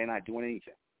running. They're not doing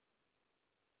anything.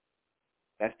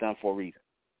 That's done for a reason.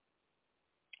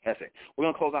 That's it. We're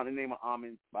going to close out in the name of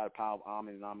Amen, by the power of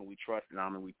Amen, and Amen we trust, and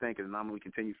Amen we think, and Amen we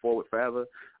continue forward forever.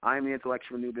 I am the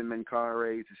intellectual Nuben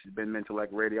MENKARAYZZ. This has been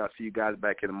MENTELLECT Radio. I'll see you guys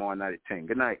back here tomorrow night at 10.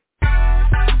 Good night.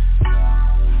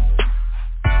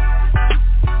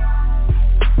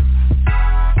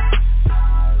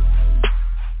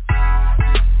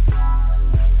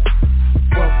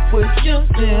 What would you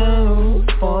do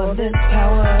for this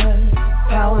power,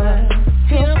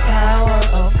 feel power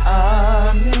of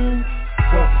Amen?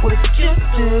 What would you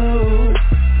do?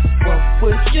 What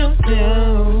would you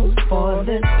do for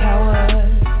this power,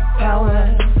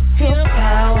 feel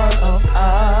power of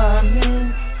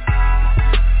Amen?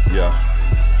 Yeah.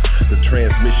 The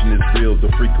transmission is real, the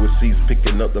frequency's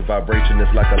picking up, the vibration is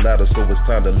like a ladder, so it's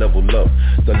time to level up.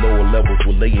 The lower levels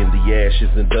will lay in the ashes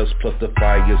and dust, plus the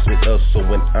fire's in us, so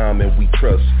when Amen we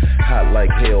trust. Hot like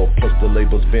hell, plus the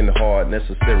label's been hard,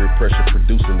 necessary pressure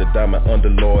producing the diamond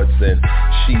underlords and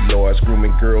she-lords,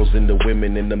 grooming girls and the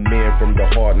women and the men from the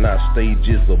hard knot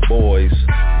stages of boys.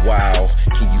 Wow,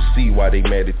 can you see why they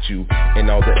mad at you?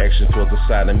 And all the action towards the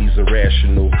sodomies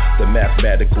irrational. The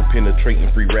mathematical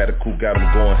penetrating free radical got them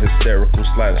going hysterical,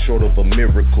 sliding short of a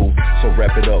miracle. So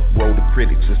wrap it up, roll the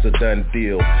critics, it's a done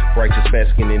deal. Righteous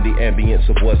basking in the ambience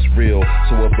of what's real.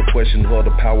 So of the question of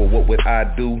the power, what would I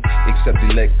do? Except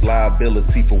elect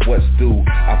liability for what's due.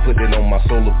 I put it on my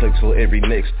solar plexus so every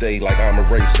next day, like I'm a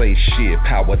race, say shit,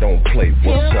 power don't play.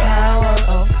 What's up? Power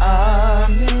of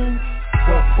Amen.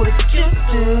 What would you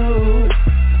do?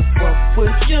 What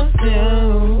would you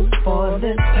do for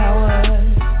this power,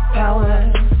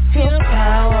 feel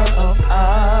power of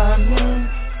Amen?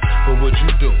 What would you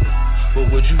do?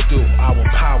 What would you do? Our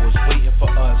powers waiting for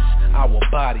us, our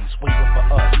bodies waiting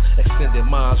for us. Extended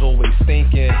minds always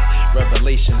thinking.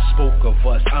 Revelation spoke of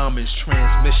us. Amen's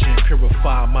transmission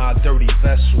purify my dirty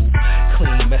vessel.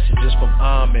 Clean messages from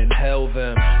Amen, hell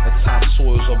them. The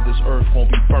topsoils of this earth gon'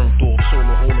 be burnt off.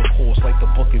 Solar holocaust like the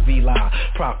book of Eli.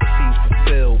 Prophecies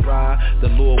fulfilled, right? The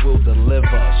Lord will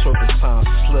deliver. Serpentine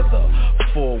slither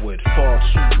forward. Far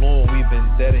too long we've been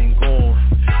dead and gone.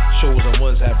 Chosen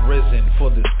ones have risen. For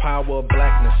this power,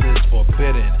 blackness is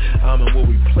forbidden. Amen will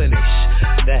replenish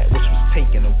that which was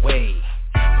taken away.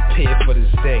 Prepare for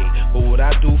this day. But what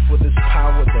I do for this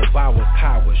power, devour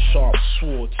cowards, sharp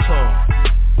sword tongue.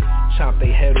 Chop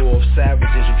they head off savages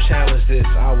who challenge this.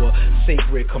 Our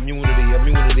sacred community,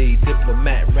 immunity,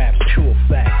 diplomat raps, pure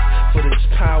facts. For this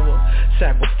power,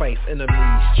 sacrifice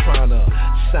enemies trying to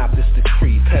stop this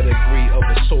decree. Pedigree of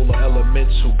a solar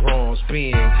elemental bronze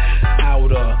being.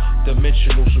 Outer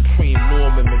dimensional supreme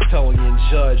Norman Metellian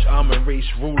judge. I'm a race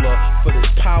ruler. For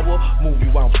this power, move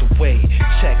you out the way.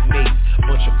 Checkmate,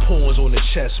 bunch of pawns on the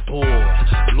chessboard.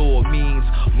 Law means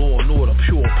law and order,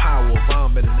 pure power.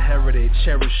 Vomit inherited,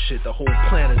 cherish it. The whole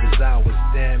planet is ours,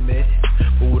 damn it.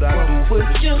 What would I do for this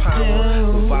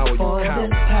power? Devour your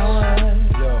cowards.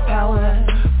 Power,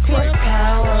 feel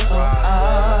power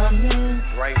of Amen.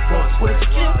 What would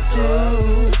you do?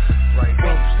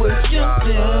 What would you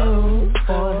do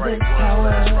for this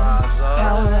power,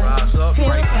 feel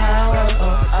power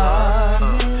of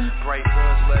Amen? Bright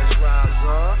ones, let's rise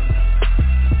up.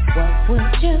 What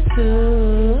would you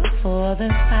do for the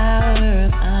power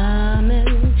of Amen?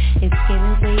 It's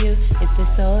given to you, it's the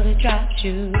soul that drops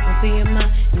you. Open your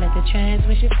mind and let the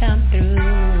transmission come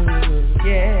through.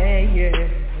 Yeah.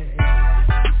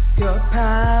 Your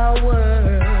power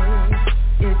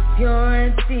is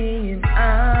purity and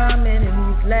Amen in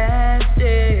these last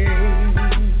days.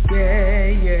 Yeah.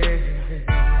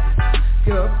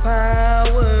 Your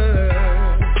power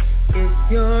is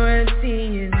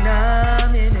purity and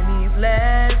Amen in these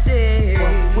last days.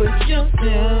 What would you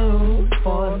do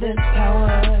for this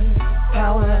power,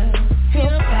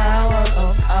 feel power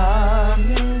of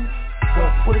Amen?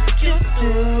 What would you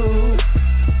do?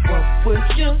 What would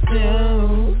you do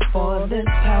for this